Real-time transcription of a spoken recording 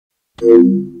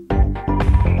Welcome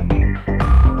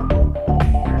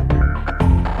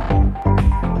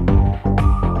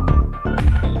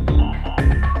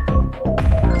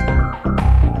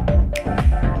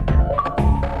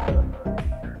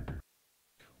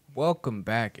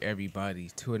back, everybody,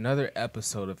 to another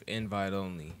episode of Invite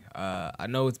Only. I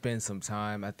know it's been some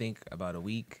time. I think about a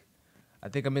week. I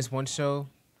think I missed one show,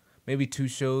 maybe two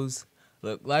shows.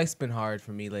 Look, life's been hard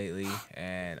for me lately,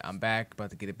 and I'm back,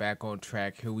 about to get it back on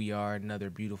track. Here we are,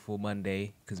 another beautiful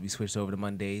Monday, because we switched over to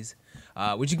Mondays,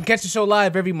 which you can catch the show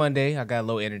live every Monday. I got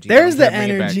low energy. There's the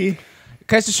energy.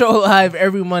 Catch the show live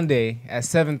every Monday at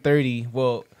 7:30.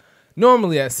 Well,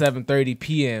 normally at 7:30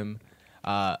 p.m.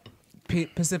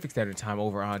 Pacific Standard Time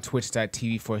over on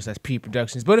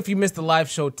twitch.tv/P-Productions. But if you missed the live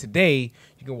show today,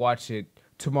 you can watch it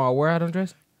tomorrow. Where at,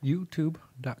 Andres?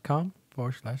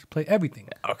 YouTube.com/play everything.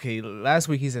 Okay, last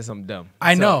week he said something dumb.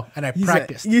 I know, and I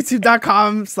practiced.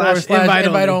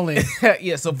 YouTube.com/invite only.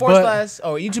 Yeah, so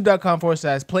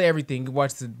YouTube.com/play everything. You can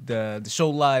watch the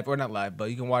show live, or not live, but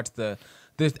you can watch the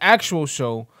actual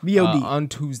show VOD on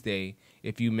Tuesday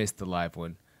if you missed the live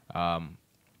one. How's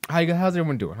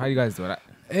everyone doing? How you guys doing?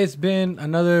 It's been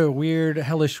another weird,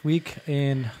 hellish week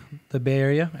in the Bay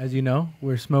Area. As you know,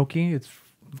 we're smoky. It's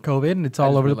COVID, and it's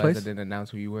all over the place. I didn't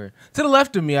announce who you were. To the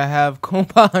left of me, I have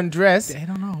Compa Andres. They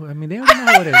don't know. I mean, they already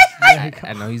know who it is.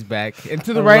 I know he's back. And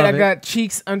to the right, I got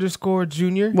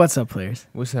Cheeks_Jr. What's up, players?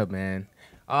 What's up, man?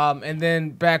 And then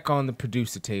back on the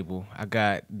producer table, I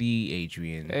got the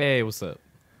Adrian. Hey, what's up?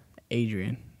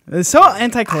 Adrian. It's so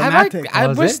anticlimactic. I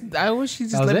wish he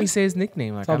just let me say his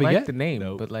nickname. Like, I like the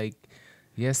name, but like,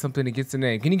 he has something against the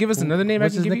name. Can you give us another name?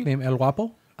 What's his nickname? El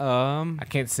Guapo? I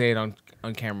can't say it on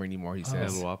camera anymore, he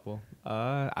says. El Guapo.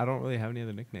 I don't really have any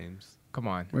other nicknames. Come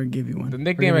on. We're going to give you one. The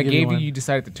nickname I gave you, you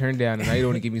decided to turn down, and now you don't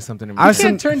want to give me something. You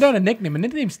can't turn down a nickname. A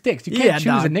nickname sticks. You can't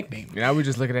choose a nickname. Now we're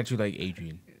just looking at you like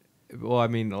Adrian. Well, I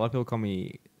mean, a lot of people call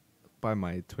me by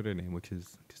my Twitter name, which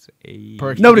is just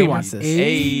Nobody wants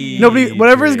this. Nobody,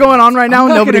 whatever is going on right now,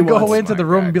 nobody wants. Go into the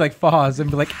room and be like Foz and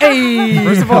be like, hey.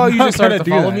 First of all, you just started to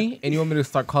follow me, and you want me to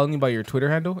start calling you by your Twitter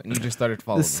handle, and you just started to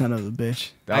follow me. This son of a bitch.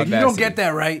 You don't get that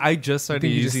right. I just started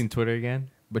using Twitter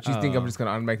again. But you think I'm just going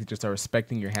to automatically just start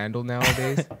respecting your handle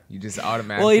nowadays? You just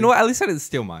automatically. Well, you know what? At least I didn't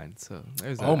steal mine. So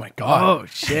there's that. Oh, my God. Oh,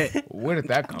 shit. Where did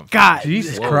that come from? God.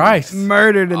 Jesus Christ.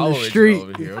 Murdered in the street.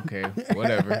 Over here. Okay,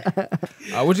 whatever.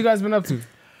 What you guys been up to?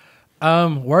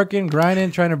 Working,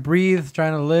 grinding, trying to breathe,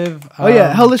 trying to live.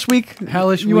 Hellish week.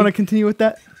 You want to continue with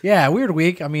that? Yeah, weird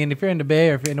week. I mean, if you're in the Bay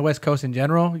or if you're in the West Coast in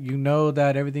general, you know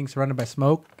that everything's surrounded by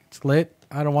smoke. It's lit.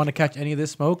 I don't want to catch any of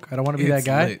this smoke. I don't want to be that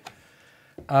guy. Lit.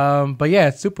 But yeah,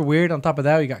 it's super weird. On top of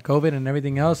that, we got COVID and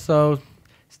everything else. So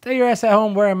stay your ass at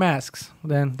home, wear masks.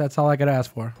 Then that's all I could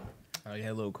ask for. Oh, you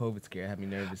had a little COVID scare. Had me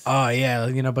nervous. Oh,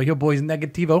 yeah. But your boy's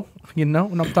negativo. You know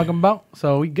what I'm talking about?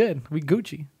 So we good. We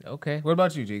Gucci. Okay. What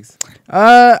about you, Jigs?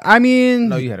 I mean...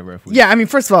 No, you had a rough week. Yeah, I mean,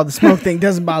 first of all, the smoke thing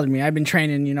doesn't bother me. I've been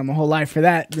training, my whole life for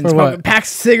that. Been smoking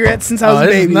packs of cigarettes since I was a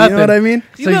baby. You know what I mean?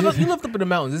 You live up in the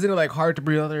mountains. Isn't it, like, hard to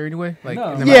breathe out there anyway? Like,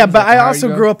 no. Yeah, but I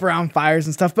also grew up around fires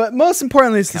and stuff. But most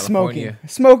importantly, it's the smoking.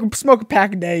 Smoke a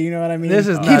pack a day, you know what I mean? This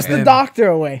is keeps the doctor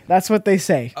away. That's what they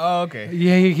say. Oh, okay.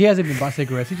 Yeah, he hasn't even bought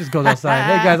cigarettes. He just goes outside.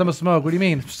 Hey, guys, I'm going to smoke. What do you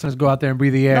mean? Just go out there and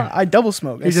breathe the air. No, I double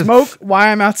smoke. I smoke while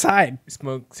I'm outside. You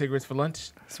smoke cigarettes for lunch?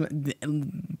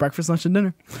 Breakfast, lunch, and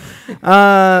dinner.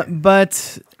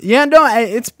 But yeah,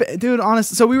 no, dude,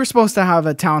 honest. So we were supposed to have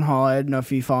a town hall. I don't know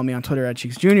if you follow me on Twitter at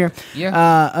Cheeks Jr.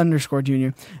 Yeah.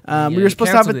 _Jr. We were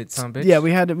supposed to have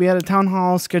we had a town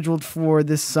hall scheduled for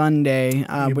this Sunday,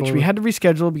 which we had to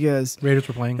reschedule because Raiders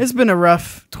were playing. It's been a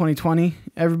rough 2020.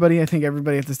 I think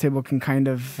everybody at this table can kind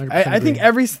of. I think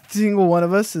every single one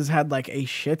of us has had like a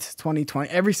shit 2020.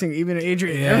 Every single, even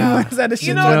Adrian, everyone's had a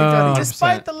shit 2020.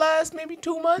 Despite the last maybe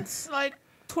 2 months, like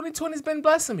 2020's been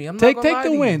blessing me. Take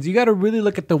the wins. You got to really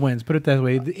look at the wins. Put it that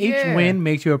way. Each win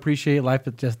makes you appreciate life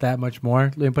just that much more.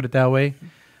 Let me put it that way.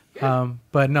 Yeah.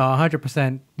 But no,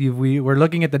 100%. We're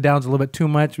looking at the downs a little bit too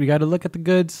much. We got to look at the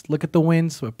goods, look at the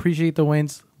wins, appreciate the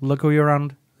wins, look who you're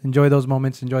around, enjoy those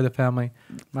moments, enjoy the family.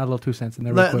 Not a little 2 cents in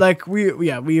there. Like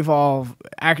we've all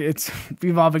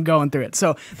been going through it.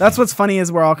 So that's what's funny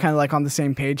is we're all kind of like on the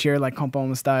same page here. Like Compa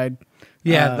almost died.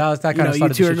 Yeah, that was that kind of. You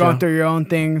two are going through your own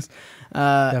things.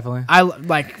 Definitely. I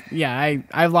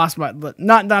lost my this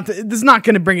is not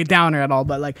going to bring it down at all,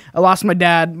 but like I lost my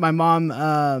dad, my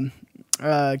mom,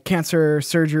 cancer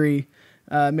surgery,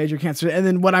 major cancer, and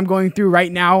then what I'm going through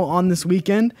right now on this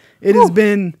weekend, it has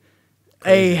been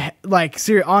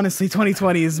honestly,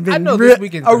 2020 has been this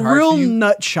weekend's a been hard real for you.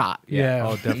 nut shot. Yeah.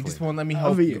 Oh, You definitely. just won't let me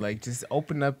help you. Like, just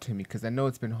open up to me because I know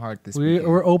it's been hard this weekend.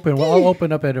 We're open. We'll all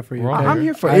open up at it for you. We're all okay? I'm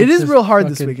here for it. I It is just real hard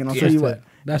this fucking weekend, I'll tell you just what. it.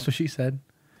 That's what she said.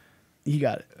 You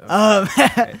got it.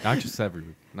 Not just every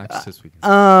week. Not just this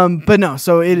weekend. But no,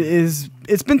 so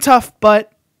it's been tough,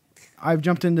 but I've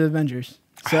jumped into Avengers.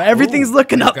 So everything's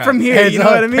looking up God. from here. Hands You know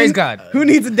up. what I mean? Praise God. Who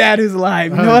needs a dad who's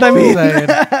alive? You know what I mean?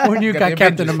 When you Got got the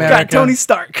Captain Avengers. America. Got Tony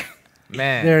Stark.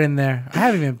 Man, They're in there. I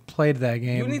haven't even played that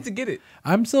game. you need to get it.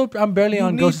 I'm barely You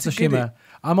on need Ghost of to get Tsushima. it.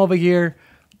 I'm over here,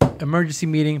 emergency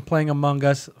meeting, playing Among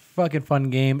Us. Fucking fun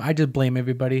game. I just blame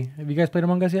everybody. Have you guys played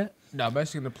Among Us yet? No, I'm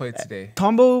actually gonna play it today.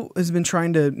 Tambo has been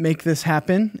trying to make this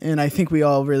happen, and I think we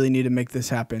all really need to make this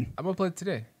happen. I'm gonna play it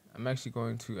today. I'm actually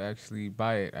going to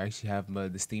buy it. I actually have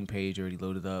the Steam page already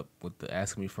loaded up with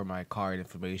asking me for my card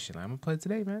information. I'm gonna play it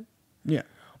today, man. Yeah.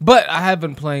 But I have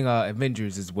been playing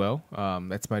Avengers as well.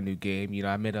 That's my new game. You know,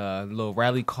 I made a little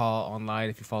rally call online.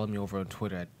 If you follow me over on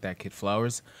Twitter at that kid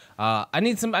Flowers, I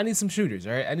need some shooters.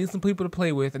 All right, I need some people to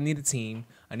play with. I need a team.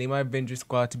 I need my Avengers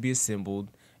squad to be assembled,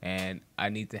 and I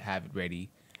need to have it ready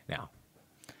now.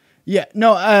 Yeah,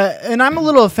 no, and I'm a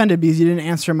little offended because you didn't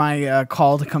answer my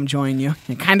call to come join you.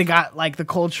 You kind of got like the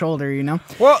cold shoulder, you know?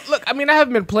 Well, look, I mean, I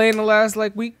haven't been playing the last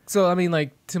week, so I mean,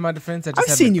 like to my defense, I just I've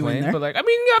haven't seen been you in playing. there. But like, I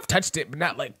mean, I've touched it, but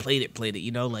not like played it.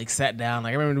 You know, like sat down.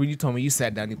 Like I remember when you told me you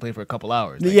sat down, and you played for a couple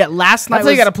hours. Like, Yeah, last night that's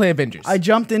why you gotta play Avengers. I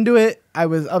jumped into it. I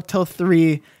was up till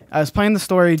 3. I was playing the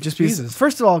story just because. Jesus.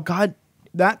 First of all, God,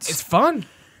 that's it's fun.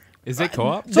 Is it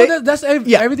co-op? So that's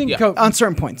everything. Yeah, on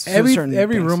certain points. Every certain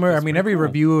things. rumor, I That's mean, pretty every cool.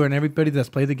 reviewer and everybody that's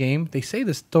played the game, they say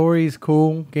the story's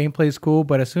cool, gameplay's cool,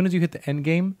 but as soon as you hit the end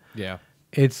game, Yeah.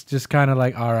 it's just kind of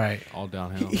like, all right, All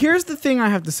downhill. Here's the thing I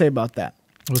have to say about that.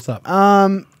 what's up?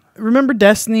 Remember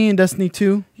Destiny and Destiny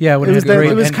 2? Yeah, when it it was had great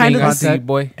it was end kind game of content,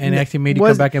 boy. and it actually made you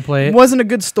was- come back and play it. Wasn't a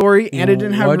good story, and it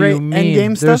didn't have What do great you end mean?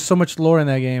 game There's stuff. so much lore in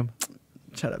that game.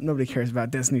 Shut up. Nobody cares about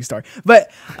Destiny story.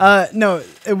 But no,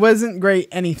 it wasn't great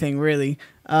anything really.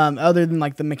 Other than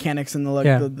like the mechanics and the look,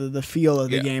 Yeah. the feel of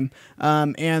the Yeah. game,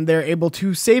 and they're able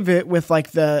to save it with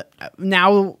like the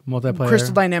now Multiplayer.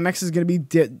 Crystal Dynamics is going to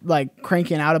be like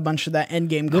cranking out a bunch of that end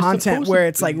game They're content supposed where to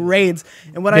it's like raids.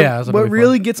 And what Yeah, that's gonna what be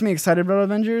really fun. gets me excited about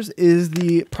Avengers is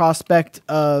the prospect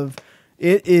of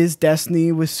it is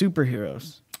Destiny with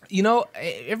superheroes. You know,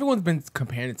 everyone's been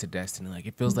comparing it to Destiny. Like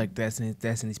it feels like Destiny's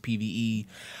PvE.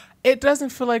 It doesn't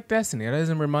feel like Destiny. It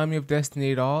doesn't remind me of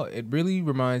Destiny at all. It really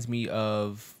reminds me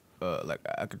of like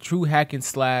a true hack and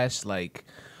slash. Like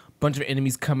bunch of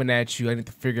enemies coming at you. I need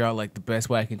to figure out like the best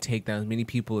way I can take down as many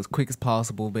people as quick as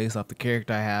possible based off the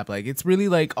character I have. Like it's really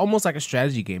like almost like a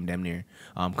strategy game, damn near.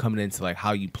 Coming into like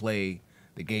how you play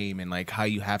the game and like how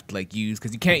you have to like use,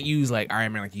 because you can't use like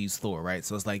Iron Man like you use Thor, right?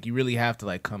 So it's like you really have to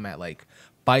like come at like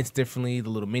fights differently, the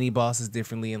little mini bosses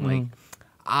differently, and like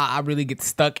I really get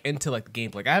stuck into like the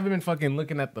gameplay. Like I haven't been fucking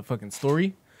looking at the fucking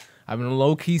story. I've been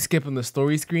low key skipping the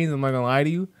story screens. I'm not gonna lie to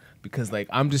you, because like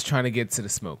I'm just trying to get to the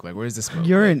smoke. Like where's the smoke?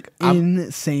 You're like, an I'm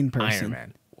insane person. Iron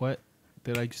Man. What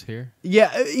did I just hear? Yeah,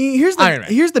 Iron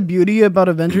Man. here's the beauty about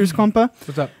Avengers, compa.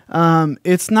 What's up?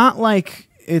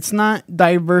 It's not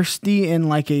diversity in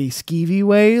like a skeevy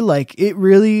way. Like it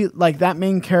really, like that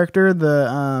main character,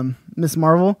 the Miss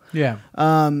Marvel. Yeah.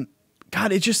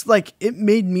 God, it just like it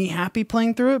made me happy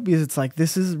playing through it, because it's like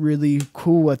this is really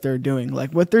cool what they're doing.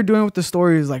 Like what they're doing with the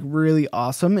story is like really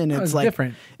awesome, and it's like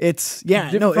different. It's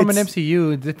Different from an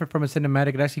MCU, different from a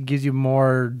cinematic. It actually gives you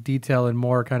more detail and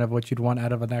more kind of what you'd want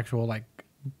out of an actual like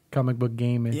comic book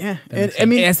game. Yeah, That and makes I sense.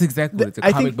 mean That's exactly what it's a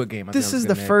I comic think book game. I This think is I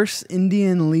the was gonna first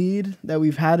Indian lead that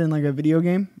we've had in like a video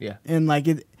game. Yeah. And like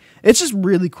it's just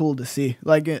really cool to see.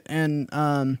 Like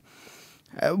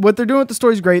what they're doing with the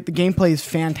story is great. The gameplay is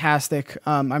fantastic.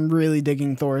 I'm really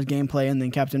digging Thor's gameplay, and then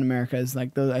Captain America is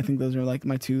like those. I think those are like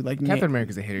my two like Captain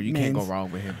America's a hitter. You can't go mains.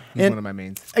 wrong with him. He's And- one of my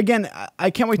mains. Again,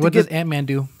 I can't wait What to does get Ant-Man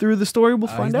do? through the story. We'll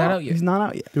He's find not out. out yet. He's not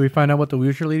out yet. Do we find out what the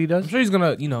wheelchair lady does? I'm sure he's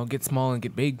gonna, get small and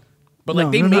get big. But like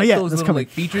No, they no, not make yet. those That's little coming. like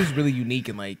features really unique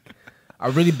and like a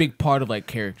really big part of like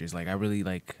characters. Like I really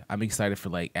like. I'm excited for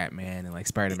like Ant-Man and like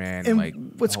Spider-Man and like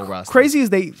what's the whole roster. crazy is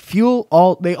they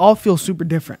all feel super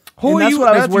different. Who And are that's you? what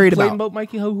I was that's worried you playing about.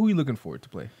 Mikey? Who are you looking forward to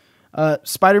play?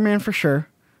 Spider-Man for sure.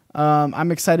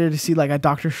 I'm excited to see like a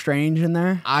Doctor Strange in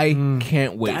there. I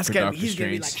can't wait That's for gonna- Doctor he's gonna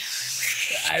be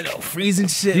Strange. I know, freezing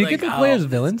shit. Do you like, get to play as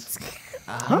villains?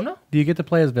 I don't know. Do you get to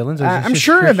play as villains? Or is this I'm just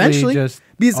sure strictly eventually, just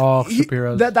because all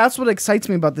superheroes. That's what excites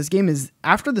me about this game is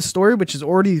after the story, which is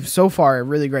already so far a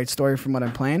really great story from what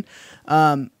I'm playing.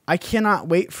 I I cannot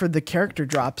wait for the character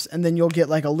drops, and then you'll get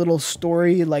like a little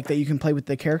story like that you can play with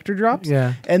the character drops.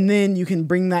 Yeah. And then you can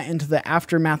bring that into the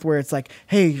aftermath where it's like,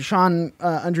 hey, Shawn,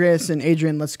 Andreas, and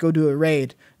Adrian, let's go do a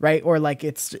raid, right? Or like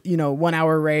it's 1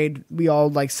 hour raid. We all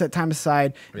like set time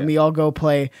aside and we all go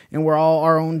play, and we're all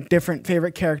our own different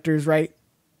favorite characters, right?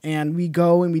 And we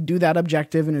go and we do that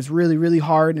objective, and it's really, really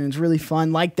hard, and it's really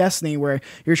fun, like Destiny, where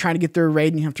you're trying to get through a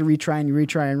raid and you have to retry and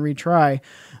retry.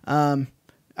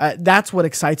 That's what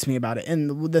excites me about it,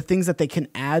 and the things that they can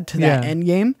add to that end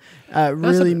game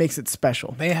really makes it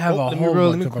special. They have a let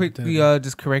whole. me quickly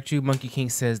just correct you. Monkey King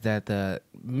says that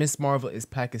Miss Marvel is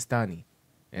Pakistani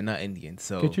and not Indian.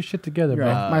 So Get your shit together, bro.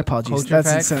 My apologies. culture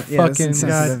That's fact? Fucking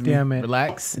goddamn it.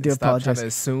 relax. I do Stop apologize. trying to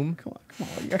assume. Come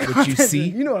on. What you see?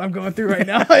 You know what I'm going through right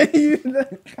now.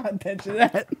 Content to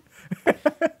that.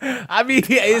 I mean,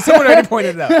 someone already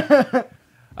pointed it out.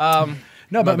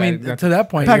 No, but I mean, bad. to that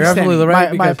point, you're Pakistani. absolutely right.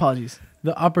 My because apologies.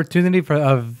 the opportunity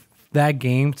of that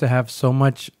game to have so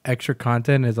much extra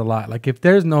content is a lot. Like if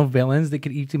there's no villains, they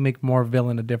could easily make more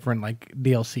villain a different like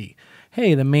DLC.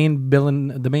 Hey, the main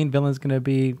villain's gonna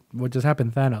be what just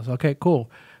happened, Thanos. Okay,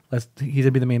 cool. He's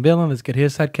gonna be the main villain. Let's get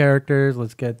his side characters.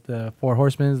 Let's get the Four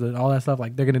Horsemen, all that stuff.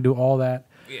 Like they're gonna do all that.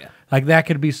 Yeah. Like that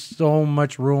could be so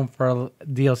much room for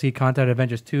DLC content.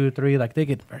 Avengers 2, 3. Like they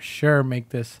could for sure make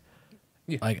this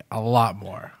like a lot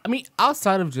more. I mean,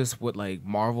 outside of just what like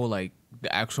Marvel, like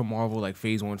the actual Marvel, like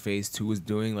Phase 1, Phase 2 is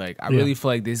doing, like I really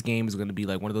feel like this game is gonna be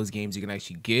like one of those games you can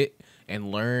actually get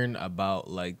and learn about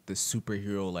like the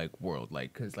superhero like world,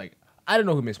 like because like I don't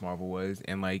know who Miss Marvel was,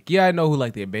 and like I know who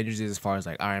like the Avengers is as far as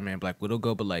like Iron Man, Black Widow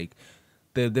go, but like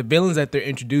the villains that they're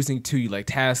introducing to you, like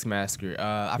Taskmaster,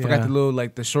 I forgot the little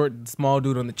like the short small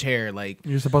dude on the chair, like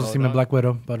You're supposed to see him in Black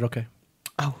Widow, but okay.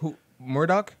 who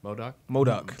Murdoch?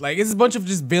 MODOK. Like it's a bunch of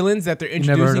just villains that they're never heard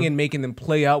introducing of- and making them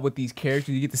play out with these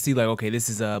characters. You get to see like, okay, this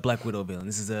is a Black Widow villain.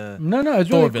 This is a No, it's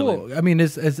Thor really cool. villain. I mean,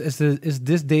 it's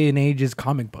this day and age is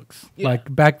comic books. Yeah.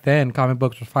 Like back then, comic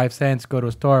books were 5 cents. Go to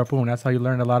a store, boom. That's how you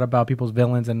learn a lot about people's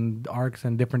villains and arcs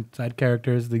and different side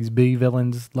characters. These B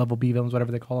villains, level B villains,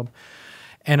 whatever they call them.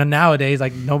 And nowadays,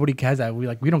 like nobody has that. We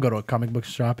don't go to a comic book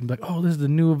shop and be like, oh, this is the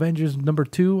new Avengers number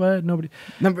 2. What? Nobody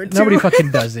fucking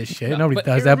does this shit. Nobody but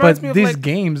does it that. But reminds me of, these like-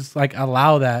 games like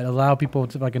allow people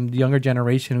to like a younger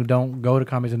generation who don't go to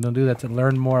comics and don't do that to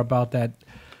learn more about that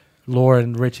lore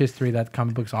and rich history that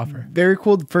comic books offer. Very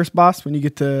cool. The first boss when you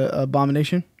get to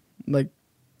Abomination, like.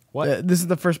 What? This is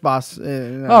the first boss. Oh,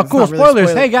 It's cool. not really Spoilers.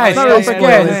 spoiler. Hey, guys. It's not Don't really forget.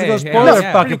 spoilers. This is a Yeah, spoiler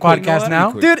yeah. fucking Pretty quick. podcast No,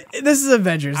 now. that'd be Dude, this is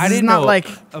Avengers. I This is didn't not know like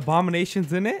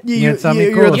Abominations in it. Yeah, something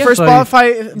you're cool. the first So boss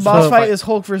fight. Boss so- fight is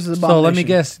Hulk versus Abomination. So let me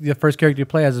guess. The first character you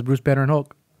play as is Bruce Banner and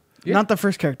Hulk. Not the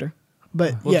first character,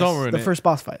 but Well, yes, don't ruin the it. first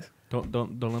boss fight. Don't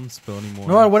let them spill anymore.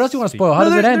 No, what else you want to spoil? How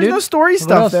does it there's end, dude? no story What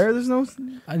stuff else? there. There's no.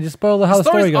 I just spoiled how the The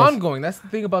story story's goes. ongoing. That's the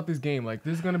thing about this game. Like,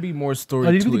 there's gonna be more story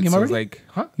Oh, did you to beat the it. game So it's already? like,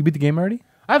 huh? You beat the game already?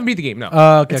 I haven't beat the game. No,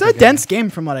 Okay. It's okay, a dense game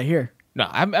from what I hear. no.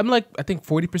 I'm like I think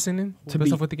 40% in To based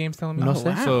beat. off what the game's telling me. No Oh,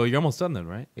 sense. wow. So you're almost done then,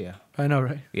 right? Yeah, I know,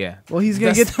 right? yeah. Well, he's gonna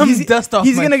Dust get some he's, dust off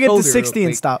he's my gonna get to shoulder real 60 and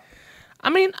quick. stop.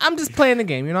 I mean, I'm just playing the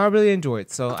game. You know, I really enjoy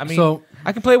it. So I mean, So-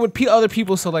 I can play it with other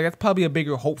people. So like, that's probably a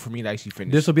bigger hope for me to actually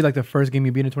finish. This will be like the first game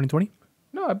you beat in 2020?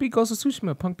 No, I beat Ghost of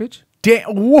Tsushima, punk bitch.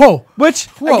 Whoa.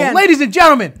 Whoa, Again- ladies and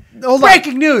gentlemen, Hold on.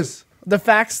 breaking news. The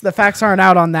facts aren't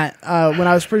out on that. When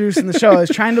I was producing the show, I was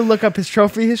trying to look up his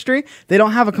trophy history. They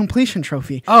don't have a completion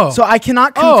trophy. Oh. So I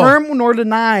cannot Oh. confirm nor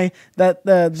deny that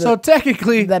So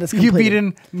technically, that is you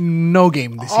completed. beaten no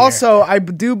game this year. Also, I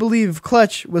do believe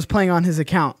Clutch was playing on his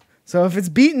account. So if it's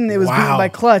beaten, it was beaten Wow. by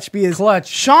Clutch because Clutch.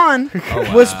 Sean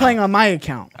was playing on my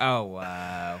account. Oh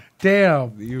wow.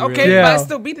 Damn. Okay, Yeah. but I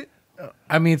still beat it.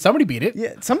 I mean, somebody beat it.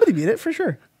 Yeah, somebody beat it for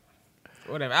sure.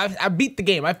 Whatever. I beat the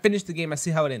game. I finished the game. I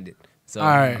see how it ended. So All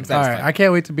right, I'm all satisfied. right. I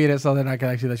can't wait to beat it so then I can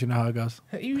actually let you know how it goes.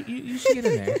 You should get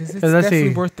in there because it's Let's definitely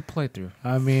see. worth the playthrough.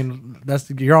 I mean,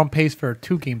 you're on pace for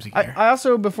 2 games a year. I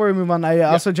also, before we move on, I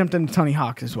also jumped into Tony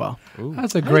Hawk as well.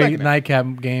 That's a I great like that. nightcap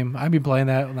game. I've been playing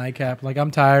that nightcap. Like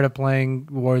I'm tired of playing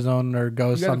Warzone or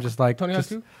Ghost. You got I'm just like Tony Hawk just,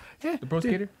 2? Yeah, The Pro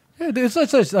dude. Skater? Yeah, dude,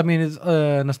 it's I mean, it's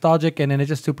nostalgic and then it's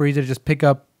just super easy to just pick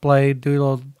up, play, do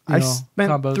little. I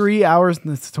spent combos. 3 hours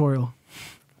in the tutorial.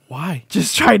 Why?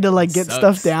 Just tried to like get Sucks.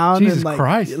 stuff down Jesus and like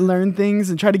Christ. learn things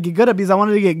and try to get good at because I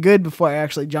wanted to get good before I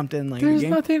actually jumped in like the There's game.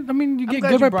 nothing. I mean, you I'm get glad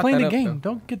good you by brought playing that the up, game.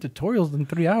 though. Don't get tutorials in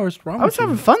 3 hours. What's wrong I was with you?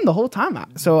 having fun the whole time.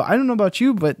 So I don't know about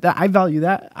you, but I value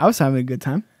that. I was having a good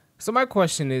time. So my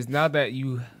question is, now that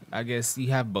I guess you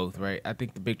have both, right? I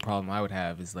think the big problem I would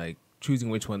have is like choosing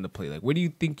which one to play, like, what do you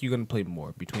think you're gonna play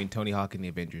more between Tony Hawk and the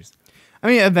Avengers? I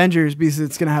mean, Avengers, because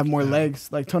it's gonna have more legs.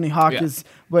 Like Tony Hawk Yeah. is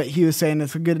what he was saying.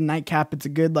 It's a good nightcap. It's a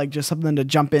good like just something to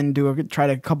jump in, try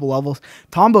to a couple levels.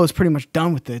 Tambo is pretty much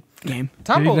done with the game.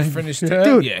 Tambo finished,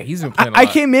 Dude, yeah, he's been playing. I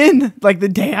came in like the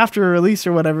day after release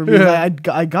or whatever because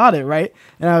I got it right,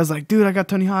 and I was like, dude, I got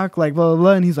Tony Hawk, like blah blah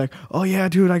blah, and he's like, oh yeah,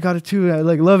 dude, I got it too. I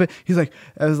like love it. He's like,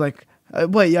 I was like.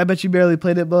 What? I bet you barely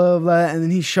played it, blah, blah, blah. And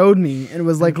then he showed me, and it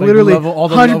was like literally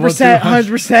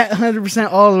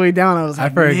 100% all the way down. I was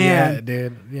like, man. Yeah,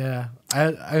 dude. Yeah.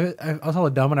 I was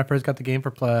hella dumb when I first got the game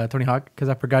for Tony Hawk because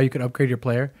I forgot you could upgrade your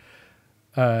player.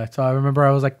 So I remember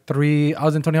I was like I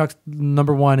was in Tony Hawk's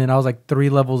 #1, and I was like 3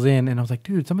 levels in, and I was like,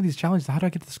 dude, some of these challenges, how do I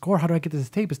get the score? How do I get this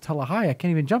tape? It's hella high. I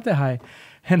can't even jump that high.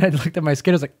 And I looked at my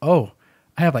skin. I was like, oh,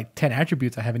 I have like 10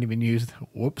 attributes I haven't even used.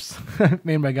 Whoops.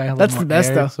 Made my guy That's the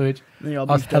best though. Switch. I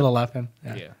was hella laughing.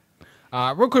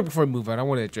 Yeah. Real quick before we move on, I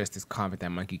want to address this comment that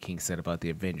Monkey King said about the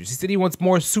Avengers. He said he wants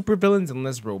more supervillains and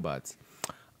less robots.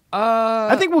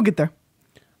 I think we'll get there.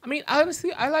 I mean,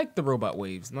 honestly, I like the robot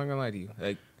waves. I'm not gonna lie to you.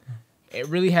 Like, it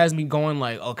really has me going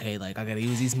like, okay, like I gotta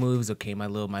use these moves. Okay, my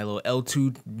little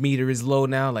L2 meter is low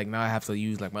now. Like now I have to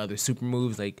use like my other super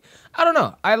moves. Like I don't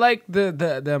know. I like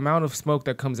the amount of smoke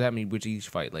that comes at me with each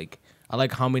fight. Like I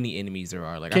like how many enemies there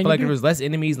are. Like I feel like if there's less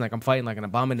enemies, and like I'm fighting like an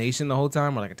abomination the whole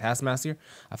time or like a taskmaster,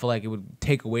 I feel like it would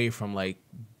take away from like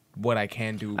what I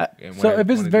can do. And so if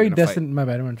it's very Destiny, my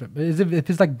bad. If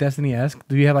it's like Destiny-esque,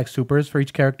 do you have like supers for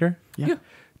each character? Yeah.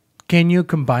 Can you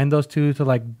combine those two to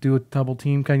like do a double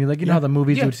team? Can you like how the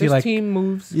movies would see like team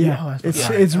moves? Yeah, Oh,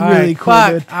 it's really cool.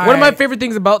 Dude. One of my favorite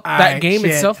things about that game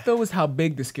shit. itself, though, is how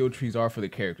big the skill trees are for the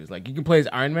characters. Like you can play as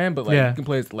Iron Man, but like you can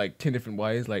play as like 10 different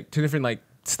ways, like 10 different like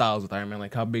styles with Iron Man.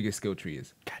 Like how big his skill tree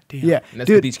is. God damn. Yeah, and that's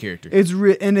dude, with each character. It's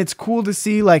and it's cool to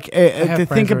see like to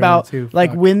think about too,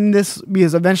 like when this,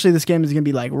 because eventually this game is gonna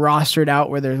be like rostered out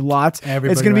where there's lots.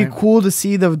 It's gonna be cool to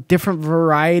see the different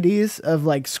varieties of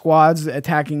like squads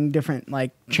attacking different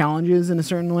like challenges in a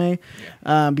certain way.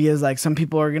 Because like some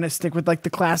people are gonna stick with like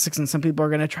the classics and some people are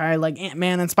gonna try like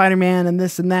Ant-Man and Spider-Man and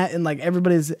this and that, and like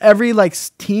every like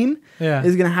team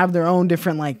is gonna have their own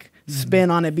different like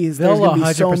spin on it because there's gonna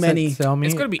be so many.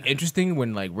 It's gonna be interesting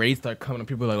when like raids start coming up.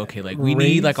 People are like, okay, like we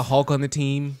need like a Hulk on the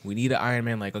team. We need an Iron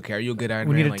Man. Like, okay, are you a good Iron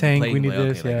Man? We need a like, tank. We need like,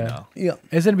 this. okay, Yeah. Like, Yeah,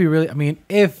 it's gonna be really. I mean,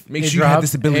 if make sure you have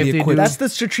this ability equipped. That's the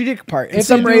strategic part. In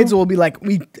some raids, will be like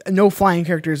no flying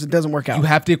characters. It doesn't work out. You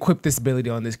have to equip this ability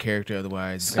on this character,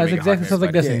 otherwise. As exactly sounds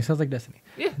like Destiny. Yeah. Sounds like Destiny.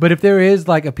 Yeah. But if there is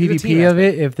like a There's a team PvP of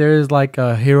it, if there is like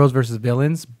heroes versus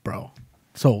villains, bro,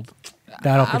 sold.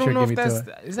 That'll for sure give me to it.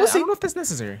 I don't know if that's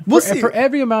necessary. For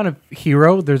every amount of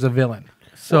hero, there's a villain.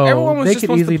 So everyone was they just could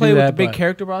supposed easily to play do with that. the big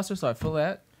character roster, so I feel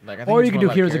that. Like, I think Or it's you could more do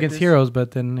like heroes against characters. heroes,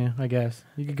 but then yeah, I guess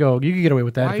you could get away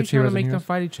with that. Why are if you it's trying to heroes make and them heroes.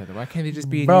 fight each other? Why can't they just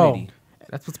be in Bro. unity?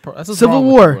 That's what's Civil wrong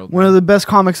with War, the world, one man. of the best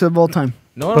comics of all time.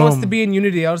 No one wants to be in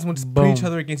unity. I just want to put each Boom.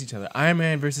 other against each other. Iron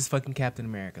Man versus fucking Captain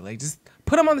America. Like, just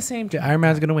put them on the same team. Yeah, Iron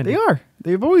Man's gonna win. They are.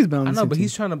 They've always been on I the know, same but team.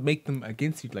 he's trying to make them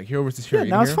against each, like hero versus hero. Yeah,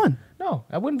 you now know? it's fun. No,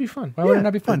 that wouldn't be fun. Why would it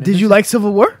not be fun? Did you like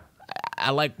Civil War?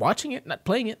 I like watching it, not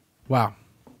playing it. Wow.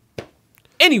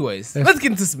 Anyways, let's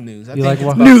get into some news. I You think like it's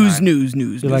what- about time. News.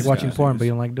 You like watching news, porn, news. but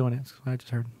you don't like doing it. That's what I just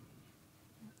heard.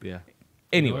 Yeah.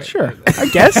 Anyway, Sure, I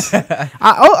guess.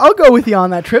 I'll go with you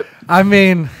on that trip. I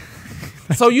mean,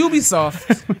 so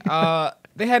Ubisoft,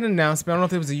 they had an announcement. I don't know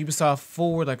if it was a Ubisoft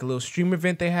Forward, like a little stream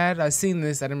event they had. I seen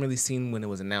this. I didn't really see when it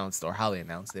was announced or how they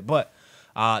announced it, but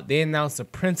they announced a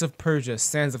Prince of Persia: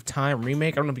 Sands of Time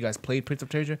remake. I don't know if you guys played Prince of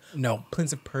Persia. no.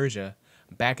 Prince of Persia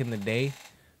back in the day.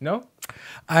 No.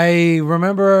 I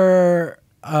remember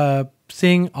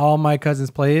seeing all my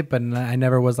cousins play it, but I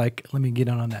never was like, let me get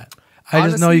on that. I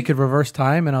just know Honestly- you could reverse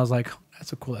time, and I was like,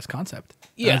 that's a cool ass concept.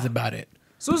 Yeah. That's about it.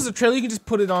 So this is a trailer. You can just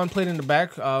put it on, play it in the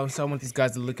back. So I want these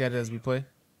guys to look at it as we play.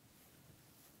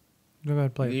 Go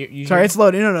ahead, play it. You Sorry, hear it's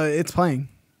loading. No, it's playing.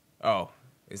 Oh,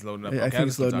 it's loading up. I Okay, think just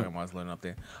it's loading talking about it's loading up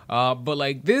there. But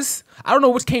like this, I don't know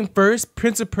which came first,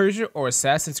 Prince of Persia or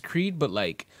Assassin's Creed. But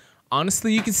like,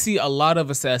 honestly, you can see a lot of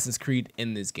Assassin's Creed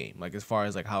in this game. Like as far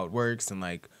as like how it works and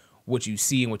like what you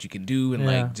see and what you can do and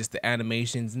Yeah. like just the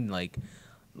animations and like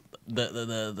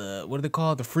the what do they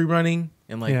call it? The free running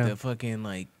and like Yeah. the fucking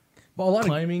like Well, a lot of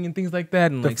climbing and things like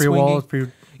that and the like free swinging. walls, free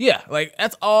Yeah, like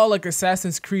that's all like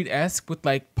Assassin's Creed-esque with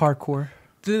like parkour.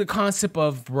 the concept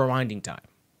of rewinding time.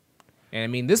 And I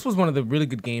mean, this was one of the really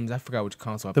good games. I forgot which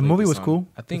console. I The played movie this was on. cool.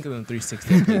 I think on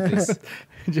 360 I played this.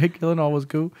 Jake Gyllenhaal was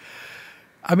cool.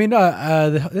 I mean,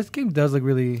 this game does look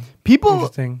really People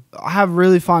interesting. have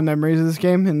really fond memories of this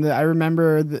game, and I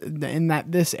remember in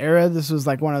this era, this was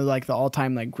like one of like the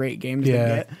all-time like great games to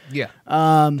get. Yeah.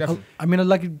 Definitely. I mean,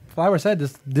 like Flower said,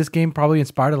 this game probably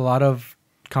inspired a lot of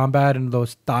combat and the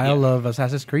style of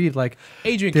Assassin's Creed. Like,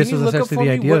 Adrian, this can you was look up essentially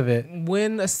for the me idea of it.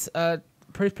 when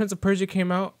Prince of Persia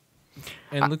came out?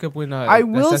 And look up when I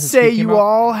will Assassin's say Creed came you out.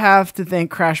 all have to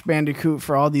thank Crash Bandicoot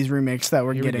for all these remakes that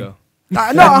we're Here we getting. go. No,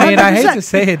 I mean, I hate 100%. to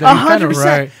say it, though, you're kinda 100%.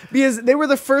 right. Because they were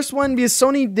the first one. Because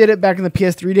Sony did it back in the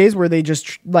PS3 days, where they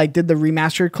just like did the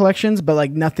remastered collections, but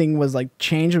like nothing was like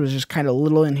changed. It was just kind of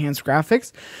little enhanced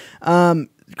graphics.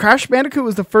 Crash Bandicoot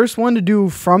was the first one to do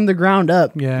from the ground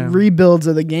up rebuilds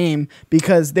of the game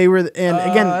because they were. And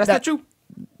again, that's not true.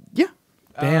 Yeah.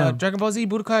 Damn. Dragon Ball Z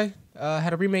Budokai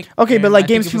had a remake. Okay, but and like I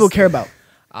think games it people was- care about.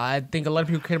 I think a lot of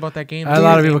people cared about that game. A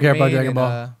lot of people It care about made, Dragon and,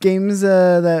 Ball. Games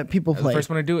that people I was the play. first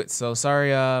one to do it. So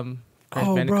sorry, Crash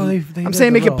Oh, Bandicoot. bro, they I'm did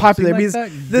saying the make it little popular scene because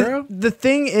like that, girl. the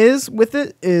thing is with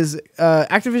it is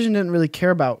Activision didn't really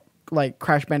care about like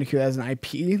Crash Bandicoot as an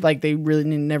IP. Like they really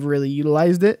never really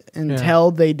utilized it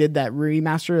until they did that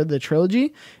remaster of the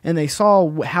trilogy, and they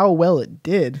saw how well it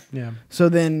did. Yeah. So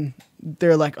then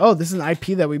they're like, oh, this is an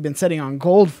IP that we've been setting on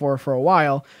gold for a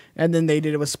while. And then they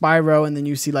did it with Spyro, and then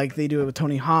you see like they do it with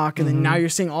Tony Hawk, and then now you're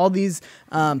seeing all these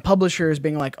publishers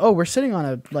being like, oh, we're sitting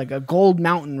on a gold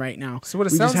mountain right now. So what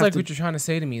it We just sounds have like to- what you're trying to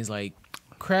say to me is like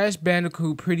Crash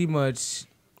Bandicoot pretty much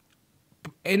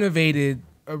innovated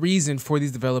a reason for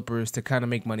these developers to kind of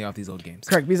make money off these old games.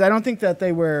 Correct, because I don't think that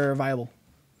they were viable.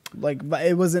 Like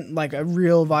it wasn't like a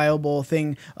real viable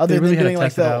thing other really than had to doing like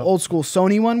test it the out. old school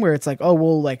Sony one where it's like, oh,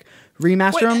 we'll like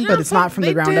remaster them, but it's not from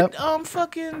the ground up.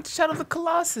 Fucking Shadow of the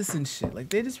Colossus and shit. Like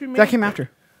they just remade That came after.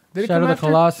 Did it Shadow come of the after?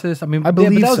 Colossus. I mean, I but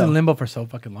believe that was so. in limbo for so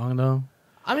fucking long, though.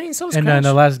 I mean, so was And Crash. then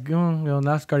the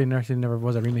last Guardian actually never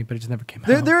was a remake, but it just never came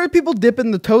out. There are people dipping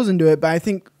the toes into it, but I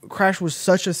think Crash was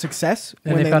such a success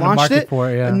And when they they found a launched market it. for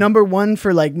it, yeah. Number one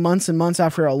for like months and months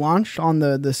after it launched on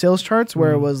the sales charts,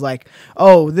 where it Mm-hmm. was like,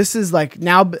 oh, this is like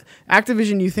now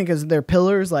Activision. You think as their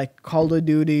pillars like Call of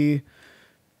Duty,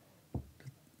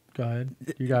 Go ahead.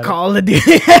 You got Call of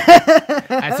Duty.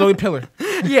 That's the only pillar.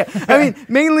 Yeah, I mean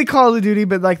mainly Call of Duty,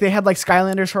 but like they had like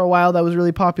Skylanders for a while that was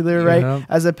really popular, right, Yeah.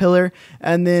 as a pillar,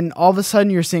 and then all of a sudden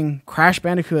you're seeing Crash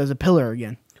Bandicoot as a pillar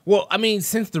again. Well, I mean,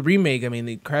 since the remake, I mean,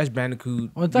 the Crash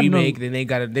Bandicoot Well, it's not remake, no-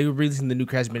 then they were releasing the new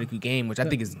Crash Bandicoot game, which I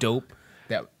think is dope.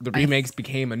 That the remakes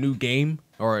became a new game,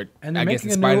 or And I they're guess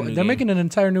making inspired a new they're game. making an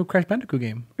entire new Crash Bandicoot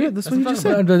game. Yeah, that's what you just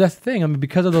said. But that's the thing. I mean,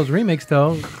 because of those remakes,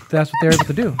 though, that's what they're able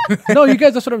to do. No, you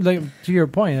guys are sort of like to your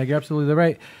point. Like you're absolutely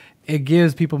right. It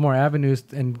gives people more avenues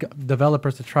and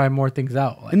developers to try more things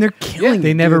out. Like, And they're killing.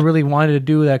 they it, never dude. really wanted to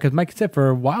do that because Mike said for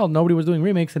a while nobody was doing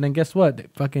remakes, and then guess what? They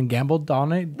fucking gambled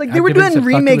on it. Like they were Activision doing said, "Fuck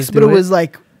it, remakes, let's but do it was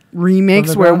like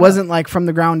remakes the where it ground up. wasn't like from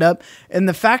the ground up. And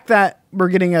the fact that we're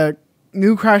getting a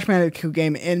new Crash Bandicoot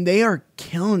game and they are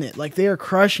killing it, like they are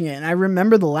crushing it. And I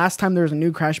remember the last time there was a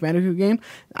new Crash Bandicoot game,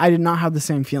 I did not have the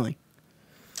same feeling.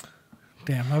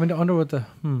 Damn, I mean, I wonder what the.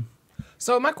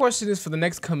 So my question is, for the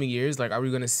next coming years, like, are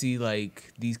we gonna see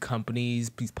like these companies,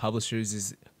 these publishers,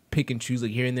 is pick and choose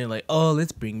like here and there, like, oh,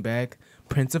 let's bring back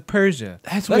Prince of Persia.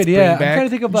 That's Let's weird, yeah. bring I'm back trying to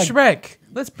think of, like- Shrek.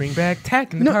 Let's bring back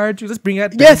Tak and the No. Power Juice. Let's bring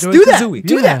out Yes, do that. Banjo-Kazooie.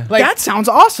 Do Yeah. that. Like, that sounds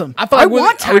awesome. I feel like want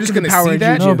are we Tack just and the gonna Power see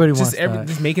that? Juju. Nobody just wants that.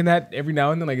 just making that every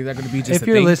now and then. Like, is that gonna be just If a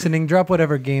you're thing? listening, drop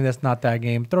whatever game that's not that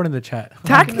game. Throw it in the chat.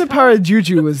 Tack and the Power of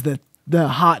Juju was the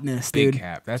hotness, Big dude.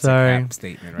 cap. That's Sorry. a cap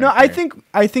statement. Right No, there.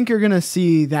 I think you're gonna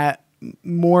see that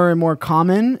more and more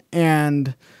common,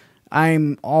 and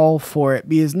I'm all for it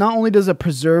because not only does it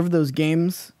preserve those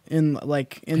games in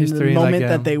History, the like, moment yeah.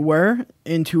 that they were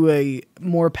into a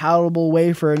more palatable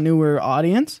way for a newer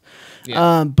audience,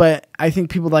 Yeah. but I think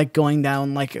people like going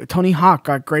down like Tony Hawk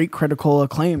got great critical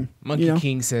acclaim. Monkey you know?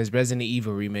 King says Resident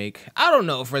Evil remake. I don't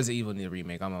know if Resident Evil need a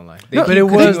remake. I'm not lying. No, But it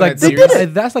keep was continuing like that they series. did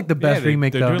it. That's like the best they-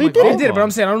 remake they're though. doing, They like, did They it. did it, but all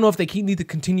I'm saying I don't know if they need to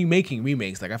continue making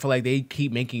remakes. Like I feel like they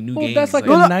keep making new Well, games. that's like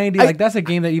Well, a no, 90. I- Like that's a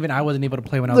game that even I wasn't able to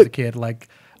play when I was a Look. kid. Like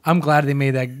I'm glad they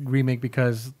made that remake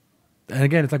because, and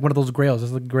again, it's like one of those grails.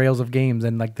 It's like grails of games,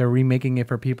 and like they're remaking it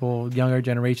for people, younger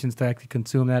generations, to actually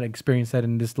consume that, experience that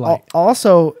in this light.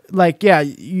 Also, like yeah,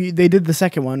 they did the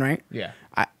second one, right? yeah.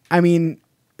 I mean,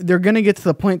 they're gonna get to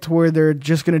the point to where they're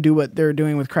just gonna do what they're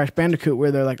doing with Crash Bandicoot, where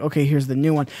they're like, okay, here's the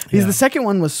new one. Because Yeah. the second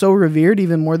one was so revered,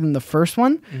 even more than the first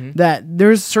one, that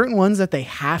there's certain ones that they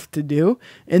have to do,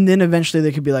 and then eventually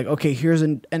they could be like, okay, here's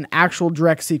an actual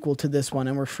direct sequel to this one,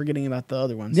 and we're forgetting about the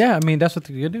other ones. Yeah, I mean that's what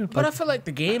they're gonna do. But I feel like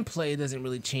the gameplay doesn't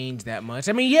really change that much.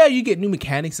 I mean, yeah, you get new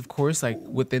mechanics, of course, like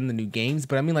within the new games.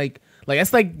 But I mean, like Like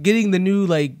that's like getting the new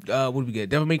like what do we get?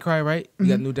 Devil May Cry, right? We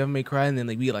got new Devil May Cry, and then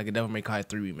like we get like a Devil May Cry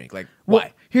 3 remake. Like Well,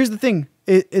 why? here's the thing.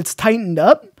 It's tightened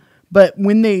up, but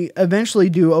when they eventually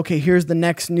do, okay, here's the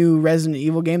next new Resident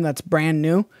Evil game that's brand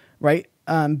new, right?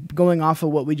 Going off of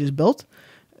what we just built,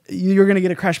 you're going to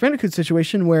get a Crash Bandicoot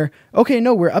situation where, okay,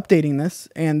 no, we're updating this,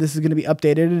 and this is going to be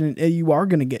updated, and you are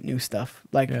going to get new stuff.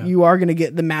 Like, you are going to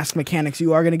get the mask mechanics.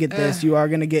 You are going to get this. You are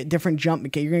going to get different jump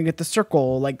mechanics. You're going to get the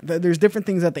circle. Like, there's different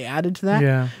things that they added to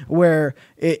that where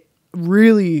it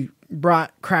really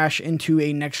brought Crash into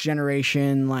a next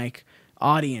generation, like,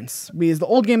 audience. Because the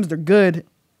old games, they're good,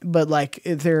 but, like,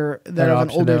 they're of an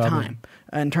older time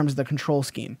in terms of the control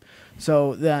scheme.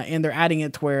 So and they're adding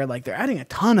it to where like they're adding a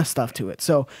ton of stuff to it.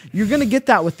 So you're gonna get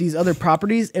that with these other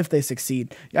properties if they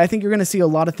succeed. I think you're gonna see a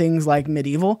lot of things like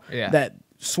Medieval that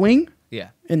swing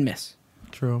and miss.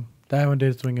 True. That one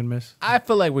did swing and miss. I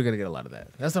feel like we're gonna get a lot of that.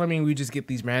 That's what I mean. We just get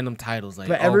these random titles like.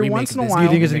 But every once in a while, do you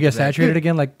think it's gonna get saturated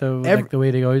again, like the way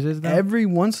it always is? Now? Every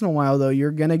once in a while, though,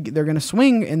 they're gonna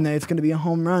swing, and it's gonna be a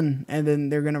home run, and then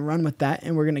they're gonna run with that,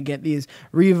 and we're gonna get these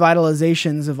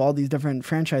revitalizations of all these different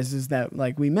franchises that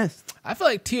like we missed. I feel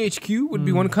like THQ would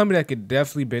be one company that could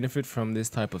definitely benefit from this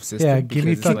type of system. Yeah, give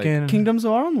me fucking Kingdoms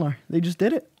of Amalur. They just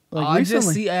did it. Like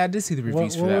recently. I did see the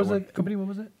reviews for that was one. that company? What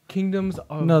was it? Kingdoms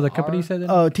of No, the company said that.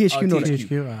 Oh, THQ Nordic.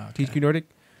 THQ Nordic.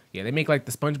 Yeah, they make like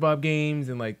the SpongeBob games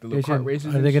and like the little kart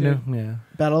races. Are they and gonna? shit. Yeah.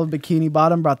 Battle of Bikini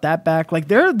Bottom brought that back. Like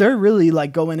they're really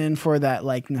like going in for that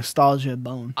like nostalgia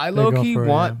bone. I low key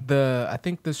want I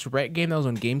think the Shrek game that was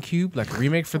on GameCube, like a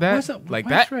remake for that. Why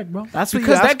that. Shrek, bro? That's what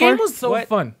Because you that asked game for? was so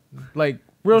fun. Like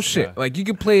real shit. Like you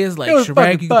could play as like It was Shrek,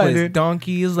 fucking you could fun, play as dude.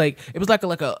 Donkey. It was like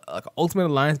a Ultimate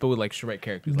Alliance, but with like Shrek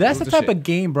characters. That's like, the type of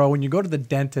game, bro. When you go to the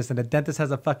dentist and the dentist has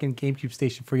a fucking GameCube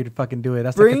station for you to fucking do it.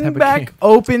 That's like the Bring type back of game.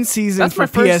 open season That's for my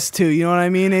first- PS2. You know what I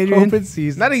mean, Adrian? Open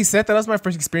season. Now that he said that, was my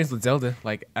first experience with Zelda,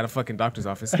 like at a fucking doctor's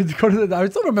office. I still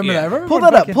remember that. I remember Pull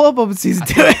that up. Pull up open season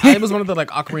 2. It was one of the like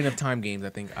Ocarina of Time games. I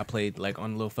think I played like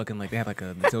on a little fucking like they had like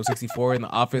a Nintendo 64 in the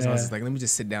office. I was just like, let me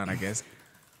just sit down, I guess.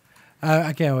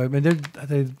 I can't wait. Man,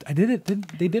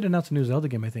 they did announce a new Zelda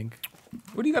game, I think.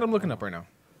 What do you got? I'm looking up right now.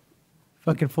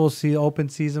 Fucking open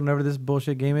season, whatever this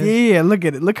bullshit game is. Yeah, look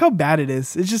at it. Look how bad it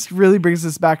is. It just really brings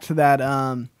us back to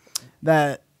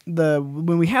that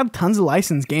when we had tons of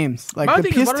licensed games, like the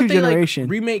PS2 generation.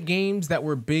 Like, remake games that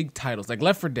were big titles, like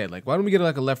Left 4 Dead. Like, why don't we get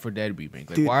like a Left 4 Dead remake?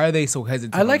 Like, Dude, why are they so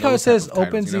hesitant? I like on how it those says type of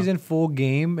open titles, you know? season full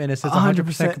game, and it says 100%.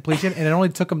 100% completion, and it only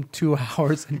took them 2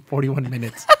 hours and 41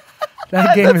 minutes.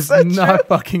 That game is not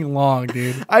fucking long,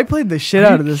 dude. I played the shit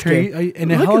out of this game. And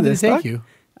Look how at long did it this, take dog. you?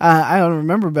 I don't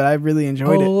remember, but I really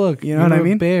enjoyed it. Oh, look. You know what I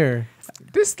mean? Bear.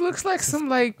 This looks like some A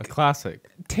like classic.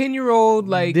 10-year-old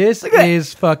like This Look at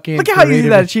is fucking Look at how easy creative.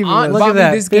 that achievement aunt was. Look at bought me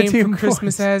that, this game 15 for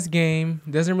Christmas points. ass game.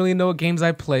 Doesn't really know what games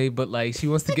I play, but like she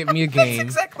wants to get me a game. That's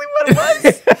exactly what it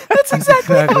was. That's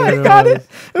exactly how exactly I what got it it.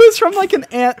 It was from like an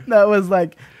aunt that was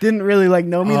like didn't really like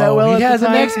know me that Oh, well. he at has the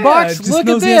an time. Xbox? Just Look at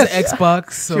knows he has this. an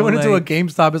Xbox. So She went into a like,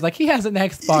 GameStop. It's like, he has an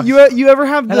Xbox. You ever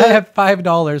have and I the have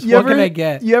 $5. you What ever, can I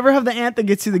get? You ever have the aunt that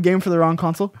gets you the game for the wrong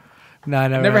console? No, I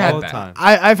never had All the that. time.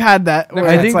 I've had that. where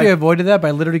I it's think like, they avoided that by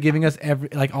literally giving us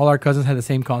all our cousins had the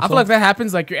same console. I feel like that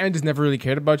happens. Like your aunt just never really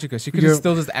cared about you because she could have You're-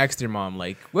 still just asked your mom,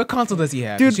 like, "What console does he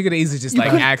have?" Dude, she could have easily just you like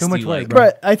couldn't- asked too much you, work, like, bro.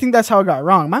 But I think that's how it got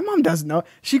wrong. My mom doesn't know.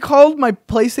 She called my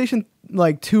PlayStation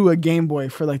like 2 a Game Boy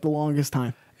for like the longest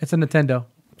time. It's a Nintendo.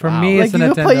 For Wow. me, Like it's a you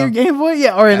go Nintendo. play your Game Boy,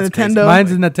 yeah, or a That's crazy. Nintendo.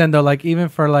 Mine's a Nintendo. Like even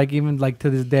to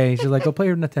this day, she's like, "Go play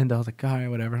your Nintendo." I was like, "All right,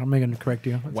 whatever. I'm not gonna correct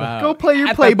you." It's wow. Go play your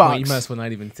At play that point, box. you must well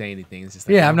not even say anything. It's just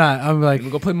like, like, yeah, I'm not. I'm like, Let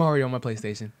me go play Mario on my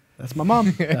PlayStation. That's my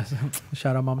mom.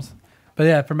 shout out, moms. But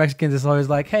yeah, for Mexicans, it's always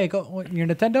like, "Hey, go your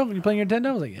Nintendo. You playing your Nintendo?"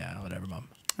 I was like, "Yeah, whatever, mom."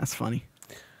 That's funny.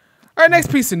 All right,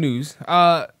 next piece of news.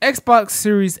 Xbox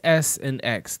Series S and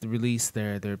X released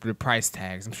their price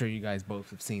tags. I'm sure you guys both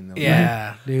have seen them.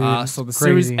 Yeah, dude. So the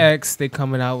crazy. Series X, they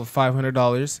coming out with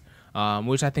 $500,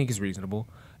 which I think is reasonable.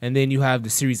 And then you have the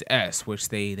Series S, which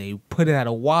they put it at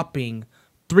a whopping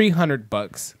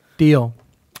 $300. deal.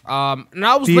 And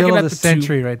I was Deal looking of at the the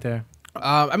century right there.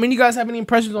 I mean, you guys have any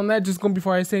impressions on that? Just going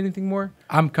before I say anything more.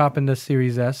 I'm copping the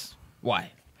Series S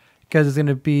Why? because it's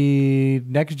gonna be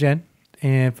next gen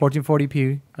and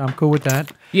 1440p. I'm cool with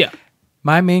that. Yeah.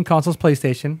 My main console's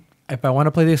PlayStation. If I want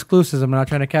to play the exclusives, I'm not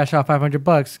trying to cash out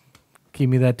 $500. Give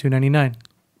me that $299.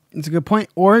 It's a good point.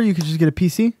 Or you could just get a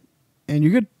PC, and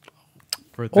you're good.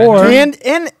 For Or-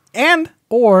 And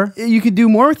Or you could do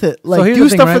more with it. Like here's do the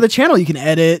thing, stuff for right? the channel. You can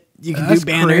edit. You can that's do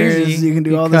banners. crazy You can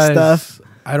do all this because stuff.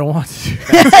 I don't want to.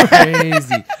 That's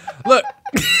crazy. Look,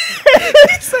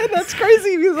 I said that's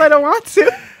crazy because I don't want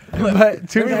to. But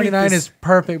 $299 is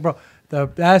perfect, bro.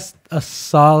 That's a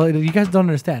solid. You guys don't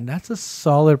understand. That's a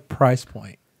solid price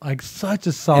point. Like such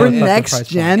a solid For fucking next price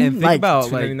gen, point. And think like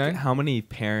about like $299? how many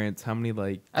parents, how many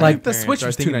like I think the parents Switch are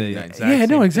was thinking the $299. exact Yeah,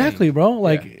 no, same exactly, thing. bro.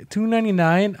 Like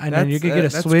 $299, and then you could get a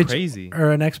that's Switch crazy.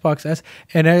 or an Xbox S.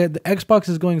 And the Xbox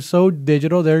is going so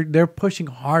digital. They're pushing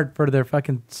hard for their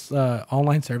fucking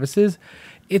online services.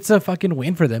 It's a fucking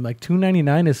win for them. Like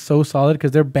 $299 is so solid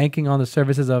because they're banking on the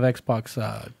services of Xbox.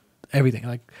 Everything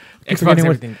like keep Xbox forgetting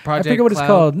everything. I Project forget what it's Cloud,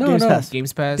 called. No, Games no. Pass.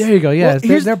 Games Pass. There you go. Yeah,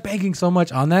 Well, they're banking so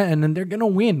much on that, and then they're gonna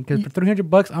win because for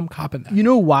 $300, I'm copping that You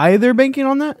know why they're banking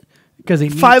on that? because they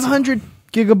need 500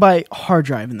 gigabyte hard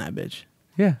drive in that bitch. to.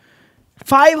 Yeah,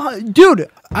 500, dude.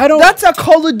 I don't. That's a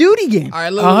Call of Duty game. All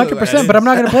right, 100%, but I'm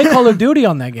not gonna play Call of Duty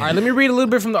on that game. All right, let me read a little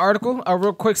bit from the article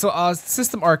real quick. So,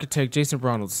 system architect Jason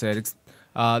Ronald said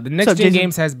the next gen Jason?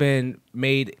 games has been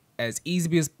made as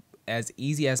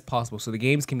easy as possible, so the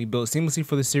games can be built seamlessly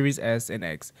for the Series S and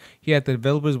X. Yet the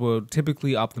developers will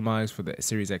typically optimize for the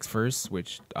Series X first,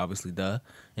 which obviously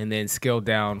and then scale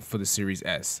down for the Series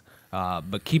S.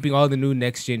 But keeping all the new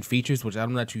next gen features, which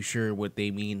I'm not too sure what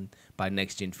they mean by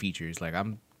next gen features. Like I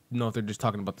don't know if they're just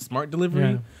talking about the smart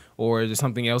delivery or is there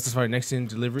something else as far as next gen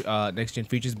delivery, next gen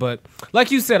features. But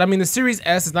like you said, I mean the Series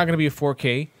S is not going to be a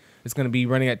 4K. It's going to be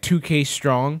running at 2K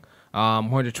strong.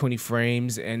 120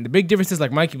 frames, and the big difference is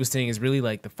like Mikey was saying is really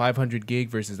like the 500 gig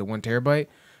versus the 1 terabyte,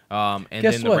 and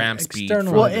Guess then the what? RAM speed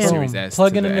External, from the boom. Series S.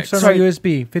 Plug to in the an X. external Sorry.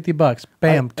 USB, $50,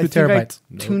 bam, I 2 think terabytes.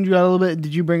 I tuned you out a little bit.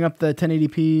 Did you bring up the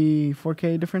 1080p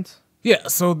 4K difference? Yeah,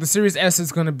 so the Series S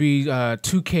is going to be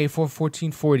 2K for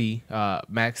 1440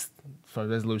 max as far as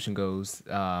resolution goes,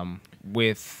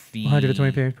 with the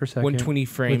 120 frames per second. 120 with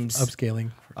frames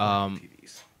upscaling.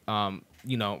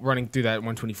 running through that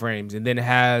 120 frames, and then it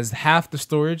has half the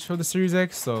storage for the Series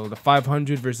X, so the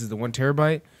 500 versus the 1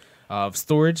 terabyte of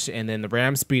storage, and then the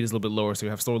RAM speed is a little bit lower, so you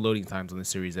have slower loading times on the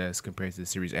Series S compared to the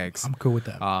Series X. I'm cool with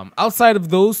that. Outside of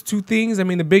those two things, I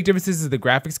mean, the big differences is the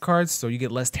graphics cards, so you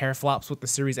get less teraflops with the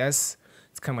Series S.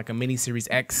 It's kind of like a mini Series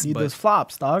X. Need But those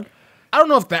flops, dog. I don't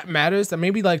know if that matters.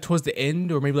 Maybe like towards the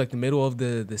end or maybe like the middle of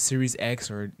the Series X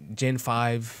or Gen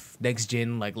 5 next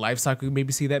gen like life cycle,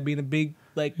 maybe see that being a big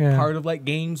part of like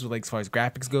games or like as far as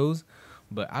graphics goes.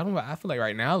 But I don't know. I feel like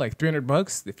right now, like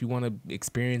 $300 if you want to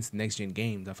experience next gen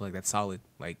games, I feel like that's solid.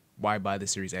 Like, why buy the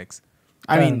Series X?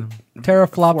 I mean,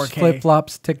 teraflops, 4K, flip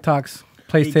flops, TikToks,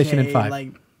 PlayStation, 8K, and 5.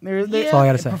 Like, That's all I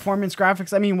gotta say. Performance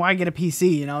graphics. I mean, why get a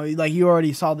PC? You know, like you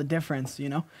already saw the difference. You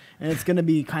know, and it's gonna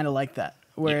be kind of like that,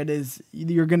 where it is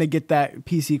you're gonna get that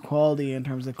PC quality in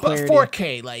terms of clarity. But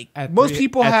 4K, like At most three-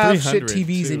 people at have shit 300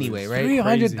 TVs too. anyway, right?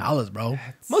 $300, bro.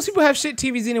 Most people have shit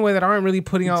TVs anyway that aren't really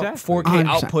putting out Exactly. 4K 100%.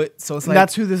 output. So it's like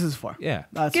That's who this is for. Yeah.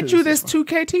 That's who get you is this for.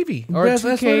 2K TV or That's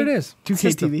 2K. what it is. 2K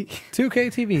system. TV. 2K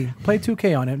TV. Play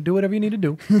 2K on it. Do whatever you need to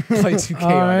do. Play 2K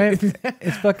All on right. it.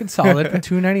 It's fucking solid for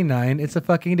 $299. It's a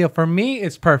fucking deal. For me,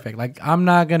 it's perfect. Like, I'm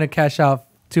not going to cash out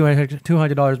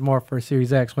 $200 more for a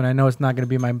Series X when I know it's not going to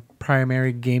be my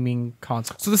primary gaming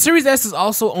console. So the Series S is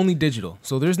also only digital.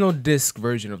 So there's no disc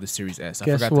version of the Series S. I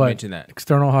Guess forgot what? to mention that.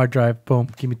 External hard drive. Boom.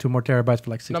 Give me 2 more terabytes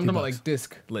for like $60. No, I'm talking about like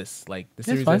disc-less. Like the That's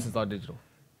Series fine. S is all digital.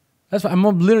 That's fine. I'm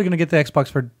literally going to get the Xbox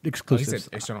for Oh, he exclusives.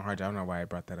 said external hard drive. I don't know why I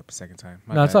brought that up a second time.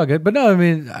 My No, it's bad. all good. But no, I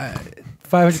mean,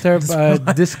 500 terabyte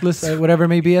discless, whatever it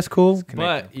may be, that's cool.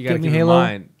 But you Give got to me keep in Halo.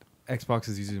 mind, Xbox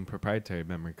is using proprietary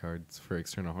memory cards for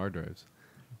external hard drives.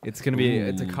 It's gonna be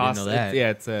it's a Ooh, cost. didn't know that.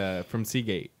 It's from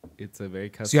Seagate. It's a very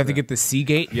custom. So you have to get the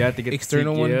Seagate You have to get the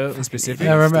external one Seagate. in specific.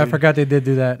 Yeah, I remember. I forgot they did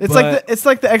do that. It's But-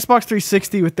 like the Xbox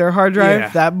 360 with their hard drive. Yeah.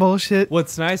 That bullshit.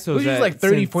 What's nice though Which is is that like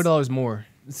 $30-$40 more.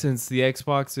 since the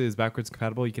Xbox is backwards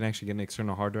compatible, you can actually get an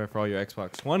external hard drive for all your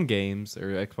Xbox One games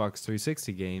or Xbox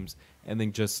 360 games, and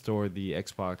then just store the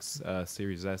Xbox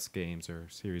Series S games or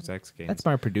Series X games. That's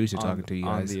my producer on- talking to you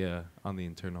guys. on the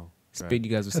internal. Spit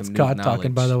you guys with That's some God new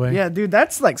talking, by the knowledge. way. Yeah, dude,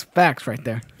 that's like facts right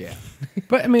there. Yeah.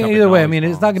 But I mean, Dropping either way, I knowledge mean,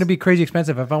 it's not bombs. going to be crazy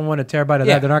expensive. If I want a terabyte of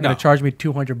Yeah, that, they're not going no. to charge me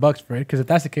 $200 for it. Because if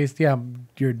that's the case, yeah,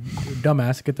 you're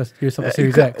dumbass. Get yourself a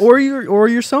Series X. Or your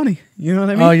Sony. You know what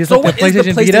I mean? Oh, you So like the what is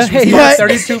the PlayStation Vita? PlayStation Hey, you Vita? want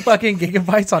 32 fucking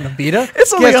gigabytes on the Vita?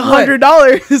 it's only Guess what?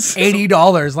 $100.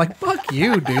 $80. Like, fuck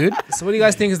you, dude. So what do you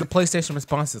guys think is the PlayStation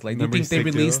responses? Like, do you Memory think they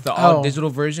stick released the deal? all Oh, digital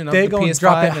version of they the gonna PS5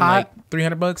 drop it and hot? like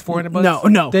 $300,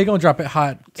 $400? No. They going to drop it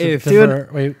hot. If-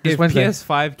 Wait, this If Wednesday.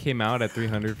 PS5 came out at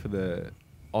 300 for the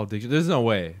all digital, there's no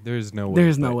way. There's no way.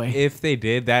 There's no But way. If they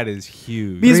did, that is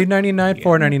huge. Because- $399,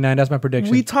 $499. That's my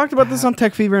prediction. We talked about this on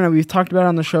Tech Fever, and we've talked about it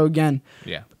on the show again.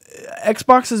 Yeah.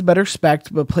 Xbox is better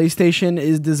spec'd, but PlayStation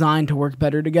is designed to work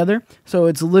better together. So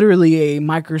it's literally a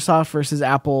Microsoft versus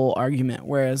Apple argument.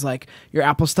 Whereas like your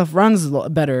Apple stuff runs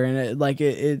better, and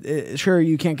it sure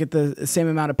you can't get the same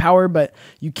amount of power, but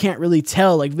you can't really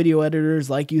tell. Like video editors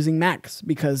like using Macs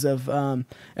because of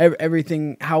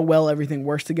everything, how well everything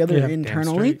works together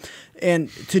internally. And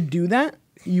to do that,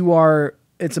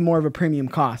 it's more of a premium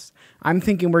cost. I'm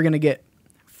thinking we're gonna get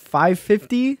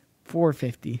 $550,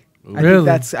 $450. Really?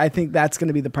 I think that's going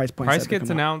to be the price point. Price gets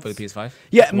announced for the PS5.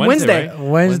 Yeah, Wednesday. Right?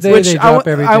 Wednesday Which they drop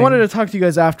everything. I wanted to talk to you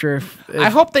guys after. If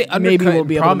I hope they maybe undercut we'll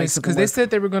be able to make promise, because something they work. said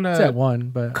they were It's at gonna one,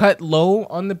 but cut low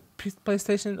on the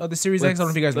PlayStation or the Series X. I don't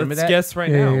know if you guys remember let's that. guess right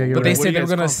Yeah, now. yeah, you're But right. they What said do they you were guys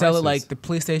gonna call sell it prices? like the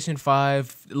PlayStation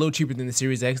 5 a little cheaper than the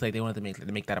Series X. Like they wanted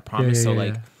to make that a promise. So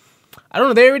like, I don't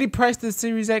know. They already priced the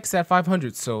Series X at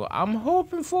 $500. So I'm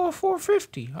hoping for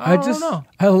 $450. I don't know.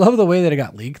 I love the way that it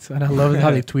got leaked, and I love how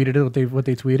they tweeted it. What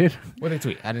they tweeted. What did they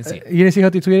tweet? I didn't see it. You didn't see how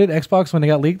they tweeted Xbox when they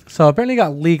got leaked? So apparently it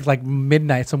got leaked like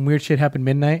midnight. Some weird shit happened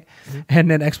midnight. And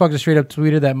then Xbox just straight up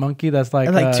tweeted that monkey that's like...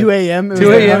 At like 2 a.m.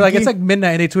 2 a.m. Like it's like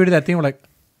midnight and they tweeted that thing. We're like,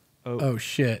 oh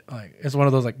shit. Like it's one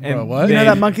of those like, bro, And what? You know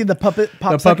that monkey, the puppet,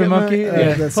 The puppet monkey?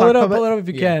 Yeah. the Pull it up sock if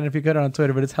you can, if you got it on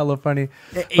Twitter, but it's hella funny.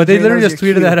 puppet. But they Adrian, literally those just are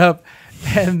tweeted cute. that up.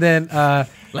 And then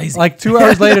Lazy. like 2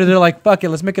 hours later, they're like, fuck it,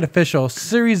 let's make it official.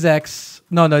 Series X.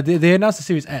 No, they announced the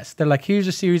Series S. They're like, here's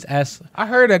the Series S. I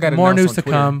heard I got More announced news on to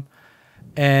Twitter. come.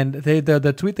 And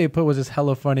the tweet they put was just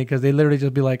hella funny because they literally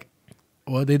just be like,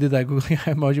 well, they did that googly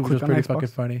eye emoji, which Click was on pretty Xbox. fucking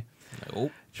funny. Oh.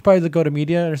 Should probably go to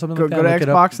media or something Go like that. to look it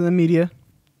up, Xbox and the media.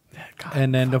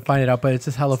 and then they'll find it out. But it's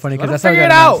just hella funny Let because him that's how figure it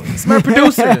got out. announced. Smart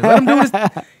producer. Let him do his.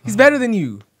 He's better than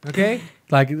you. Okay.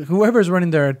 Like whoever's running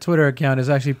their Twitter account is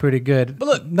actually pretty good. But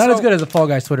look, not so- as good as the Fall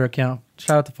Guys Twitter account.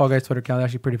 Shout out to Fall Guys Twitter account. It's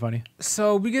actually pretty funny.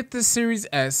 So we get the Series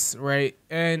S, right?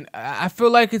 And I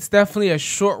feel like it's definitely a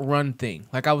short run thing.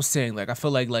 Like I was saying, like I feel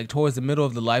like towards the middle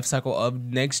of the life cycle of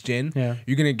next gen,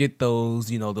 you're gonna get those,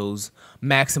 those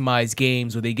maximized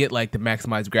games where they get like the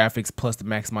maximized graphics plus the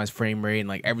maximized frame rate and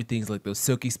like everything's like those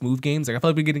silky smooth games. Like I feel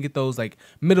like we're gonna get those like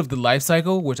middle of the life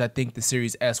cycle, which I think the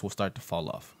Series S will start to fall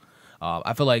off.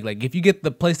 I feel like if you get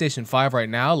the PlayStation 5 right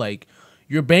now, like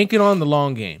you're banking on the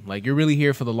long game. Like you're really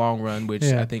here for the long run, which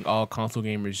I think all console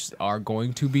gamers are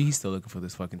going to be. Still looking for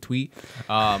this fucking tweet.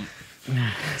 So I'm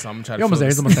gonna try to. You're almost there.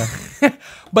 It's almost there.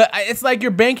 But it's like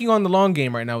you're banking on the long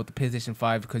game right now with the PlayStation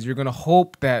 5 because you're gonna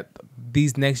hope that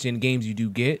these next gen games you do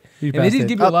get, and they did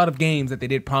give you a lot of games that they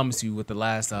did promise you with the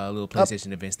last little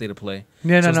PlayStation event State of Play.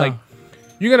 Yeah, so it's no. like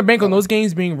you're gonna bank on those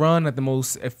games being run at the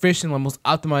most efficient, most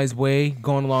optimized way,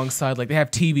 going alongside. Like they have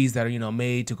TVs that are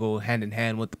made to go hand in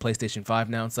hand with the PlayStation 5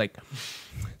 now. It's like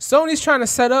Sony's trying to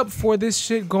set up for this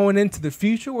shit going into the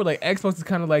future, where like Xbox is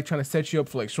kind of like trying to set you up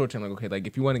for like short term. Like okay, like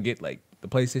if you want to get like the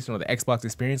PlayStation or the Xbox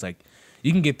experience, like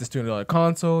you can get this $200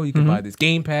 console, you can buy this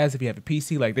Game Pass if you have a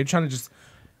PC. Like they're trying to just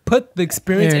put the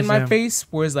experience in my face,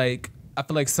 whereas like I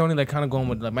feel like Sony like kind of going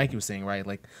with like Mikey was saying, right?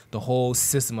 Like the whole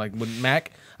system, like with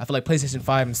Mac, I feel like PlayStation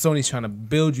 5 and Sony's trying to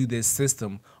build you this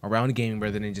system around gaming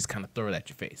rather than just kind of throw it at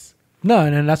your face. No,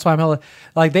 and that's why I'm hella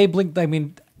like they blinked. I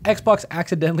mean, Xbox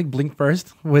accidentally blinked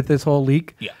first with this whole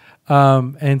leak. Yeah.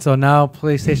 And so now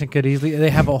PlayStation could easily.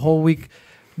 They have a whole week.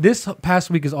 This past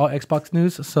week is all Xbox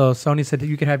news. So Sony said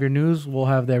you can have your news. We'll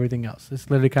have everything else. It's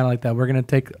literally kind of like that. We're gonna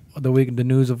take the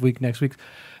news of week next week.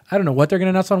 I don't know what they're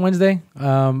gonna announce on Wednesday.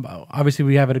 Obviously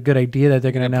we have a good idea that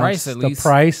they're gonna announce the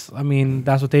price. I mean,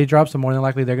 that's what they drop. So more than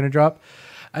likely they're gonna drop.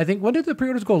 I think when did the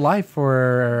pre-orders go live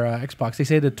for Xbox? They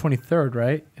say the 23rd,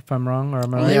 right? If I'm wrong, or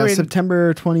am I right? Yeah,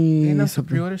 September 20. They announced the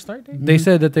pre-order start date? They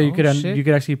said that you could shit.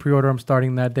 actually pre-order them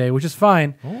starting that day, which is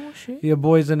fine. Oh shit. Your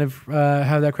boys gonna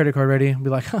have that credit card ready and be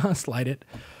like, slide it.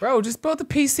 Bro, just build the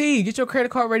PC. Get your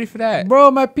credit card ready for that.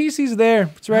 Bro, my PC's there.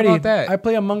 It's ready. How about that? I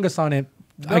play Among Us on it.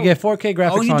 I get 4K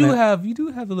graphics on it. You do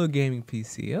have a little gaming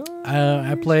PC. Oh,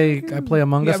 I play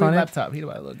Among Us on it. laptop. He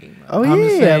buy a little game. Oh I'm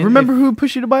just yeah, saying, remember who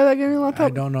pushed you to buy that gaming laptop?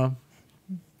 I don't know.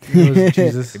 It was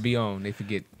Jesus. They be on. They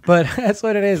forget. But that's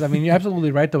what it is. I mean, you're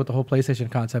absolutely right though with the whole PlayStation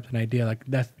concept and idea. Like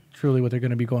that's truly what they're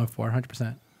going to be going for,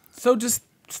 100%. So just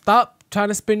stop trying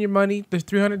to spend your money. There's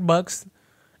 $300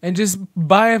 and just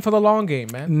buy in for the long game,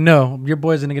 man. No, your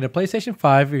boy's going to get a PlayStation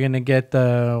 5. You're going to get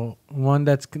the one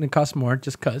that's going to cost more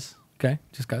just cuz. Okay?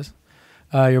 Just cuz.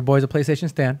 Your boy's a PlayStation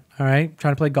stand. All right?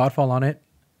 Trying to play Godfall on it.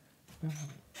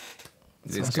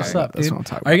 That's What's up, That's dude? what I'm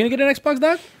talking Are you going to get an Xbox,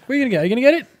 dog? Where are you going to get? Are you going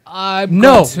to get it? I'm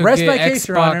No, going to rest get my case,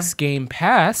 Your Honor. Xbox Game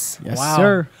Pass. Yes, Wow.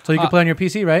 sir. So you can play on your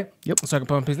PC, right? So I can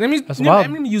put on PC. Let That's me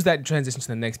wild. use that transition to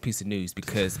the next piece of news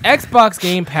because Xbox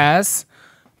Game Pass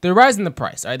they're raising the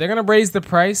price. All right, they're gonna raise the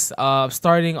price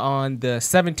starting on the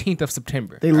 17th of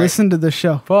September. They listened to the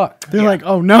show. Fuck. They're like,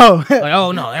 oh no. Like,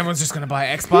 oh no, everyone's just gonna buy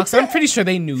Xbox. I'm pretty sure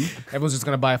they knew everyone's just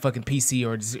gonna buy a fucking PC,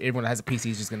 or just everyone that has a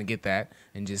PC is just gonna get that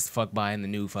and just fuck buying the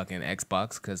new fucking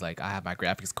Xbox because like I have my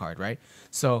graphics card, right?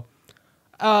 So,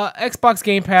 Xbox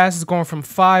Game Pass is going from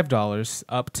 $5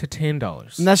 up to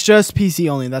 $10. And that's just PC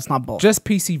only. That's not both. Just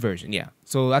PC version, yeah.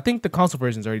 So I think the console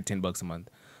version is already $10 a month.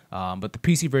 But the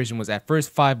PC version was at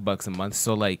first $5 a month.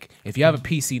 So like, if you have a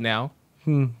PC now,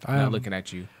 I'm not looking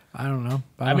at you. I don't know.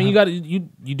 I mean,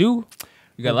 you do.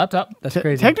 You got a laptop. That's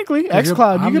crazy. Technically,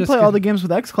 xCloud. You can play all the games with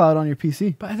xCloud on your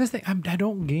PC. But this thing, I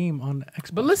don't game on Xbox.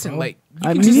 But listen, bro. like,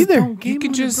 I mean, neither. You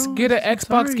can just get an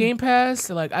Xbox Game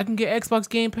Pass. Like, I can get Xbox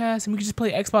Game Pass, and we can just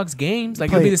play Xbox games. Like,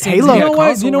 it'll be the same. Halo.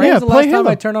 As You know what? You know right? what was the Yeah, last play time Halo.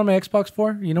 I turned on my Xbox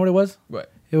for? You know what it was?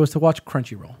 What? It was to watch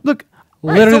Crunchyroll. Look,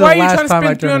 Literally so why are the you last trying to time I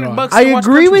spend turned it on. $300 I to watch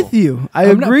agree Crunchyroll? with you. I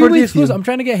I'm not- agree for the with exclusive. you. I'm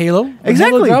trying to get Halo. When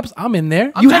Exactly. Halo drops, I'm in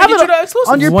there. I'm You trying have to get it you the exclusives.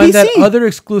 on your when that PC. other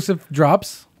exclusive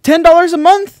drops, $10 a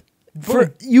month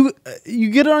for you. You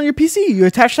get it on your PC. You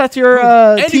attach that to your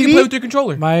And TV. you can play with your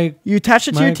controller. You attach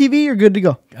it to your TV. You're good to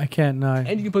go. I can't. No. And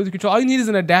you can play with your controller. All you need is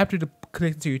an adapter to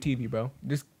connect it to your TV, bro.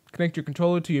 Just connect your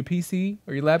controller to your PC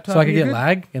or your laptop. So I can and get you're good.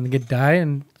 lag and get die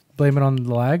and blame it on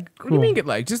the lag. Cool. What do you mean get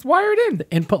lag? Just wire it in.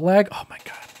 Input lag. Oh my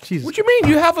god. Jesus. What you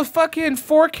mean? You have a fucking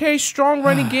 4K strong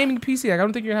running gaming PC. Like, I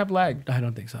don't think you're gonna have lag. I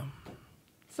don't think so.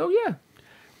 So yeah.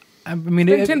 I mean,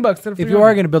 Spend $10 instead of if you $300.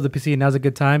 are going to build a PC, now's a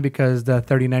good time because the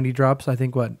 3090 drops. I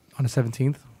think what on the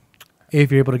 17th.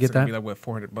 If you're able to It's get gonna that, be like what,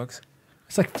 $400?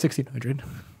 it's like 1600.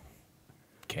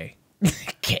 Okay.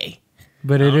 Okay.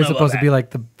 But I it don't is know about supposed to that. be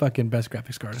like the fucking best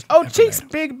graphics card. Oh, ever Cheeks,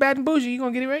 made. big, bad, and bougie. You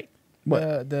gonna get it right?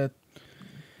 What? The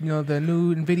the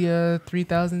new NVIDIA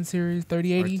 3000 series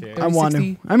 3080. RTX. I want to.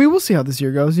 3060? I mean, we'll see how this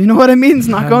year goes. You know what I mean? It's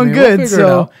not I going mean, we'll good. figure it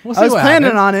So out. We'll see I was what planning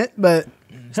happens. on it, but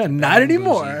Not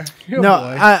anymore. Your no,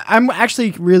 boy. I'm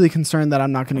actually really concerned that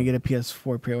I'm not going to get a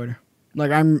PS4 pre-order.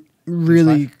 Like I'm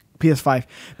really PS5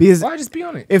 because Why just be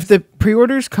on it? if the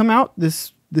pre-orders come out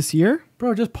this year,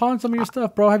 Bro, just pawn some of your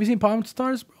stuff, bro. Have you seen Pawn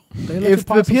Stars, bro? They let you if the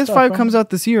pawn some PS5 stuff, bro. comes out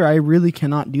this year, I really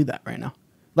cannot do that right now.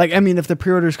 Like I mean, if the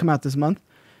pre-orders come out this month,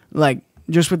 like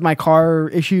just with my car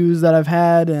issues that I've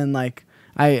had and like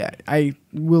I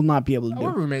will not be able to do.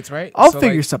 We're roommates, right? I'll So,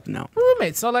 figure like, something out. we're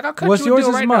roommates. So like I'll cut What's you a yours deal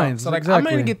is right mine. now. So like I'm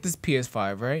Exactly. gonna get this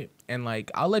PS5, right? And like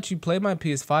I'll let you play my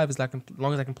PS5 as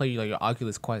long as I can play like your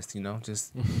Oculus Quest, you know?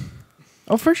 Just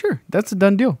Oh, for sure, that's a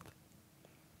done deal.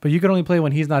 But you can only play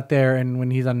when he's not there and when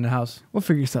he's not in the house. We'll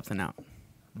figure something out.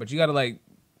 but you gotta like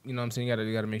you know what I'm saying? You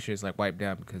gotta make sure it's like wiped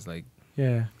down because like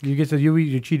Yeah, you get to you read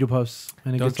your Cheeto posts.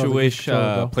 And it Don't gets all you the wish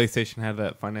control, bro. PlayStation had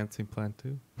that financing plan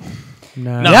too?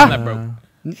 Nah, No, Yeah. I'm not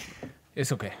broke.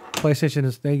 It's okay. PlayStation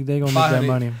is they gonna make that 500.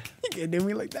 money. You can't do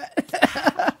me like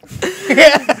that.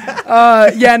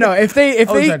 Yeah, no. If they I was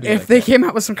trying to do like that. came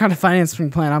out with some kind of financing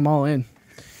plan, I'm all in.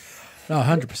 No,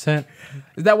 100%.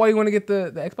 Is that why you want to get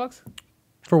the Xbox?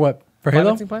 For what? For Halo?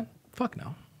 Financing plan? Fuck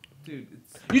no. Dude,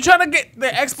 You trying to get the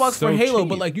Xbox So for Halo, cheap.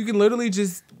 but like you can literally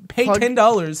just pay Plug-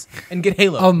 $10 and get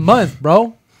Halo. A month,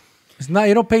 bro. It's not.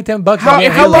 You don't pay $10. How- to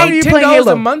get how Halo. long are you playing $10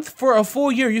 Halo? a month for a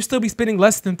full year? You still be spending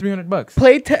less than $300.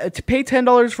 To pay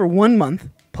 $10 for 1 month,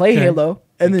 play Okay. Halo,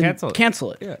 and And then cancel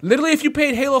cancel it. it. Yeah. Literally, if you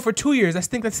paid Halo for 2 years, I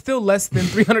think that's still less than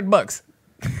 $300.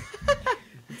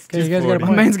 Okay, you guys got a My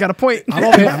point. man's got a point. I'm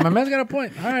okay. My man's got a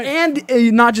point. All right.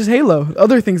 And not just Halo,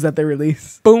 other things that they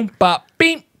release. Boom, bop,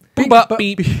 beep, boom, bop,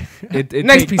 beep. it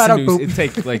Next take- piece of news. It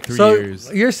takes like 3 So years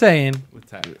you're saying with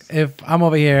tax. if I'm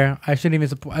over here, I shouldn't even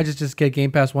support. I just get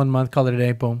Game Pass 1 month, call it a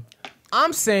day, boom.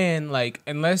 I'm saying like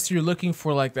unless you're looking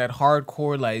for like that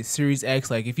hardcore like Series X,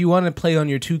 like if you want to play on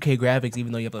your 2K graphics,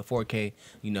 even though you have a 4K,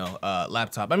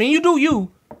 laptop. I mean, you do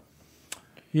you.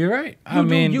 You're right. I You do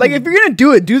mean, you. Like if you're gonna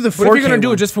do it, do the 4K. But if you're gonna do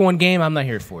one. it just for one game, I'm not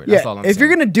here for it. yeah. That's all I'm saying. If you're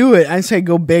gonna do it, I say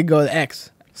go big, go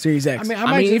X, Series X. I mean,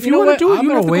 I mean, if you want to do it, you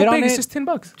don't have to go big. It's just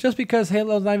 $10. just because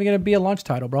Halo's not even gonna be a launch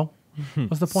title, bro.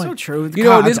 What's the point? so true. You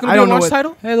know what God, is gonna I be a don't know launch what-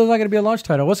 title? Halo's not gonna be a launch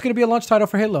title. What's gonna be a launch title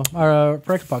for Halo or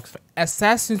for Xbox?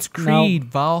 Assassin's Creed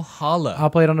Valhalla I'll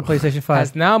play it on the PlayStation 5.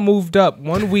 has now moved up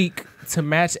 1 week to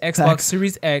match Xbox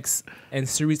Series X and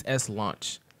Series S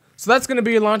launch. So that's gonna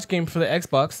be your launch game for the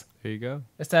Xbox. Here you go.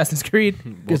 Assassin's Creed.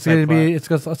 It's gonna be. It's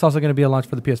also gonna be a launch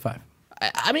for the PS5.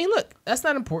 I mean, look, that's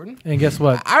not important. And guess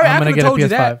what? I I'm could gonna have get a told you PS5.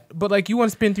 that, but like you want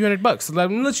to spend $300. So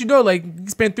let me let you know, like you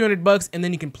spend $300 and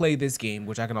then you can play this game,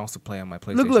 which I can also play on my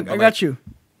PlayStation. Look, But, I like, got you.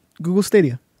 Google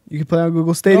Stadia. You can play on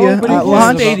Google Stadia Nobody at plays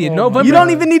launch. Stadia. Oh November, my You don't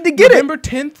even need to get it. November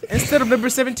 10th instead of November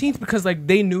 17th because like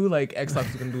they knew like Xbox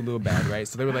was gonna do a little bad, right?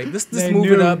 So they were like, let's They move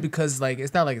it knew. up because like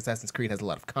it's not like Assassin's Creed has a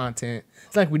lot of content.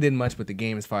 It's not like we did much with the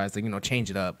game as far as like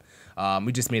change it up.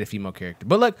 We just made a female character,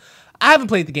 but look, I haven't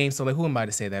played the game, so like who am I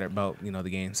to say that about the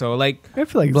game? So like I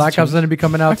feel like Black it's Ops is changed. going to be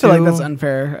coming out I feel too. like that's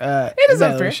unfair. it is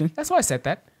unfair. evaluation. That's why I said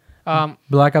that.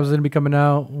 Black Ops is going to be coming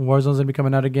out. Warzone's going to be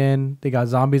coming out again. They got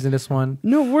zombies in this one.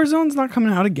 No, Warzone's not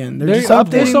coming out again. They're There's just updating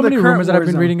there's so the many current rumors that I've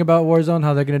been Warzone. reading about Warzone,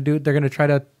 how they're going to do it. They're going to try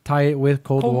to tie it with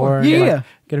Cold War. Yeah, and, yeah.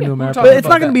 Get a Yeah, new we were map. talking But it's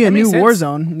about not going to that. be a That new makes sense.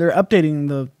 Warzone. They're updating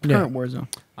the Yeah. current Warzone.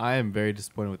 I am very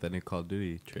disappointed with that new Call of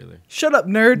Duty trailer. Shut up,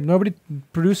 nerd. Nobody,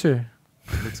 producer.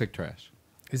 It looks like trash.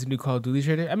 Is a new Call of Duty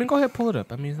trailer? I mean, go ahead, pull it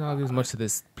up. I mean, it's not there's much to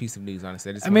this piece of news,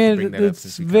 honestly. I mean,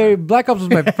 it's very. Black Ops was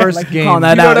my first Like game. calling that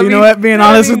You know out. what I You know mean? what? Being You know what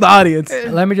I honest mean? with the audience.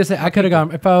 Let me just say, I could have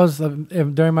gone if I was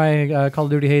during my Call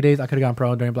of Duty heydays. I could have gone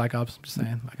pro during Black Ops. Just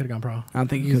saying, I could have gone pro. I don't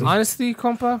think you could. honestly,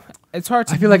 compa, it's hard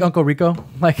to. I feel like Uncle Rico.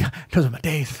 Like those are my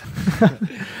days.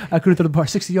 I could have thrown the bar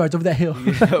 60 yards over that hill.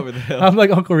 Over the hill. I'm like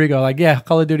Uncle Rico. Like yeah,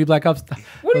 Call of Duty Black Ops.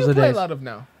 What do those you are play days. a lot of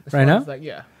now? As Right far now? as, like,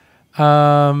 yeah.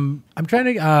 I'm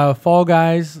trying to Fall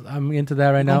Guys. I'm into that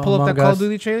right now. Pull up that Among Call of Us.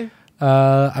 Duty trailer.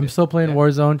 I'm still playing Yeah.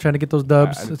 Warzone, trying to get those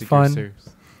dubs. I don't It's think you're fun. serious.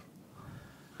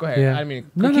 Go ahead. Yeah. I mean,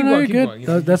 No, keep no, going, you're keep good.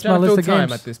 going. That's trying my to list fill of time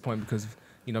games. at this point because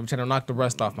I'm trying to knock the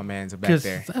rust off my man's back Because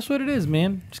there. that's what it is,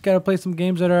 man. Just gotta play some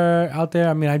games that are out there.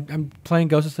 I mean, I'm playing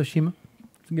Ghost of Tsushima.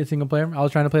 It's a good single player. I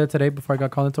was trying to play it today before I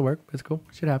got called into work. It's cool.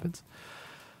 Shit happens.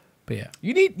 But yeah.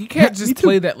 You can't Me just too.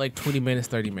 play that like 20 minutes,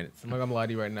 30 minutes. I'm not gonna lie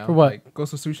to you right now. For what? Like,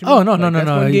 Ghost of Tsushima. Oh no, Like, no, no, that's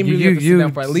no. one game you have to sit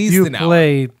down for at least you an hour.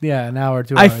 play an hour or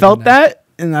 2 I hours. felt and then- that,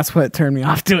 and that's what turned me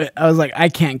off to it. I was like, I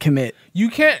can't commit. You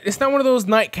can't. It's not one of those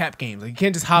nightcap games. Like you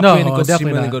can't just hop No, in and go to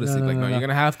definitely Tsushima and not. go to No, sleep. no, Like no, no, no. you're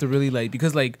gonna have to really like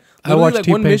because like I literally, watched like,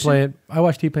 one T-Pain mission. play it. I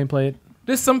watched T-Pain play it.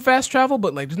 There's some fast travel,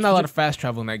 but like there's not a lot of fast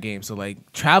travel in that game. So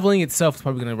like traveling itself is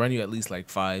probably gonna run you at least like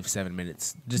 5-7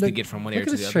 minutes just to Look- get from one Look area at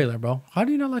to this the other. trailer, bro. How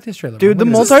do you not like this trailer, Dude, the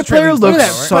bro? What is this? multiplayer Look at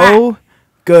looks that, so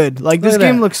good. Like, this Look at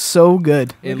game that. looks so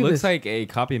good. It Look at looks this. like a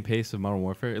copy and paste of Modern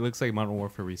Warfare. It looks like Modern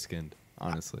Warfare reskinned,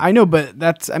 honestly. I know, but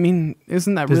that's, I mean,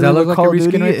 isn't that Does really that look what like Call a of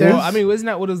Duty reskin right is? there? Well, I mean, isn't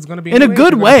that what it's gonna be? In a anyway?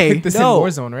 good We're gonna way. pick this No.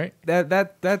 in Warzone, right?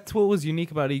 That's what was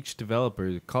unique about each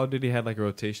developer. Call of Duty had like a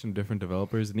rotation of different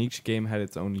developers, and each game had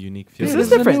its own unique feel. This Yeah, is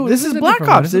this is a different. new- This this is is a Black different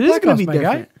one. Ops. This It is is Black going to be Ops, my guy.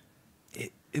 different.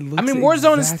 It I mean, looks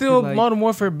Warzone is exactly still like- Modern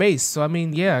Warfare based, so I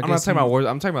mean, yeah. I I'm not guess talking about Warzone.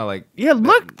 I'm talking about like Yeah,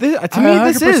 look. To me,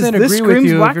 I this is. 100% This agree with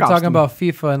screams you. Black If you're Ops. talking to me. about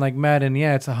FIFA and like Madden,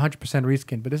 yeah, it's 100%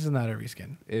 reskin, but this is not a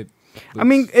reskin. it. I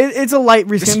mean, it's a light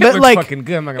This reskin, shit but looks like, fucking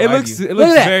good. I'm not gonna It lie looks to you. it Look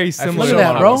looks at that. very I similar. feel Look at like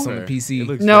that, a bro. lot on the PC. It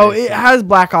looks no, very it similar. has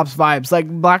Black Ops vibes. Like,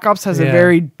 Black Ops has a Yeah.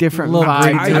 very different Little vibe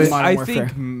gritty to to it. Modern I Warfare.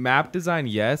 think map design,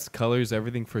 yes, colors,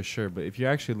 everything for sure. But if you're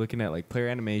actually looking at like player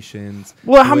animations,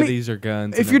 Well, how where many- these are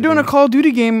guns. If and you're doing a everything, Call of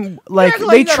Duty game, like, Yeah,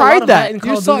 they you got a lot tried of that. in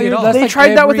Call of You saw- Duty at all. that's They like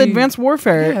tried that with every- Advanced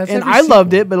Warfare, Yeah, it's and every I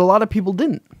loved sequel. it, but a lot of people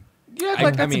didn't. Yeah, I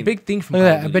like that's a mean, big thing from Look Call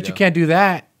at of that. I Duty, bet you though. can't do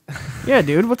that. Yeah,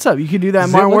 dude, what's up? You could do that in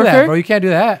Zip, Modern look at that, Warfare. bro. You can't do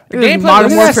that. Look at Gameplay Modern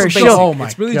looks Warfare basic. shield. Oh my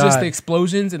It's really just God. the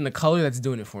explosions and the color that's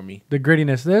doing it for me. The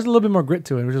grittiness. There's a little bit more grit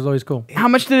to it, which is always cool. How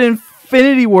much did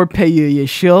Infinity War pay you, you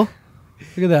shill?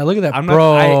 Look at that. Look at that, I'm bro.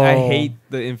 not. I hate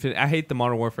the infinite. I hate the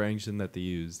Modern Warfare engine that they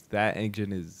use. That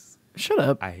engine is. Shut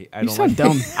up. I You don't sound like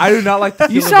dumb. I do not like the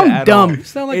You feel of sound it at dumb. all. You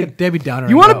sound like a Debbie Downer.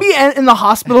 You right want to now. be in the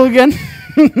hospital again?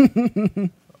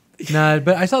 Nah,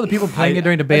 but I saw the people playing it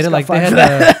during the beta. just Like got they had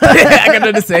fired for the, I got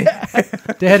nothing to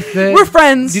say. they had the, We're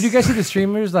friends. Did you guys see the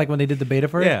streamers like when they did the beta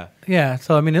for it? Yeah. Yeah.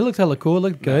 So I mean, it looks hella cool. It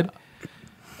looked good.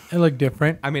 It looked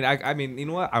different. I mean, you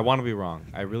know what? I want to be wrong.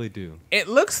 I really do. It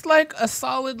looks like a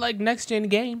solid like next gen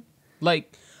game,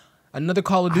 like another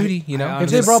Call of Duty. You know, I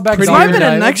if they brought back It's Dolphin not even a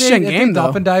Dive, next-gen if they game, though.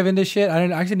 Dolphin Dive into shit. I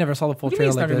actually never saw the full What do you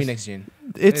mean trailer it's like not this. gonna be next gen?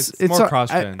 It's It's more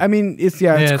cross-gen. I mean, it's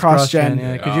it's cross-gen.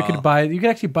 Yeah, because you could buy it. You could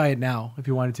actually buy it now if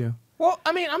you wanted to. Well,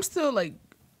 I mean, I'm still like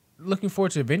looking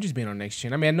forward to Avengers being on next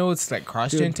gen. I mean, I know it's like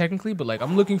cross gen Dude. technically, but like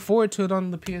I'm looking forward to it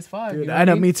on the PS5. Dude, you know I what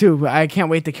know, mean? me too. But I can't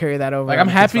wait to carry that over. Like on I'm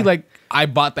the happy. PS5. Like I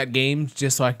bought that game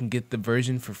just so I can get the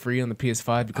version for free on the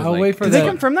PS5 because I'll like, wait for Did the- they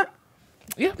confirm that?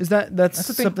 Yeah. Is that's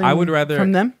the thing. something I would rather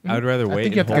from them? I would rather I wait.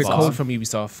 think you have to and get a hold code off. from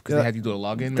Ubisoft because Yeah. they had you do a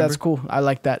login. That's remember? cool. I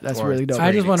like that. That's Or really dope. it's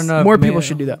I just want to know. More if people may-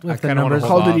 should do that. with I the kinda wanna numbers.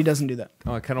 hold Call of Duty off. doesn't do that.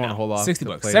 Oh, I kind of want to hold off. $60,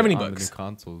 to play $70 on the new bucks.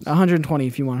 consoles. 120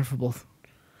 if you want it for both.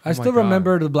 I still God.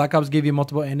 remember the Black Ops gave you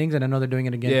multiple endings, and I know they're doing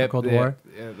it again for Cold War.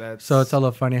 Yeah, that's So it's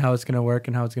hella funny how it's gonna work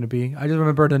and how it's gonna be. I just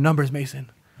remember the numbers,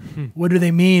 Mason. What do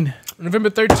they mean? November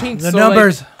 13th. The so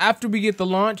numbers. Like, after we get the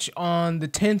launch on the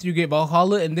 10th, you get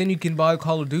Valhalla, and then you can buy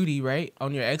Call of Duty right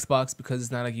on your Xbox because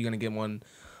it's not like you're gonna get one.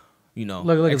 You know,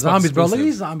 Look at Xbox zombies, bro. Look at exclusive.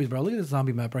 these zombies, bro. Look at this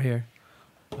zombie map right here.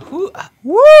 Who?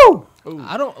 Woo!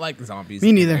 I don't like zombies.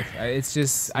 Me neither. It's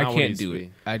just I not what it can't used to do be.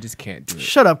 it. I just can't do it.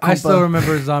 Shut up, I still Kumpa.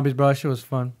 remember zombies, bro. That shit was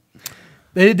fun.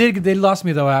 They lost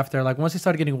me though after. Like once they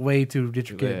started getting way too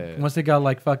intricate. Yeah. Once they got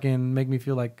like fucking make me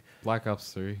feel like Black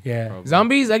Ops 3. Yeah. probably.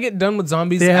 Zombies. I get done with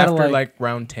zombies They had, after like- like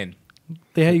round 10.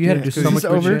 you had Yeah, to do 'cause so this much is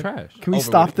weird over. shit. Trash. Can we Over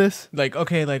stop with. this? Like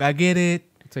okay, like I get it.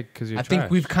 It's like because you're I trash.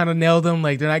 think we've kind of nailed them.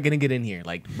 Like they're not gonna get in here.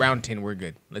 Like round 10, we're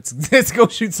good. Let's go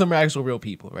shoot some actual real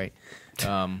people, right?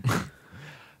 Zombies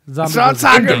That's what I'm was-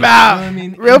 talking in-game. about. I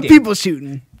mean, Real in-game. people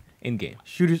shooting. In game.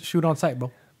 shoot on sight,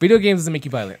 bro. Video games doesn't make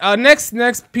you violent.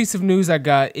 Next piece of news I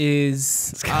got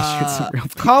is guy shoots some real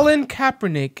people. Colin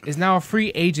Kaepernick is now a free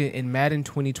agent in Madden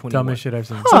 2021. Dumbest shit I've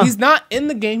seen. So he's not in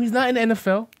the game. He's not in the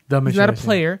NFL. Dumbest He's not shit a I've seen.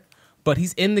 player, but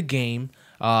he's in the game.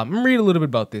 I'm gonna read a little bit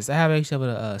about this. I actually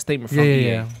have a statement from EA.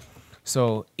 Yeah.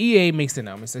 So EA makes the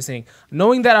announcement. They're saying,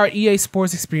 knowing that our EA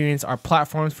Sports experience are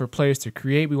platforms for players to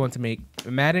create, we want to make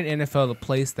Madden NFL a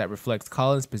place that reflects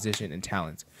Colin's position and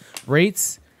talent.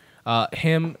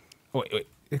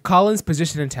 Colin's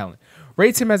position and talent.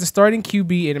 Rates him as a starting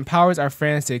QB and empowers our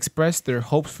fans to express their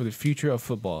hopes for the future of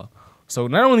football. So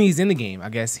not only he's in the game, I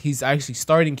guess he's actually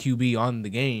starting QB on the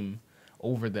game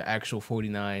over the actual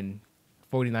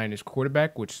 49ers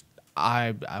quarterback, which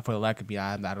I for the lack of me,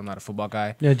 I'm not a football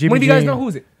guy. Yeah, Jimmy One of you guys G. know who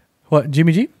is it? What?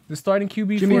 Jimmy G? The starting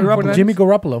QB Jimmy for Garoppolo. 49ers? Jimmy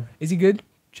Garoppolo. Is he good?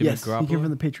 Jimmy Yes, he Garoppolo. came from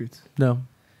the Patriots. No.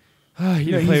 He Yeah,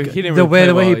 didn't he's play. good. He didn't The really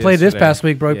way play he well played this yesterday. past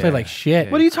week, bro, he played Yeah. like shit.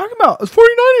 Yeah. What are you talking about? It's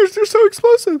 49ers. They're so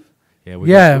explosive. Yeah,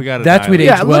 Yeah, got that's what annihilate. he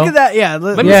Yeah, aged look well. at that. Yeah,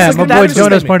 Let me Yeah, just my get that boy into Jonas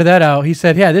statement. pointed that out. He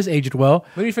said, "Yeah, this aged well."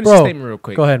 Let me finish Bro, the statement real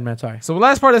quick. Go ahead, man. Sorry. So the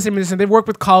last part of the statement is they've worked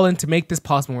with Colin to make this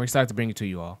possible. We're excited to bring it to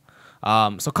you all.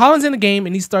 So Colin's in the game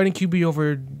and he's starting QB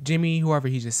over Jimmy, whoever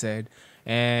he just said.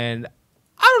 And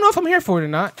I don't know if I'm here for it or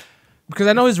not because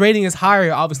I know his rating is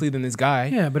higher, obviously, than this guy.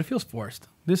 Yeah, but it feels forced.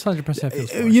 This 100% feels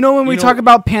forced. You know when we You know- talk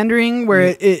about pandering,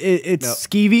 where it's No.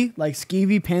 skeevy, like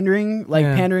skeevy pandering, like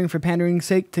Yeah. pandering for pandering's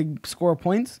sake to score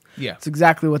points. Yeah. It's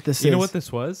exactly what this is. You know what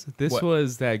this was? This What?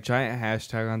 was that giant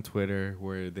hashtag on Twitter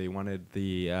where they wanted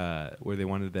the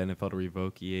NFL to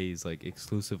revoke EA's like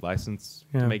exclusive license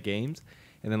Yeah. to make games,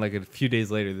 and then like a few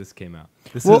days later, this came out.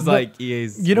 This Well, is like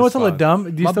EA's. You know what's a little response.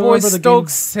 dumb? Do you My still boy remember the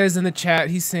Stokes game? says in the chat,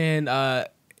 he's saying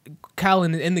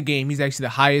Colin in the game, he's actually the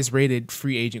highest rated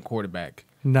free agent quarterback.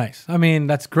 Nice. I mean,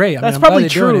 that's great. I That's mean, probably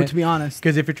true, to be honest.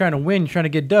 Because if you're trying to win, you're trying to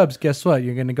get dubs, guess what?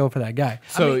 You're going to go for that guy.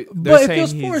 So they're But it saying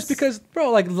feels he's- forced because,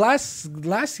 bro, like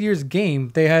last year's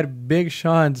game, they had Big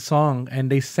Sean's song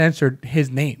and they censored his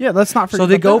name. Yeah, let's not forget. So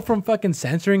they about go that. from fucking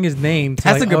censoring his name to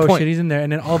That's like, a good oh point. shit, he's in there,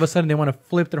 and then all of a sudden they want to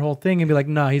flip their whole thing and be like,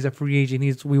 nah, he's a free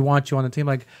agent. We want you on the team.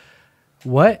 Like,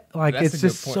 what? Like, That's it's a good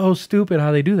just point. so stupid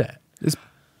how they do that.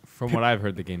 From what I've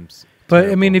heard, the game's. But I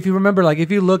mean, terrible. if you remember, like, if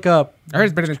you look up I heard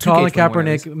it's better than 2K Colin from one of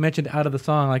these. Kaepernick mentioned out of the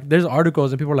song, like, there's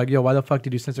articles and people are like, yo, why the fuck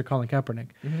did you censor Colin Kaepernick?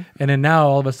 Mm-hmm. And then now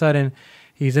all of a sudden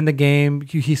he's in the game.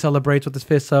 He celebrates with his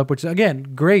fists up, which is,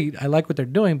 again, great. I like what they're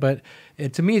doing, but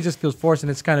to me, it just feels forced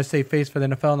and it's kind of save face for the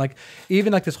NFL. And like,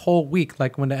 even like this whole week,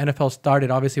 like when the NFL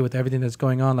started, obviously with everything that's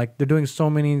going on, like they're doing so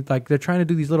many, like they're trying to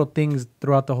do these little things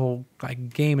throughout the whole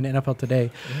like game in the NFL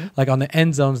today. Mm-hmm. Like on the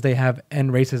end zones, they have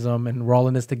end racism and we're all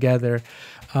in this together.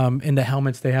 In the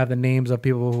helmets, they have the names of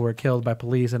people who were killed by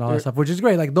police and all that stuff, which is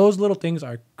great. Like those little things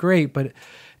are great, but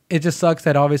it just sucks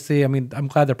that obviously, I mean, I'm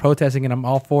glad they're protesting and I'm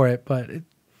all for it, but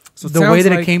So it the way sounds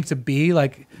that it like- came to be,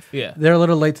 like, Yeah. they're a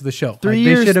little late to the show. Three Like,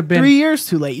 years. They should have been 3 years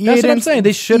too late. EA That's what I'm didn't- saying.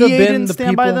 They should have EA been didn't the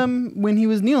stand by people- them when he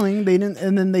was kneeling. They didn't,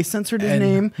 and then they censored his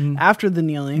And- name after the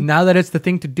kneeling. Now that it's the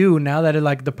thing to do, now that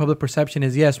like the public perception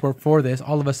is yes, we're for this.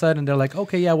 All of a sudden, they're like,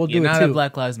 okay, yeah, we'll Yeah, do now it that too.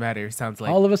 Black Lives Matter sounds like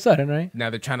All of a sudden, right? now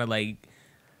they're trying to like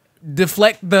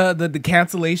deflect the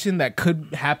cancellation that could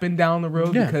happen down the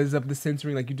road Yeah. because of the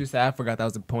censoring. Like you just said, I forgot that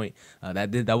was the point.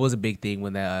 That was a big thing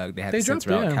when they had They to censor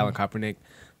dropped out it, yeah. Colin Kaepernick,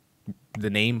 the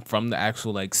name from the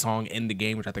actual like song in the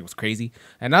game, which I think was crazy.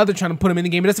 And now they're trying to put him in the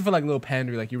game. It doesn't feel like a little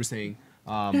pandery, like you were saying,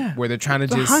 where they're trying to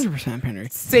It's just 100% pandering.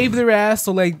 save their ass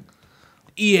so like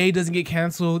EA doesn't get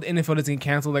canceled, NFL doesn't get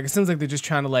canceled. Like it seems like they're just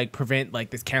trying to like prevent like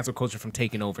this cancel culture from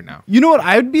taking over now. You know what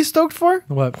I would be stoked for?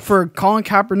 What? For Colin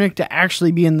Kaepernick to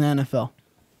actually be in the NFL.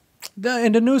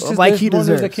 And the news, Like there's he more news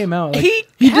deserves. that came out. Like,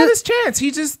 He had his chance.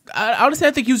 He just honestly,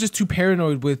 I think he was just too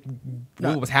paranoid with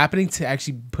what was happening to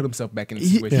actually put himself back in the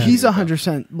situation. He's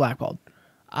 100% blackballed.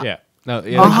 Yeah. No.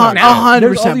 Yeah. A hun- now. 100%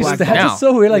 there's all these blackballed. stats. Now. It's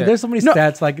so weird. Like, Yeah. there's so many No.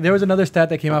 stats. Like, there was another stat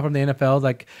that came out from the NFL.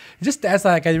 Like, just stats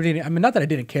like I mean, not that I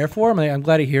didn't care for. I'm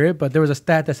glad to hear it, but there was a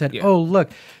stat that said, Yeah. "Oh,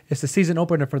 look, it's the season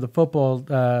opener for the football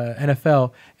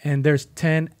NFL, and there's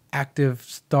 10 active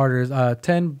starters,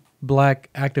 10 black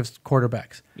active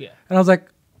quarterbacks." Yeah. And I was like,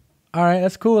 all right,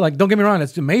 that's cool. Like, don't get me wrong,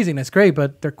 that's amazing, that's great.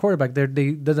 But their quarterback,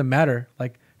 they doesn't matter.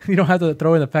 Like, you don't have to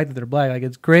throw in the fact that they're black. Like,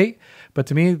 it's great, but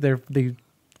to me,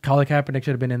 Colin Kaepernick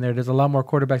should have been in there. There's a lot more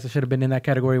quarterbacks that should have been in that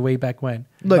category way back when.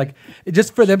 Look, like,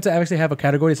 just for them to actually have a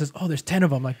category that says, oh, there's 10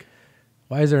 of them. Like,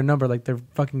 why is there a number? Like,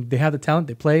 they have the talent,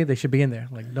 they play, they should be in there.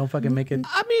 Like, don't fucking make it.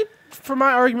 I mean, for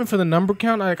my argument for the number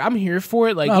count, like I'm here for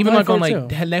it. Like No, even I'm like on for it like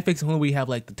too. Netflix and Hulu, we have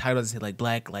like the titles that say like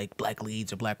black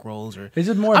leads or black roles or. It's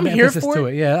just more I'm here emphasis for to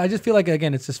it. Yeah, I just feel like,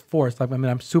 again, it's just forced. Like, I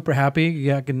mean, I'm super happy.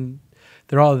 Yeah,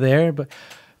 they're all there, but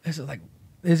it's just like,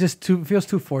 it feels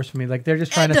too forced for me. Like, they're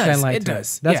just trying to stand like it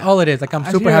does. That's Yeah. all it is. Like, I'm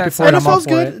I super hear happy that. for it. I'm all NFL's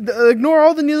for it. good. Ignore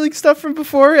all the kneeling stuff from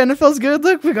before. NFL's good.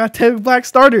 Look, we got 10 black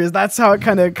starters. That's how it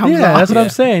kind of comes Yeah, off. that's what I'm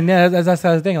saying. Yeah, that's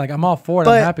the thing. Like, I'm all for it.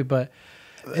 But- I'm happy, but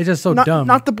it's just so not, dumb.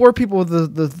 Not to bore people with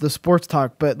the sports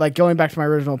talk, but like going back to my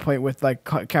original point with like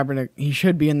Kaepernick, he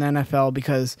should be in the NFL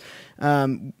because,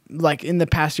 like in the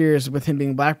past years with him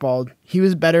being blackballed, he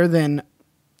was better than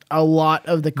a lot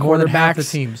of the quarterbacks. More than half the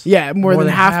teams. Yeah, more than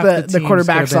half the teams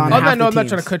quarterbacks could have on. been Oh, there. half no, I'm the not trying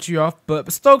to teams. cut you off,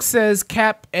 but Stokes says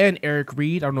Cap and Eric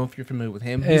Reed. I don't know if you're familiar with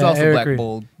him. He's Yeah, also Eric Reed.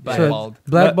 blackballed.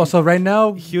 Blackball. So right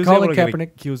now, He was Colin able to get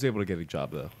Kaepernick. he was able to get a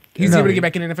job though. He's No. able to get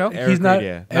back in the NFL. Eric He's not. Reed,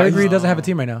 yeah. Eric Reed doesn't No. have a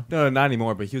team right now. No, not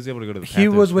anymore. But he was able to go to the. He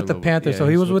Panthers was for with a the little bit. Panthers, Yeah, so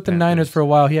he was with the Niners Panthers. for a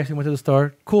while. He actually went to the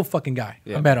store. Cool fucking guy.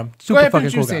 Yeah. I met him. Go Super ahead, fucking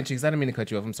finish your cool guy. sentence. I didn't mean to cut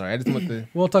you off. I'm sorry. I just want the.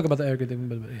 We'll talk about the Eric Reed thing,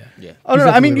 but yeah. Yeah. Oh no,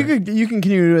 He's I mean definitely you can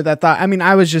continue with that thought. I mean,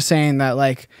 I was just saying that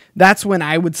like that's when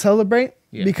I would celebrate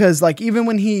Yeah. because like even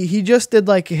when he just did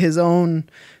like his own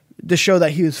to show that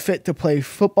he was fit to play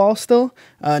football still,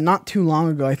 not too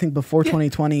long ago. I think before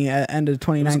 2020, end of It was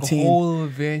like a 2019. whole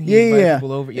event. He invited Yeah.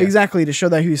 people over. Yeah. Exactly, to show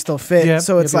that he was still fit. Yep,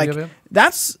 So it's yep, like yep, yep.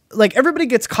 that's like everybody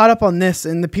gets caught up on this,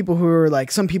 and the people who are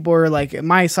like some people are like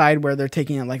my side where they're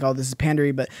taking it like, oh, this is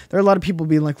pandery, but there are a lot of people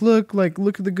being like, look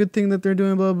at the good thing that they're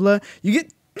doing, blah blah. You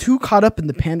get too caught up in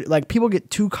the like people get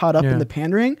too caught up Yeah. in the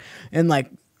pandering, and like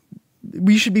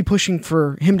we should be pushing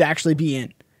for him to actually be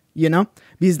in. You know,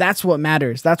 because that's what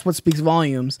matters. That's what speaks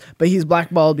volumes. But he's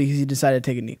blackballed because he decided to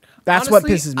take a knee. That's what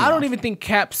Honestly, pisses me I don't off. even think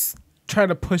Cap's trying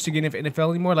to push to get into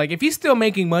NFL anymore. Like, if he's still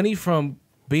making money from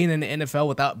being in the NFL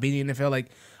without being in the NFL,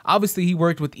 like, obviously he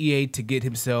worked with EA to get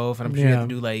himself, and I'm sure he had to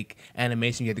do, like,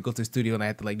 animation. You had to go to the studio, and I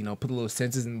had to, like, you know, put a little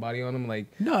sensors in the body on him, like,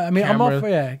 No, I mean, I'm all camera, for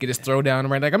yeah. get his throw down,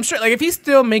 right? Like, I'm sure, like, if he's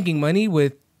still making money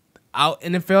without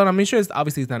NFL, I mean, sure,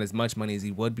 obviously it's not as much money as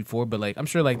he would before, but, like, I'm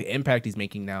sure, like, the impact he's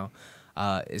making now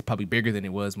is probably bigger than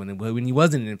it was when he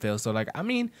wasn't in the NFL. So, like, I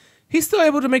mean, he's still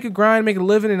able to make a grind, make a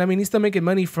living, and I mean, he's still making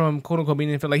money from quote unquote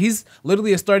being in the NFL. Like, he's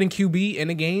literally a starting QB in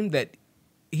a game that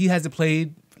he hasn't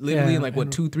played literally in like what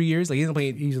 2-3 years. Like, he hasn't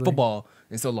played Easily. football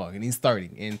in so long, and he's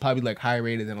starting and probably like higher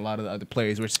rated than a lot of the other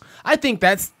players. Which I think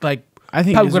that's like I think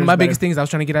he probably one of my deserves biggest better. things I was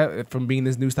trying to get at from being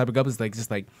this news type of guy is like just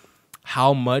like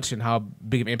how much and how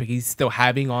big of an impact he's still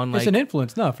having on It's like an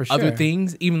influence, no, for sure. other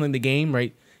things, even in the game.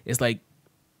 Right? It's like.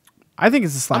 I think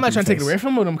it's a slap. I'm not in trying the to take it face. away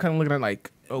from it. I'm kind of looking at it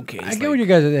like, okay. I get what you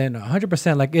guys are saying,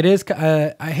 100%. Like, it is.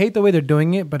 I hate the way they're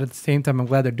doing it, but at the same time, I'm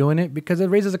glad they're doing it because it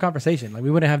raises a conversation. Like, we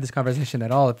wouldn't have this conversation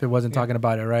at all if it wasn't talking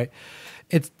about it, right?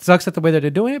 It sucks at the way that they're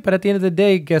doing it, but at the end of the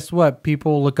day, guess what?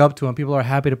 People look up to him. People are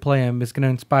happy to play him. It's going to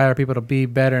inspire people to be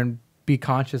better and be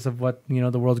conscious of what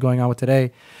the world's going on with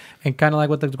today. And kind of like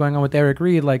what's going on with Eric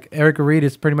Reed. Like, Eric Reed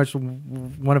is pretty much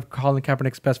one of Colin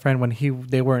Kaepernick's best friend when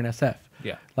they were in SF.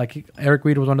 Yeah. Like, Eric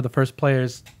Reed was one of the first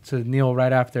players to kneel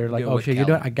right after. Like, Kneel oh with shit, you're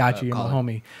doing. Cal- I got you. You're my Colin.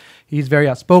 homie. He's very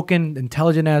outspoken,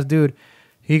 intelligent ass dude.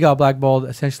 He got blackballed.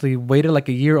 Essentially, waited like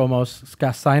a year almost.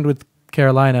 Got signed with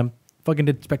Carolina. Fucking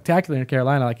did spectacular in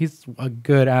Carolina. Like, he's a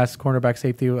good ass cornerback,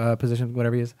 safety position,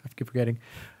 whatever he is. I keep forgetting.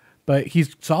 But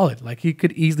he's solid. Like, he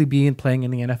could easily be playing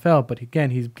in the NFL. But again,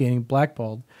 he's getting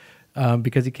blackballed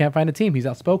because he can't find a team. He's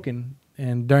outspoken,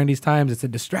 and during these times, it's a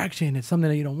distraction. It's something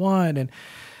that you don't want. And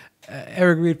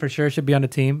Eric Reed for sure should be on the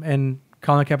team, and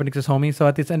Colin Kaepernick's his homie. So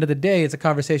at the end of the day, it's a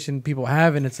conversation people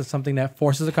have, and it's something that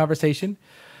forces a conversation.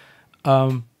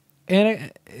 And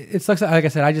it sucks. Like I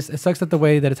said, it sucks at the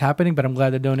way that it's happening, but I'm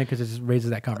glad they're doing it because it just raises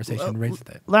that conversation. Raises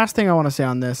that. Last thing I want to say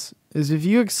on this is if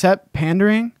you accept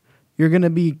pandering, you're going to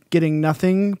be getting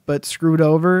nothing but screwed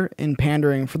over in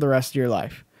pandering for the rest of your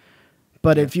life.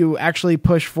 But if you actually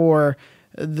push for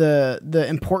the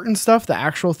important stuff, the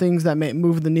actual things that may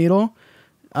move the needle,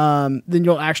 then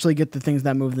you'll actually get the things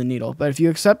that move the needle. But if you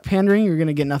accept pandering, you're going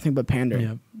to get nothing but pandering.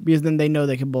 Yeah. Because then they know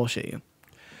they can bullshit you.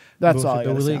 That's all I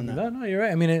got to say on that. No, you're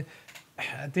right. I mean,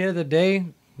 at the end of the day,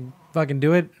 fucking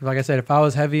do it. Like I said, if I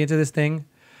was heavy into this thing,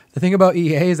 the thing about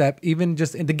EA is that even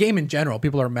just in the game in general,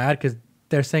 people are mad because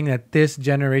they're saying that this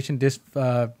generation, this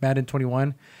Madden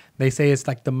 21, they say it's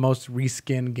like the most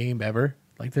reskinned game ever.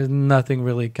 Like, there's nothing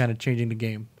really kind of changing the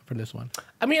game for this one.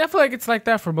 I mean, I feel like it's like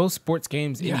that for most sports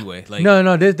games anyway. Like,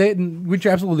 No, which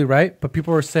you're absolutely right. But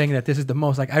people were saying that this is the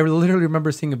most. Like, I literally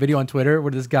remember seeing a video on Twitter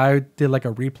where this guy did like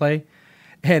a replay,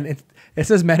 and it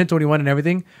says Madden 21 and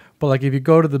everything. But like, if you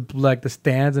go to the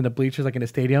stands and the bleachers, like in the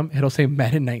stadium, it'll say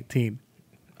Madden 19.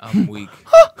 I'm weak.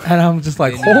 And I'm just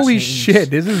like, They didn't holy change.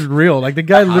 shit, this is real. Like, the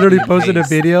guy literally Copy and posted a paste.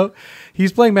 video.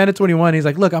 He's playing Madden 21. He's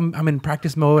like, look, I'm in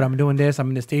practice mode. I'm doing this. I'm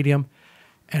in the stadium.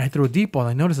 And I threw a deep ball.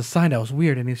 I noticed a sign that was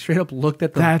weird. And he straight up looked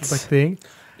at the That's- thing.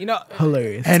 You know,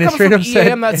 Hilarious. And it coming straight from up EA, said,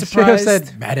 I'm not it straight up surprised.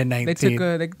 said Madden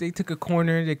 19. they took a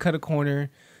corner. They cut a corner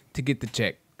to get the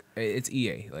check. It's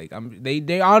EA. Like,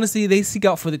 they honestly they seek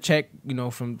out for the check. You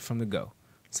know, from the go.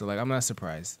 So like, I'm not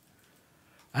surprised.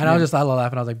 And I was just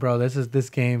laughing. I was like, bro, this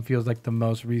game feels like the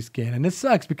most reskin. And it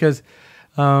sucks because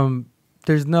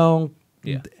there's no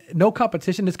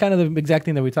competition. It's kind of the exact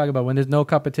thing that we talk about. When there's no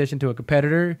competition to a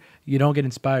competitor, you don't get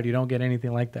inspired. You don't get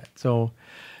anything like that. So,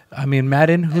 I mean,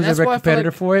 Madden, who's a that's direct why I feel competitor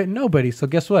like- for it? Nobody. So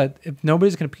guess what? If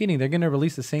nobody's competing, they're going to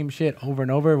release the same shit over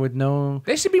and over with no...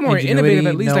 They should be more ingenuity, innovative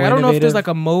at least. no Like, I don't know if there's innovative. like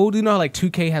a mode. You know how like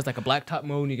 2K has like a blacktop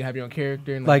mode and you can have your own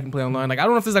character and like you can play online. Like, I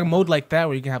don't know if there's like a mode like that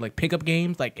where you can have like pickup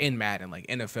games like in Madden, like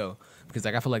NFL. Because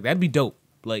like I feel like that'd be dope.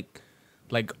 Like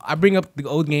I bring up the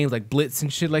old games like Blitz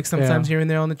and shit like sometimes here and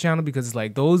there on the channel because it's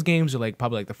like those games are like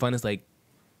probably like the funnest like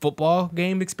football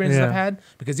game experiences Yeah. I've had.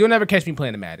 Because you'll never catch me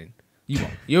playing the Madden. You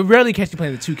won't. You'll rarely catch me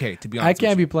playing the 2K. To be honest, I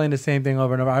can't be playing the same thing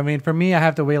over and over. I mean, for me, I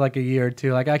have to wait like a year or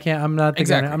two. Like, I can't. I'm not.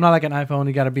 Exactly. I'm not like an iPhone.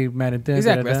 You got to be Madden.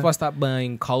 Exactly. That's why I stopped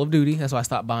buying Call of Duty. That's why I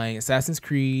stopped buying Assassin's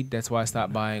Creed. That's why I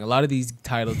stopped buying a lot of these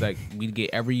titles that we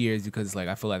get every year is because like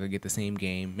I feel like I get the same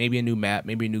game. Maybe a new map,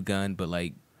 maybe a new gun, but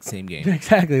like same game.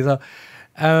 Exactly. So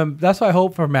that's why I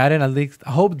hope for Madden. At least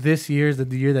I hope this year is the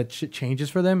year that shit changes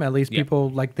for them. At least people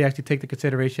like they actually take the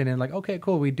consideration and like, okay,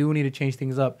 cool, we do need to change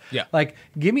things up. Yeah. Like,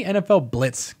 give me NFL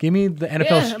Blitz. Give me the NFL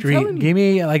Yeah, I'm telling Street. you. Give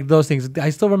me like those things. I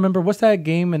still remember what's that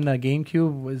game in the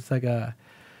GameCube? Was like a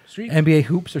Street NBA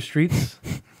Hoops or Streets.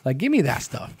 Like, give me that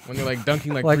stuff. when you're like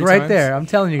dunking like Like three right times. there. I'm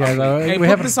telling you guys. Hey, we put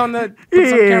have this on the. Put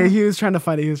this on Yeah, camera. he was trying to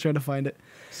find it.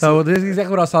 So this is exactly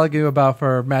what I was talking you about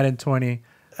for Madden 20.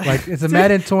 Like, it's a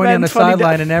Madden 20 on Madden the 20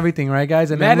 sideline and everything, right,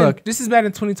 guys? And Madden, then look, this is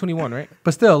Madden 2021, right?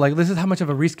 but still, like, this is how much of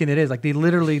a reskin it is. Like, they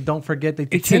literally don't forget they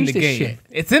It's in changed the this game. shit.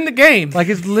 It's in the game. Like,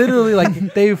 it's literally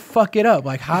like they fuck it up.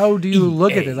 Like, how do you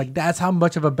look at EA. this? Like, that's how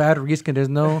much of a bad reskin. There's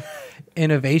no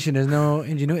innovation. There's no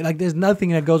ingenuity. Like, there's nothing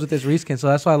that goes with this reskin. So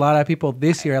that's why a lot of people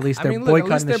this year, at least, I they're mean, look, at least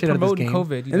boycotting the they're shit out of this promoting game.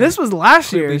 COVID. you And know. this was last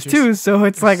Clear year's bleachers. too, so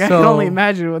it's like I So, can only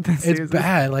imagine what this It's is.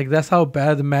 bad. Like, that's how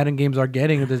bad the Madden games are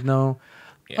getting. There's no.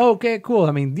 Yeah. Okay, cool.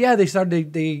 I mean, yeah, they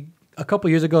started. They a couple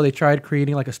years ago they tried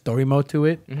creating like a story mode to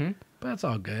it, Mhm. but that's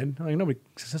all good. Like, nobody.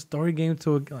 It's a story game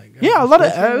to like. Yeah, a lot of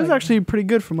sports game, it was like- actually pretty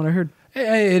good from what I heard.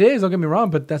 It is. Don't get me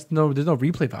wrong, but there's no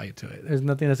replay value to it. There's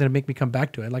nothing that's gonna make me come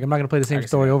back to it. Like, I'm not gonna play the same can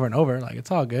see story that. over and over. Like,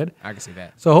 it's all good. I can see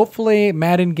that. So hopefully,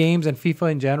 Madden games and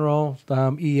FIFA in general,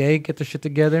 EA get their shit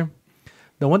together.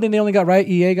 The one thing they only got right,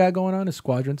 EA got going on is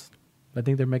Squadrons. I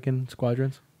think they're making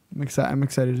Squadrons. I'm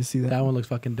excited to see that. That one looks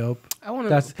fucking dope. I want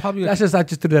That's to probably. I just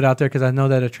threw that out there because I know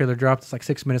that a trailer dropped. It's like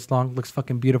 6 minutes long. Looks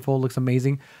fucking beautiful. Looks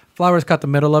amazing. Flowers cut the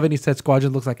middle of it. And he said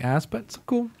Squadron looks like ass, but it's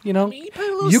cool. You know, you put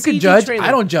a little you can CG judge. trailer.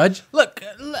 I don't judge. Look,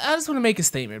 I just want to make a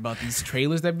statement about these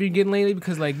trailers that we've been getting lately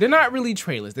because, like, they're not really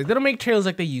trailers. They don't make trailers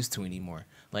like they used to anymore.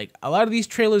 Like, a lot of these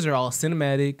trailers are all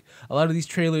cinematic. A lot of these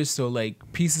trailers, so, like,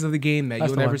 pieces of the game that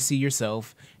That's you'll the never one. see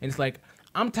yourself. And it's like,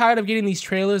 I'm tired of getting these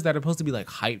trailers that are supposed to be, like,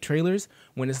 hype trailers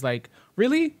when it's like,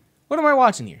 really? What am I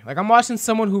watching here? Like, I'm watching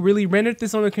someone who really rendered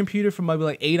this on a computer for maybe,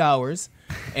 like, 8 hours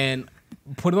and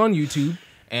put it on YouTube.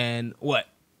 And what?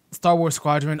 Star Wars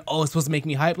Squadron. Oh, it's supposed to make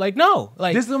me hype. Like, no.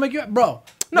 Like, This don't make you, bro.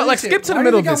 No, like, skip to the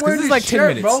middle of this, 'cause this is like 10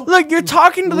 minutes. bro. Look, you're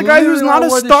talking to the guy who's Literally not a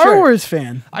wore this Star shirt. Wars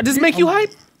fan. I just make you hype.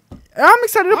 I'm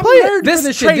excited to I'm play it. nerd This for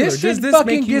this trailer, shit. This does shit this fucking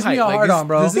make you gives me hype? a Like, hard this- on,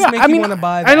 bro. does this make you wanna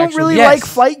buy the I don't actual really game? like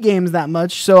Yes. flight games that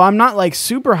much, so I'm not like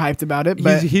super hyped about it.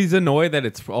 But He's annoyed that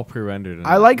it's all pre-rendered. and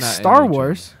I like not Star engine.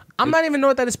 Wars. I'm not even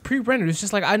knowing that it's pre-rendered. It's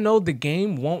just like I know the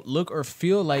game won't look or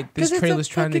feel like this 'Cause it's a trailer's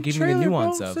trying to fucking give me the trailer,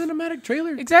 nuance bro. of. Cinematic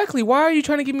trailer. Exactly. Why are you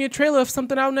trying to give me a trailer of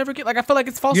something I'll never get? Like, I feel like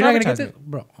it's false You're not gonna get advertisement.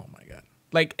 it, bro. Oh my god.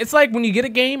 Like, it's like when you get a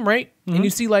game, right? Mm-hmm. And you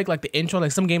see like the intro.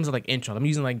 Like, some games are like intro. I'm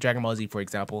using like Dragon Ball Z for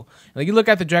example. Like, you look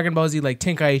at the Dragon Ball Z like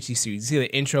Tenkaichi series. You see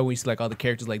the intro where you see like all the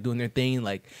characters like doing their thing.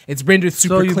 Like, it's rendered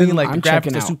super you've clean. been- Like, I'm the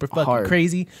checking graphics are out super fucking hard.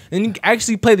 crazy. And you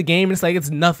actually play the game and it's like it's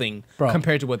nothing Bro.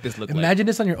 compared to what this looked like. Imagine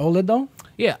this on your OLED though.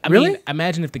 Yeah, I Really? mean,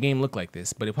 imagine if the game looked like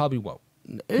this, but it probably won't.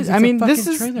 It's I a mean, fucking this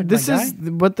is trailer, this my is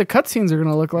what the cutscenes are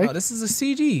gonna look like. No, this is a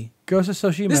CG. Ghost of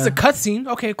Tsushima. This is a cutscene.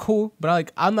 Okay, cool.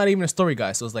 But I'm not even a story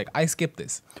guy, so it's like I skip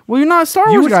this. Well, you're not a Star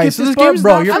You Wars would guy, skip so this this part, game's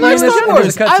bro. not. You're I playing like this Star as a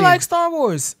Wars. I cutscene. like Star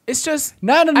Wars. It's just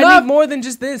Not I enough. need more than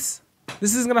just this.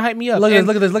 This is gonna hype me up. Look at And this,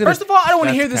 look at this, look at First this. of all, I don't want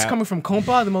to That's hear this cap. coming from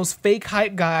Compa, the most fake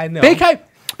hype guy I know. Fake hype,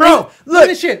 bro. Look at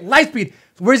this shit. Lightspeed.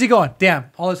 Where's he going? Damn.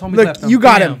 All his homies Look, left him. you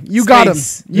got Damn. him. You got him.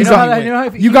 Space. You know got how him. that- you know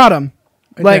how You got him.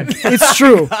 Like there. it's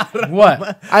true.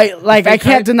 What? I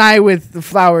can't deny with the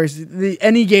Flowers.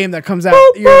 Any game that comes out,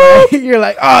 you're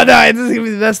like, oh no, this is gonna be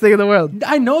the best thing in the world.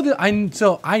 I know that.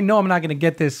 I know I'm not gonna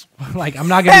get this. Like I'm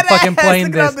not gonna be fucking Deadass, playing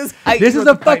look at this. this hype This you is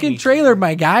want a to hype fucking me. trailer,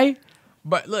 my guy.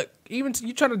 But look, even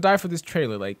you trying to die for this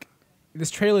trailer, like this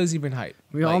trailer is even hype.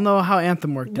 We Like, all know how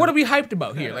Anthem worked. What out. are we hyped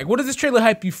about here? Like, what does this trailer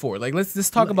hype you for? Like, let's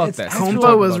talk about It's that. actually-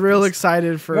 Compa was About real this.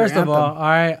 excited for First Anthem. of all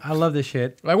right, I love this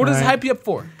shit. Like, what does it All right. hype you up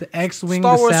for? The X-wing,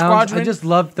 Star the Wars sounds. Squadron? I just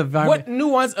love the environment. What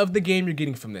nuance of the game you're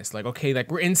getting from this? Like, okay,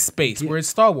 like we're in space, we're in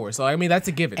Star Wars, so I mean that's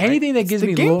a given. right? Anything that gives the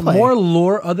me gameplay. more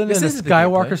lore other than This the isn't the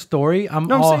Skywalker gameplay. story, I'm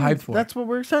No, I'm all saying hyped for. that's what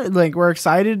we're excited. Like we're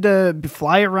excited to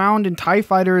fly around in TIE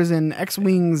fighters and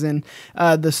X-wings and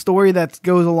the story that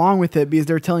goes along with it because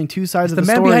they're telling two sides the of the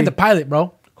man story. behind the pilot, bro.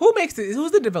 Who makes it?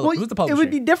 Who's the developer? Well, Who's the it publisher? would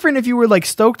be different if you were like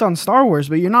stoked on Star Wars,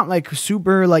 but you're not like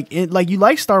super like like you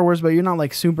like Star Wars, but you're not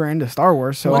like super into Star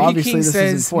Wars. So obviously this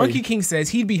isn't for Monkey you. King says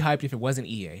he'd be hyped if it wasn't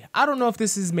EA. I don't know if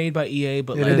this is made by EA,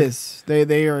 but It like, It is.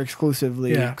 They are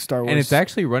exclusively Yeah. Star Wars. And it's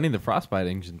actually running the Frostbite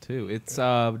engine too. It's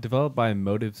developed by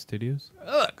Motive Studios.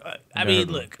 look, I mean,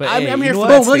 Never. look, But I'm hey, here you for know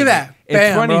that Boom, look at statement. that. It's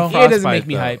Bam, running bro. EA doesn't Frostbite, make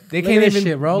me though. hype. They Look can't at this even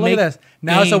shit, bro. Look at make this.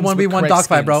 Now it's a games with 1v1 correct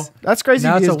dogfight, bro. skins. That's crazy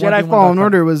Now it's because a Jedi 1v1 Fallen dogfight.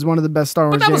 Order was one of the best Star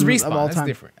Wars But that was games of all Respawn. That's time.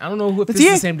 different. I don't know if It's this is EA.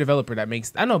 the same developer that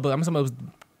makes. I know, but I'm somebody was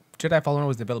Jedi Fallen Order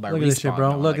was developed by Look Respawn. at this shit,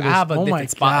 bro. though. Look Like, at I have this. a Oh my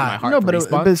different spot in my God. heart No, for but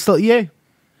Respawn. it's still EA.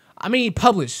 I mean,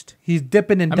 published. He's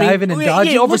dipping and I mean, diving and EA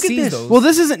dodging. Look at oversees this. those. Well,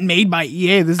 this isn't made by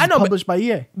EA. This is I know, but- published by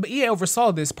EA. But EA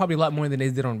oversaw this probably a lot more than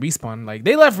they did on Respawn. Like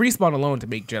they left Respawn alone to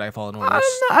make Jedi Fallen Order. Which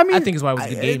I mean, I think is why it was a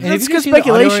good game. And That's if you good can see the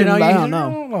audio speculation, right now, but I you- don't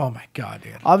know. Oh my god,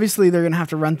 dude. Obviously, they're gonna have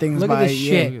to run things Look at by this EA.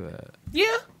 shit. Look at that. Yeah,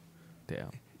 Damn.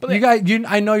 but You like, guys,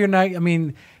 I know you're not. I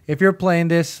mean, if you're playing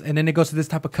this and then it goes to this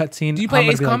type of cutscene, Do you play I'm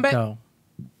gonna Ace be like, Combat? no.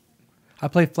 I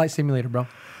play Flight Simulator, bro.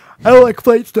 I don't like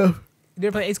flight stuff. you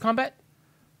ever play Ace Combat?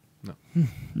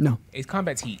 No. Ace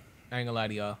Combat's heat. I ain't gonna lie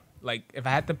to y'all. Like if I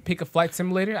had to pick a flight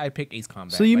simulator, I'd pick Ace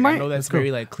Combat. So you Like, might- I know that's cool.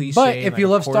 very like cliche. But and, if like, you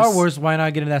of love Star course. Wars, why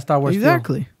not get in that Star Wars feel?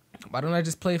 Exactly. Why don't I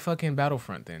just play fucking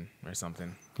Battlefront then or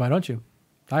something? Why don't you?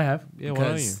 I have. Yeah, why don't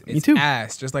you? Because Me it's too.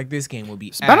 ass, just like this game will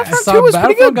be. Battlefront ass. 2 was pretty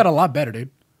Battlefront good. got a lot better, dude.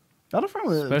 Battlefront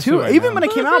was Especially 2. right Even now. when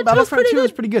it came Battlefront out, 2 was Battlefront pretty 2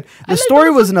 was good. pretty good. I The like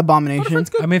story was Battlefront. an abomination. Battlefront's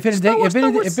good. I mean, if it Star Wars, Star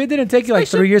didn't, Wars. if it didn't take you like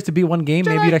Spaceship. 3 years to beat one game,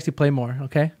 maybe Jedi. you'd actually play more.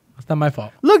 Okay, that's not my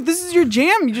fault. Look, this is your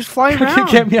jam. You just fly around.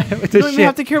 Get me out with You this don't even shit.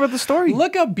 have to care about the story.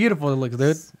 Look how beautiful it looks,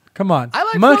 dude. Come on, I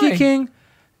like Monkey flying.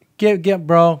 King. Get,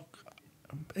 bro.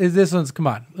 Is this one's? Come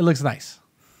on, it looks nice.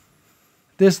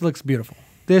 This looks beautiful.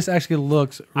 This actually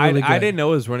looks really good. I didn't know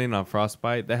it was running on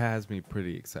Frostbite. That has me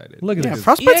pretty excited. Look at Yeah, this.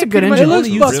 Frostbite's EA a good pretty much engine. It only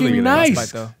looks uses fucking really nice.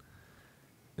 Frostbite,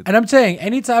 though. And I'm saying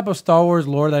any type of Star Wars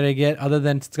lore that I get, other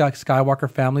than Skywalker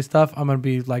family stuff, I'm gonna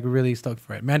be like really stoked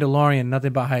for it. Mandalorian,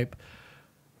 nothing but hype.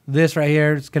 This right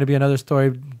here, it's gonna be another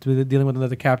story dealing with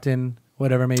another captain,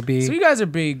 whatever it may be. So you guys are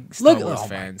big Star Look- Wars oh my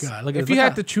fans. God, look at If this. you Look had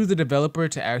how- to choose a developer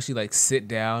to actually like sit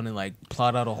down and like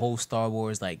plot out a whole Star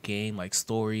Wars like game, like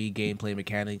story, gameplay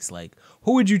mechanics, like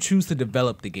who would you choose to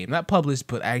develop the game? Not publish,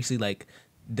 but actually like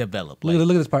develop. look Like,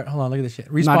 at this part. Hold on, look at this shit.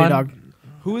 Respawn. Naughty Dog.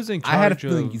 Who is in charge I had a of...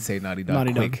 feeling you'd say Naughty Dog.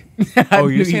 Naughty Dog. quick. I Oh, knew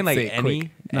you're you'd saying like say it any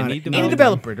quick. Naughty- any any Any developer?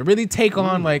 developer to really take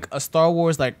on like a Star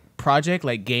Wars like project,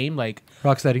 like game, like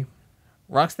Rocksteady.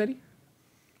 Rocksteady.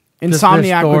 Just their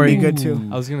Insomniac would be story. good too.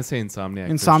 I was gonna say Insomniac.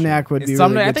 for Insomniac sure. would be Insomniac,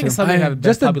 really I good think too. Insomniac have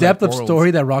Just the probably, depth like, of worlds.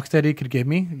 story that Rocksteady could give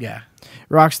me. Yeah.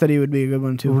 Rocksteady would be a good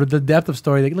one too. The depth of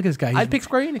story. Like, look at this guy. He's- I'd pick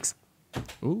Square Enix.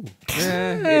 Ooh.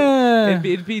 Eh.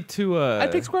 It'd be too.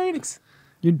 I'd pick Square Enix.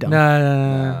 You're dumb.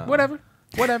 Nah. Whatever.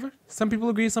 Some people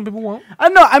agree, some people won't. I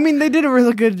know. I mean, they did a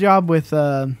really good job with.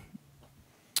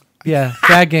 Yeah,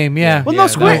 that game. Yeah. Well, Yeah, no,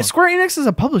 Square that- Square Enix is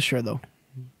a publisher though.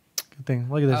 Good thing.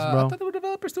 Look at this, I bro. thought they were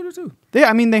developer studio too.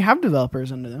 I mean, they have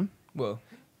developers under them, Well,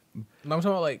 I'm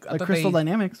talking about like I like thought Crystal they,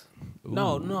 Dynamics.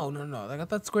 No. Like I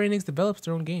thought Square Enix develops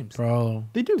their own games. Bro.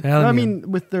 They do. Telling I you.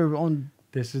 mean, with their own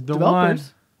This is the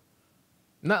developers.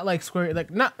 Not like Square, like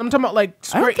not. I'm talking about like I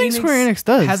Square don't think Enix. Square Enix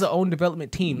does. has their own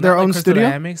development team. Their not own like Crystal studio?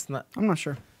 Dynamics, not I'm not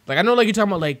sure. like I know like you're talking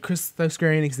about like Square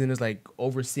Enix then is like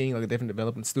overseeing like different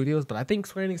development studios, but I think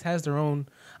Square Enix has their own.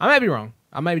 I might be wrong.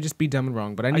 I might just be dumb and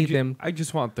wrong, but I need them. I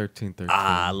just want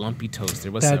 1313. Lumpy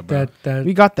Toaster. What's one. up, bro? That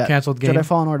We got that. canceled game. Jedi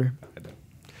Fallen Order.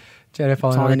 Jedi Fallen That's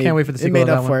all Order. I need. Can't wait for the It sequel made of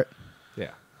that up for one. it.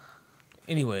 Yeah.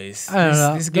 Anyways, I don't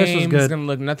know. this This was game good. is gonna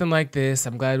look nothing like this.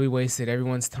 I'm glad we wasted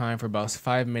everyone's time for about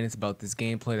 5 minutes about this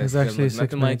gameplay. That's It's gonna actually look 6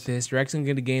 nothing minutes. like this. You're actually gonna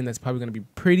get a game that's probably gonna be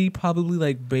probably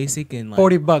like basic and like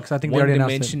 $40. I think they already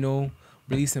announced it. one-dimensional,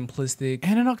 really simplistic.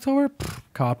 And in October,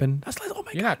 copping. That's like, oh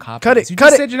my You're god, not copying. Cut this. it, You cut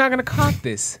just it. said you're not gonna cop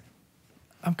this.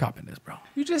 I'm copping this, bro.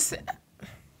 You just said.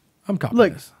 I'm copping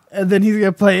Look, this. and then he's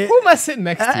gonna play it. Who am I sitting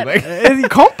next to? Like,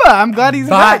 Compa, I'm glad he's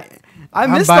But back. I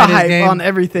I'm missed the buying this hype game. on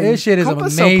everything. This shit is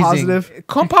Compa's amazing. so positive.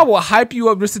 Compa will hype you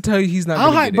up just to tell you he's not. I'll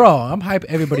gonna hype, get it. bro. I'm hype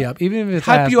everybody up, even if it's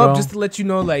Hype ass, you up bro. just to let you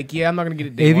know, like, yeah, I'm not gonna get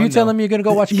it. Day If you one, tell though. them you're gonna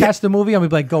go watch Cats the movie, I'm gonna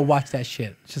be like, go watch that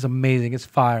shit. It's just amazing. It's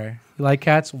fire. You like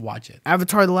Cats? Watch it.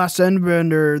 Avatar: The Last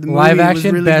Airbender. The movie Live was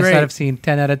action, really best great, I've seen.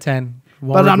 10 out of 10.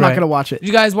 Won't but I'm not regret. gonna watch it. Did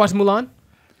you guys watch Mulan?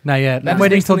 Not yet. That I'm is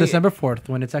waiting until recently- December 4th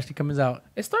when it actually comes out.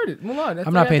 It started Mulan.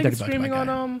 I'm not paying I think $30 it's bucks. streaming my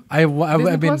on guy.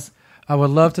 Disney I've been. Plus? I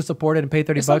would love to support it and pay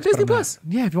 $30 It's on bucks. but Disney I'm not. Plus.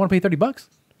 Yeah, if you want to pay $30, you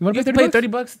want You to have pay to pay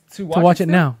 $30 $30 to watch it still?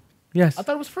 now. Yes, I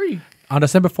thought it was free. on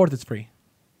December 4th it's free.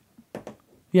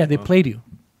 Yeah, they played you.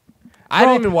 I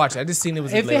Bro, didn't even watch it. I just seen it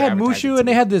was. If they later had advertised Mushu to and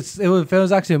they me. had this, if it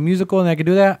was actually a musical and I could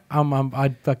do that,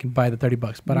 I'd fucking buy the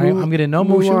 $30. But I'm getting no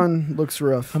Mushu. Mulan looks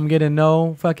rough. I'm getting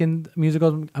no fucking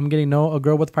musicals. I'm getting no A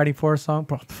Girl With Fighting For a song.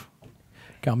 Bro,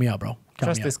 count me out, bro. Count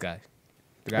Trust me this guy.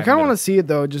 The guy I in kind the of want to see it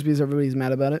though, just because everybody's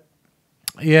mad about it,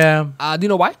 out. Yeah. middle. Do you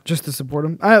know why? just to support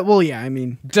him. Well, yeah, I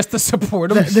mean, Just to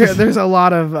support him. there's a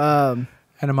lot of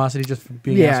Animosity just for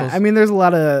being yeah. assholes. I mean, there's a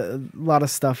lot of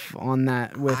stuff on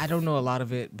that with I don't know a lot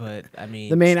of it, but I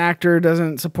mean, the main actor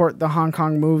doesn't support the Hong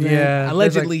Kong movement. yeah. there's,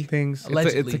 Allegedly. like, things. It's a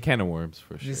Allegedly. can of worms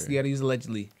for sure. Just you gotta use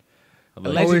allegedly.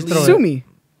 Always Allegedly. throw Sue it. me,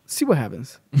 see what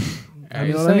happens. I'm You know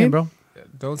just what I saying, mean? bro.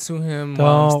 Don't sue him.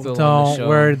 while I'm still on the Don't. show.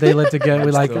 Where they live together,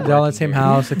 we like Still they're all in the working same here.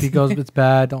 house. If he goes, it's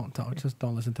bad. Just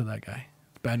don't listen to that guy.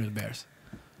 It's bad news bears.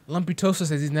 Lumpy Toaster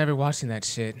says he's never watching that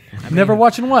shit. I mean, Never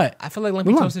watching what? I feel like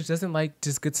Lumpy Mulan. Toaster doesn't like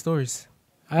just good stories.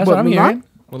 That's What, what I'm Mulan? hearing.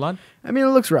 Mulan. I mean, it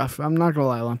looks rough. I'm not gonna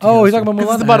lie. Oh, he's talking about Because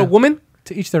Mulan. it's about a woman.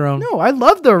 To each their own. No, I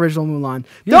love the original Mulan.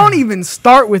 Yeah. Don't even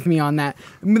start with me on that.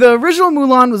 The original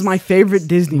Mulan was my favorite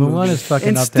Disney movie. Mulan is fucking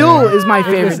and up still there. is my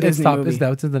favorite It's Disney top. movie.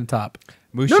 It's in the top.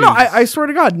 No, I swear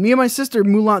to God, me and my sister,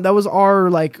 Mulan, that was our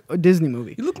like Disney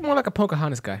movie. You look more like a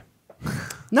Pocahontas guy.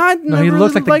 No, I No, never he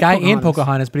looks really like the guy liked in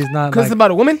Pocahontas, but he's not. Because Like, it's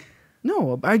about a woman.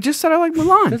 No, I just said I like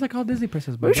Mulan. there's like all Disney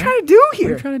princesses. What are you bro. trying to do What are here?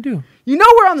 you trying to do? You know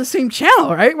we're on the same channel,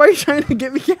 right? Why are you trying to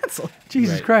get me canceled?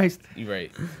 Jesus Right. Christ. You're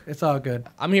right. It's all good.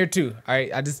 I'm here too. All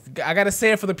right. I gotta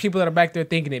say it for the people that are back there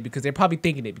thinking it because they're probably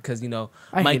thinking it because I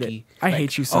hate Mikey. it. I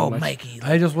hate you so much. Mikey.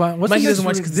 I just want. What's Mikey the doesn't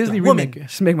next watch 'cause it's Disney a woman. remake?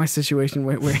 Just make my situation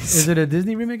way worse. Is it a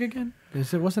Disney remake again? What's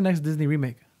the next Disney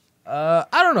remake? I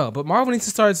don't know, but Marvel needs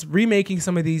to start remaking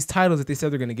some of these titles that they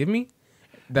said they're gonna give me.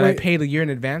 That I Wait. paid a year in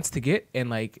advance to get, and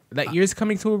like that year's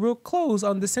coming to a real close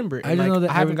on December. And I just know that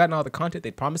I haven't every- gotten all the content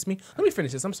they promised me. Let me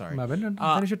finish this. I'm sorry. My bad.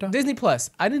 Finish your thought. Disney Plus.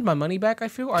 I need my money back. I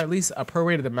feel, or at least a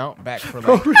prorated amount back for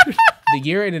like the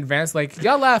year in advance. Like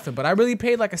y'all laughing, but I really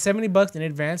paid like a $70 in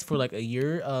advance for like a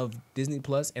year of Disney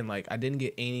Plus, and like I didn't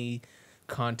get any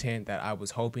content that I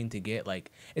was hoping to get.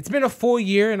 Like it's been a full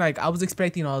year, and like I was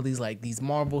expecting all these like these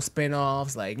Marvel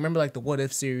spin-offs. Like remember like the What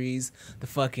If series, the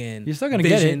fucking You're still gonna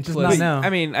get it, just plus not now. I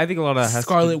mean, I think a lot of that has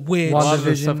Scarlet to Witch. a lot of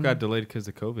the WandaVision. stuff got delayed because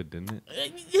of COVID, didn't it?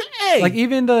 Hey, Like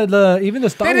even the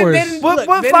Star They didn't- Wars. they didn't- What, Look,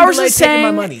 what they didn't Flowers delay is taking my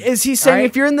saying money, is he's saying alright?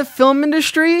 if you're in the film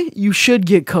industry, you should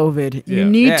get COVID. You Yeah.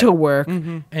 need Yeah. to work.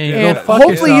 And, And go fuck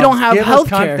hopefully you yourself. don't have Give us health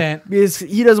care content. because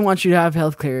he doesn't want you to have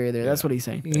health care either. That's what he's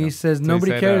saying. He says So he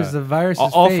nobody said, cares. The virus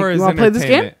is All fake. for his wanna play this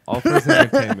entertainment. All for his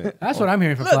entertainment. That's what I'm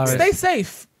hearing from look, Flowers. stay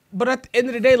safe. But at the end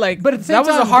of the day, like, But at the same that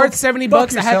was a time, hard go $70.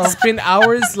 fuck I had to yourself. spend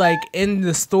hours like in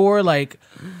the store, like.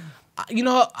 You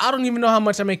know, I don't even know how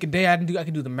much I make a day. I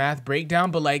can do the math breakdown,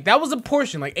 but like that was a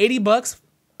portion, like $80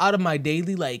 out of my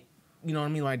daily, like, you know what I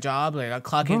mean, my job, like I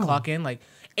clock in, like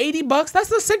 $80.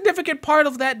 That's a significant part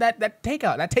of that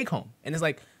takeout, that take home, and it's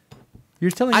like You're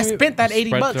telling I me spent that $80.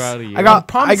 Spread throughout a year. I got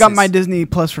promises. my Disney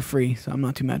Plus for free, so I'm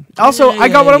not too mad. Also, I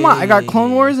got what I want. I got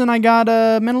Clone Wars and I got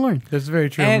Mandalorian. That's very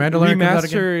true. And Mandalorian comes out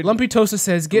again. remastered. Lumpy Toaster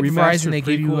says get Remastered Verizon. They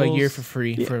give you a year prequels. for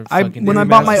free for I fucking when I Disney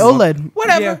bought my Plus. OLED,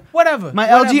 Whatever, Yeah. whatever. My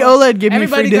whatever. LG OLED gave me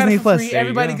Everybody free got Disney it for Plus. free. There you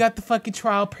Everybody go. got the fucking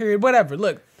trial period. Whatever.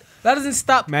 Look, that doesn't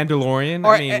stop Mandalorian.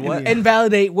 or I mean, what?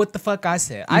 invalidate what the fuck I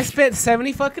said. I spent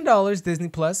 $70 Disney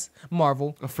Plus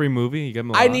Marvel. A free movie. You get a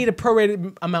I lot. need a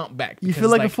prorated amount back. You because, feel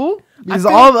like a fool? I Because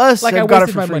feel all of us like have I got it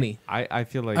wasted for my free. money. I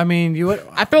feel like. I mean, you would.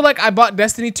 I feel like I bought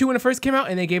Destiny 2 when it first came out,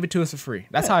 and they gave it to us for free.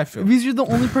 That's how I feel. Because you're the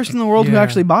only person in the world who Yeah.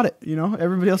 actually bought it. You know,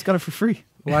 everybody else got it for free.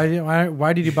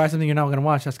 Why did you buy something you're not gonna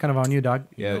watch? That's kind of on you, dog.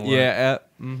 Yeah, You know what? yeah.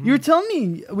 You were telling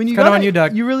me when you It's kinda got on it, you,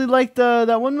 Doug. you really liked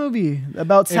that one movie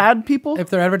about sad people. If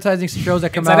they're advertising shows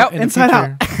that come Inside out Out? in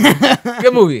Inside the future,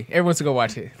 Good movie. Everyone should go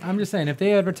watch it. I'm just saying, if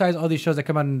they advertise all these shows that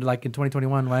come out in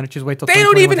 2021, why don't you just wait till They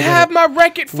don't 2021 even to get have it? my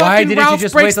record. Fucking Why didn't Ralph you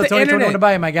just wait breaks till the 2021 to internet.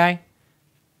 buy it, my guy?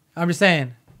 I'm just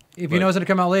saying. If you know it's gonna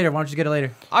come out later, why don't you just get it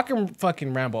later? I can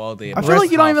fucking ramble all day. I feel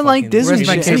like you don't even like Disney Where's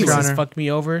my shit. case, anyway. Your Honor? Fucked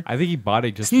me over. I think he bought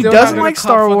it just. He Still doesn't not like gonna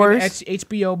Star cop Wars. fucking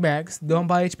HBO Max. Don't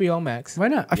buy HBO Max. Why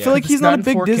not? I feel like It's he's not a not in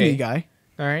big 4K. Disney guy.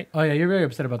 All right. Oh yeah, you're very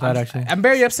upset about that actually. I'm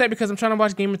very upset because I'm trying to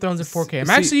watch Game of Thrones in 4K. I'm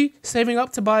See- actually saving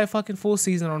up to buy a fucking full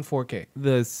season on 4K.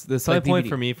 The selling Like point DVD.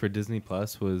 for me for Disney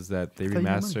Plus was that they Tell you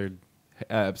what. remastered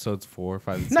episodes 4,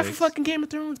 5, and 6. Not for fucking Game of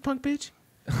Thrones, punk bitch.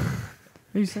 What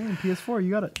are you saying? PS4,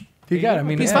 you got it. You got it. I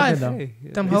mean, it's PS5. good, though. Hey,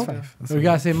 Dumb it's hoe. fine. So we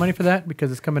gotta save money for that because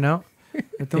it's coming out. I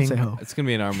Don't say think ho. It's gonna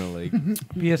be an arm and a leg.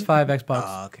 PS5, Xbox.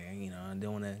 Oh, okay. You know, I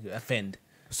don't want to offend.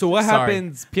 So what Sorry.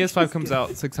 happens? PS5 comes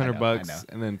out $600 I know. bucks,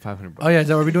 and then $500. Oh yeah, is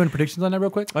that what we're doing predictions on that real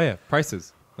quick? Oh yeah,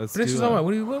 prices. Let's But this do is that. on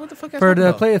what the fuck? For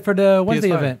the Wednesday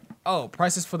PS5. event, Oh,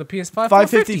 prices for the PS5.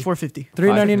 550, 450.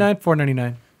 $399,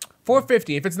 $499.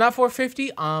 450. If it's not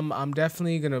 450, I'm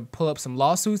definitely gonna pull up some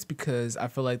lawsuits because I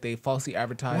feel like they falsely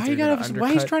advertised. Why you they're gonna gotta? Why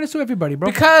undercut. he's trying to sue everybody,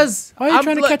 bro? Because Why are you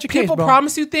trying to look, catch a case, people bro?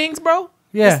 promise you things, bro.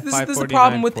 Yeah. This is the 549,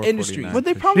 problem with 449. industry. What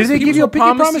they promise? Did they give you a pinky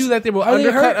promise promise? you that they will Are they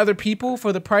undercut hurt? other people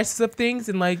for the prices of things,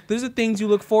 and like those are things you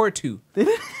look forward to.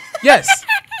 Yes.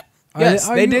 Yes,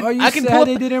 Are they you- did. are you I can sad pull up,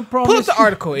 they didn't pull up promise the you?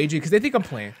 article, AJ, because they think I'm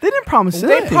playing. They didn't promise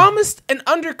They anything. promised an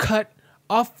undercut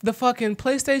off the fucking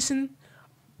PlayStation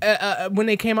when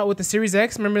they came out with the Series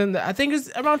X. Remember, I think it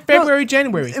was around February,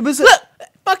 January. It was a- Look,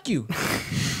 fuck you.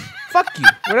 Fuck you.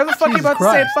 Whatever the fuck you're Jesus about to say,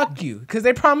 Christ. fuck you. Because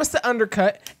they promised to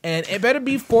undercut, and it better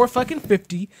be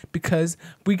 $450 because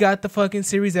we got the fucking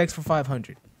Series X for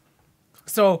 $500.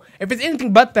 So if it's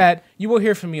anything but that, you will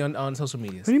hear from me on social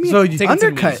media. What do you mean? So you- Take it to the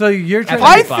undercut. meeting. So you're trying.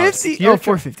 Five- 550. You're Oh, try-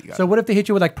 450. Got it. So what if they hit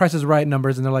you with like Price is Right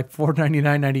numbers and they're like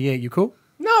 $499.98? You cool?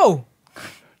 No.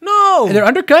 No. They're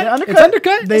undercut. They're undercut. It's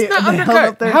undercut. They- It's not they held undercut.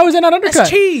 up their- How is it not undercut? That's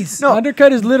cheese. No.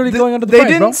 Undercut is literally going under the They price,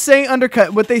 didn't bro. say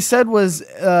undercut. What they said was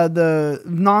the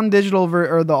non-digital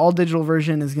or the all-digital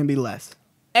version is going to be less.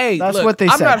 Hey, That's look, what they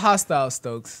I'm said. not hostile,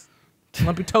 Stokes.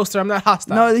 Lumpy Toaster, I'm not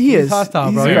hostile. No, he He's is. hostile,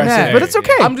 He's bro. You're aggressive. mad. But it's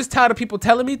okay. I'm just tired of people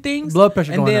telling me things. Blood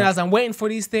pressure And going then up. as I'm waiting for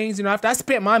these things, you know, after I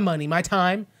spent my money, my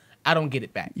time, I don't get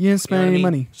it back. You didn't spend know what any I mean?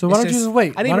 money. So why It's don't you just wait? I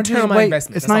didn't Why even don't you turn on just my wait?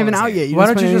 investment. It's That's not all even I'm out saying. yet. You Why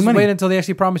didn't don't you spend any just money. wait until they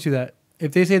actually promise you that?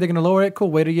 If they say they're gonna lower it, cool.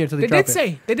 Wait a year until they They drop did it.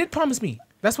 say. They did promise me.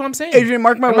 That's what I'm saying. Adrian,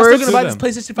 mark my Am I words. still going to buy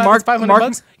this PlayStation 5 that's $500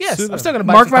 bucks? Yes, I'm still going to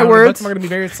buy Mark this my $500 words. bucks. Am I going to be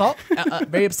very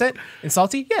very upset and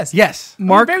salty? Yes. Yes. I'm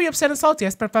Mark very upset and salty. I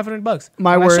spent $500 bucks.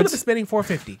 My And I should have words. been spending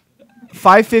 $450.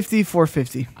 550,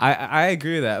 450. I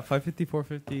agree with that. 550,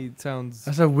 450 sounds.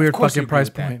 That's a weird course you fucking agree price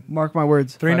with that. point. Mark my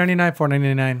words. $399,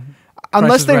 $499.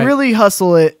 Unless is they right. really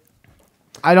hustle it,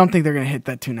 I don't think they're going to hit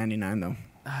that $299 though.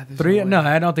 No,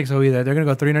 I don't think so either. They're gonna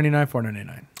go $399,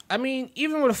 $499. I mean,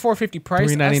 even with a $450 price,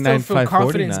 I still $399, feel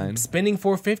confident $549. spending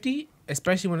 $450,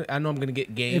 especially when I know I'm going to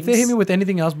get games. If they hit me with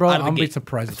anything else, bro, Out of the I'm gonna be gate.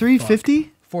 surprised. as fuck.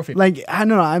 350? $450. Like, I don't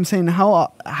know. I'm saying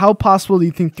how possible do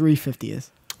you think 350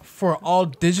 is? For all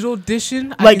digital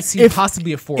edition, I Like, can see if-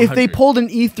 possibly a 400. If they pulled an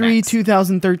E3 Max.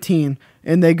 2013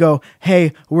 and they go,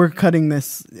 "Hey, we're cutting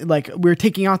this, like we're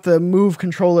taking out the Move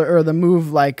controller or the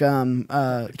Move like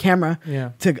camera Yeah.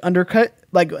 to undercut,"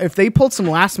 like if they pulled some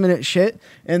last minute shit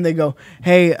and they go,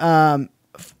 "Hey,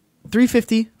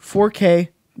 350, 4K,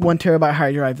 1 terabyte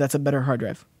hard drive, that's a better hard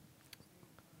drive."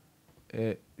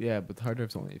 Yeah, but the hard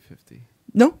drive's only 850,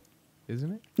 No.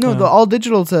 isn't it? No, No. the all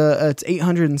digital it's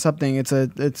 800 and something. It's a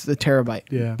terabyte.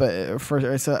 Yeah. But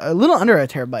it's a little under a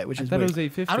terabyte, which I is thought weird. it was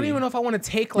 850. I don't even know if I want to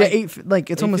take Yeah, like.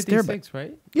 it's almost a terabyte. 856,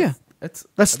 right? Yeah, That's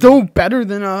that's still better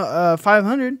than a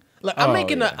 500. Like, I'm Oh,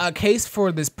 making yeah. a case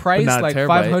for this price. not a Like terabyte.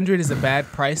 500 is a bad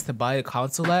price to buy a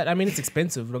console at. I mean, it's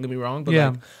expensive. Don't get me wrong, but Yeah.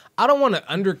 like, I don't want to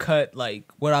undercut like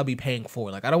what I'll be paying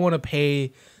for. Like, I don't want to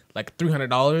pay like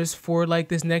 $300 for like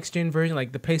this next gen version.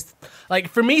 Like the pace, like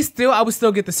for me, still I would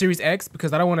still get the Series X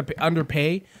because I don't want to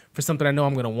underpay for something I know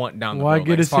I'm gonna want down the Why road. get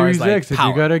like, a as far as, Series like, X if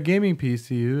power. you got a gaming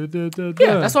PC?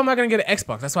 Yeah, that's why I'm not gonna get an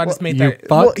Xbox. That's why I just made you that. fuck?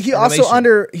 Well, he also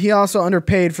relation.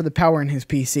 underpaid for the power in his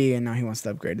PC, and now he wants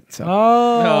to upgrade it. So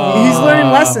Oh, he's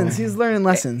learning lessons. He's learning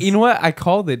lessons. You know what? I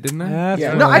called it, didn't I? That's Yeah.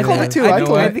 what No, I it called is. it too. I I know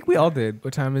told it. I him. think we all did.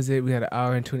 What time is it? We had an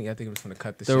hour and 20. I think I'm just gonna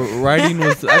cut this. The shit. writing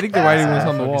was. I think the writing was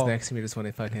on the Motherfuckers wall. next to me just want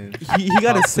to fucking. He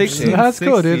got a 60. That's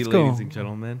cool, dude. It's cool. ladies and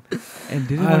gentlemen. And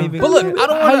didn't Um, even. But look, I don't How you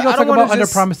want gonna to. I talk don't about want to under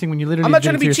just. promising when you literally I'm not did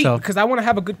trying it to be to yourself. because I want to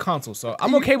have a good console. So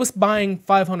I'm okay with buying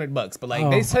 $500, but like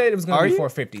they said it was gonna be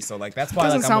 $450. So like that's why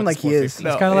Doesn't like, sound like he is. It's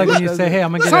kind of like when you say, "Hey,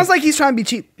 I'm gonna get." Sounds like he's trying to be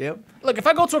cheap. Yep. Look, if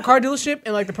I go to a car dealership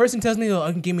and like the person tells me, "Oh,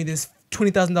 I can give me this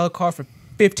 $20,000 car for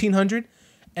 $1,500,"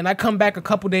 and I come back a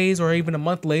couple days or even a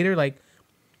month later, like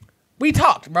we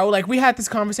talked, bro. Like we had this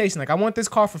conversation. Like I want this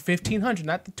car for $1,500,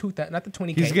 not the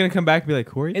 $20K. He's gonna come back and be like,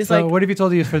 "Who are you?" It's So like, what if he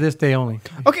told you it's for this day only?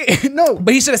 Okay, no.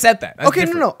 but he should have said that. That's Okay,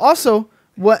 different. no. Also,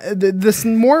 what this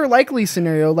more likely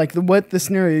scenario, like the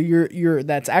scenario you're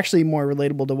that's actually more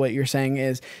relatable to what you're saying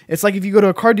is, it's like if you go to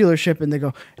a car dealership and they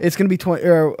go, it's gonna be it's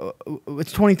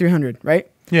 $2,300, right?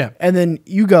 Yeah. And then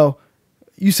you go,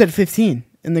 you said 15,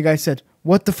 and the guy said,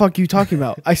 "What the fuck are you talking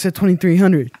about?" I said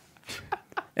 2,300.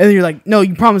 And then you're like, "No,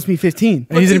 you promised me 15."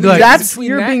 And he's gonna be like, "That's Between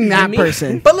you're that being and that me.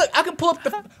 person." But look, I can pull up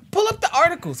the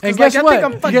articles. 'cause, And like, guess I what? think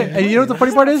I'm fucking. And you know what the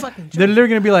funny part is? Fucking They're literally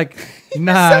gonna be like,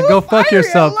 "Nah, so go fuck fiery, I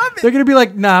yourself." love it. They're gonna be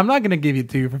like, "Nah, I'm not gonna give it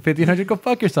to you for $1,500. Go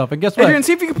fuck yourself." And guess what? Adrian,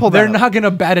 see if you can pull that They're up. not gonna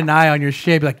bat an eye on your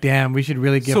shit. Be like, "Damn, we should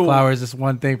really give So- Flowers this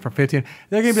one thing for 15."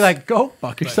 They're gonna be like, "Go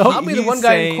fuck yourself." I'll be the He's one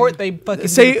guy in saying- court. They fucking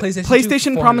Say give PlayStation, 2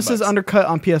 PlayStation for promises $400. undercut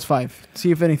on PS5. See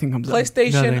if anything comes up.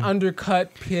 PlayStation Nothing.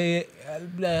 undercut.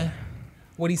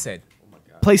 What he said.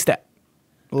 PlayStat.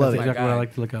 Love That's it. my exactly what I God.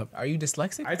 like to look up. Are you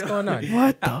dyslexic? What's going on?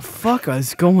 What the fuck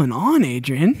is going on,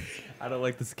 Adrian? I don't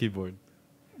like this keyboard.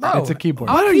 Bro, It's a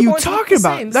keyboard. all What are you keyboards look talking the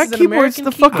about? same. This That is an keyboard's American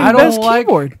the keyboard. fucking I don't best like-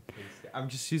 keyboard. I'm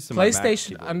just used to my Mac PlayStation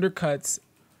keyboard. undercuts.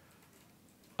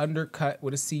 Undercut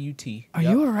with a CUT. Are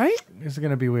Yup. you all right? This is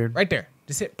gonna be weird. Right there?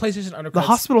 Just hit PlayStation undercuts. The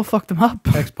hospital fucked him up.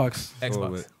 Xbox.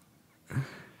 Xbox.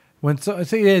 When so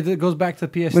see, yeah, it goes back to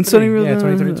PS3. When Sony really- yeah,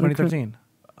 2013.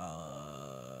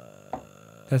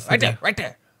 That's Right the- there. Right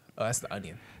there. Oh, that's the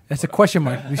onion. That's a question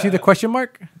mark. You see the question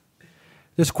mark?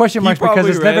 There's question marks because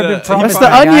probably it's never read been it. promised. That's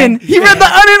the by a guy. onion. He read the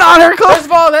onion article. First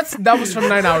of all, that was from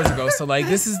 9 hours ago. So like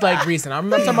this is like recent. I'm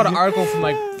talking about an article from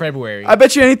like February. I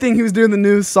bet you anything he was doing the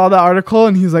news, saw the article,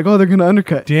 and he's like, "Oh, they're gonna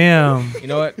undercut." Damn. You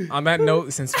know what? On that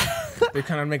note, since they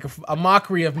kind of make a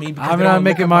mockery of me, because I'm they not don't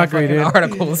making look up my mockery, fucking dude.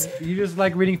 articles. You just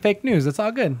like reading fake news. That's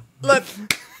all good. Look,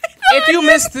 if you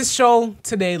missed this show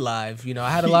today live, you know I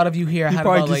had a lot of you here. I He had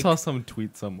probably about just like saw some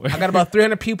tweet somewhere. I got about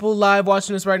 300 people live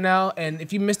watching this right now, and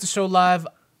if you missed the show live,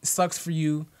 it sucks for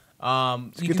you.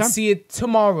 You good can time. see it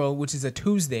tomorrow, which is a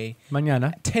Tuesday,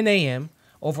 Mañana. 10 a.m.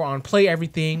 over on Play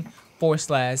Everything /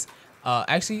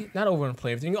 actually not over on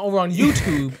Play Everything, over on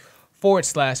YouTube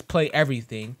 / Play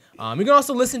Everything. You can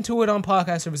also listen to it on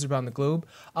podcast services around the globe.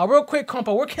 Real quick,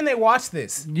 compa, where can they watch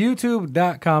this?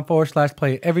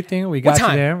 YouTube.com/play everything. We got What you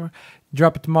time? there.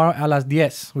 Drop it tomorrow a las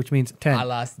 10, which means 10. A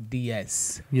las 10.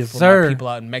 Yes, For sir. my people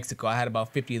out in Mexico. I had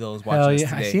about 50 of those watching Hell us yeah.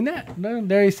 today. I seen that. No,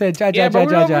 there he said, ja, ja, Yeah, ja, but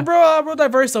ja, ja. we're real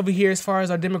diverse over here as far as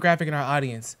our demographic and our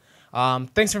audience.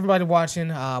 Thanks for everybody watching.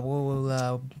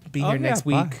 We'll be here yeah, next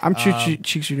bye. week. I'm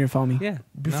Cheeks. You're gonna follow me. Yeah.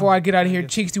 Before I get out of here,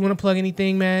 Cheeks, do you want to plug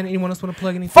anything, man? Anyone else want to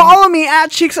plug anything? Follow me at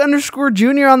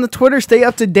Cheeks_Junior on the Twitter. Stay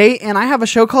up to date. And I have a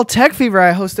show called Tech Fever.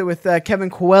 I host it with Kevin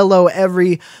Coelho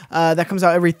that comes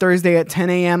out every Thursday at 10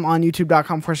 a.m. on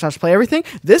youtube.com/play everything.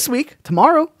 This week,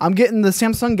 tomorrow, I'm getting the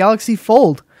Samsung Galaxy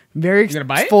Fold. Very You gonna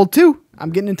buy it? Fold 2. I'm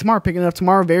getting it tomorrow, picking it up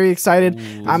tomorrow. Very excited.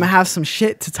 I'm gonna have some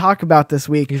shit to talk about this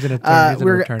week. He's gonna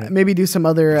We're return it. maybe do some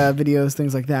other videos,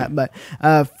 things like that. But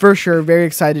for sure, very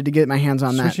excited to get my hands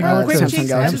on that Switching over Quick, to Samsung Cheeks, I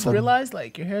Galaxy just Fold. realized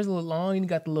like your hair's a little long and you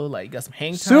got the little like you got some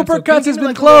hang time. So can you Supercuts give has me, been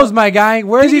like, a closed, little- my guy.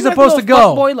 Where can is you he give me, like, supposed a to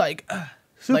little go? fuckboy, like,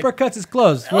 Supercuts is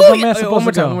closed. Where's my man supposed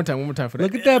to go? One more time for that.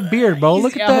 Look at that beard, bro.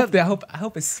 Look Easy. at that. I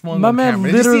hope it's swung My on man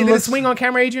camera. Did you see literally did it looks- swing on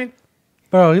camera, Adrian?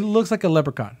 Bro, he looks like a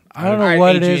leprechaun. I don't know Alright,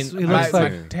 what Adrian, it is. He looks my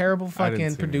like terrible I didn't fucking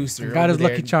see it. producer. Got his over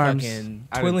Lucky there Charms. fucking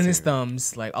I didn't twiddling see his it.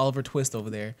 thumbs like Oliver Twist over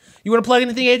there. You want to plug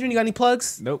anything, Adrian? You got any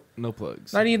plugs? Nope. No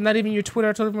plugs. Not even your Twitter.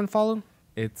 I told everyone to follow.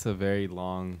 It's a very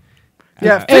long.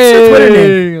 Yeah, Uh, fix your Twitter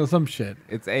name. Hey, some shit.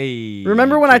 It's a.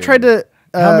 Remember when I tried to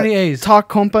How many A's? talk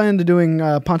Compa into doing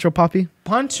Pancho Papi?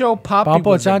 Pancho Papi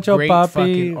Pompo was a Chancho great Papi.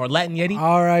 fucking or Latin Yeti.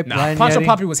 All right, Nah, Latin Pancho Yeti.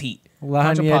 Papi was heat.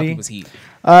 Latin Pancho Papi Yeti. was heat.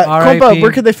 R.I.P. Compa,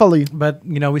 where could they follow you? But,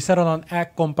 you know, we settled on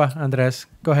at Compa Andres.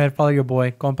 Go ahead, follow your boy.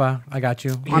 Compa, I got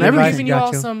you. On He's everything. giving you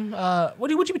all some.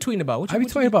 What you be tweeting about? I be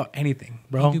tweeting about anything,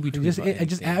 bro. You do be tweeting Just, about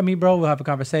just anything. at me, bro. We'll have a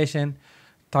conversation.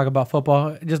 Talk about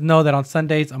football. Just know that on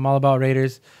Sundays, I'm all about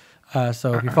Raiders.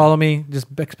 So if you follow me, just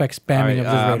expect spamming of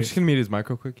this I'm Raiders. just gonna mute his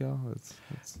micro quick, y'all.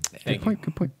 Thank you.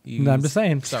 Good point. You No, I'm just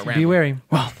saying. start Be rambling.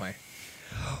 wary.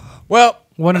 Well,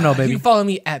 Want to know, you baby. can follow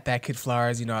me at That Kid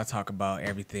Flowers. You know, I talk about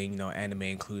everything, you know, anime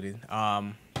included.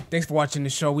 Thanks for watching the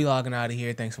show. We logging out of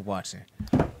here. Thanks for watching.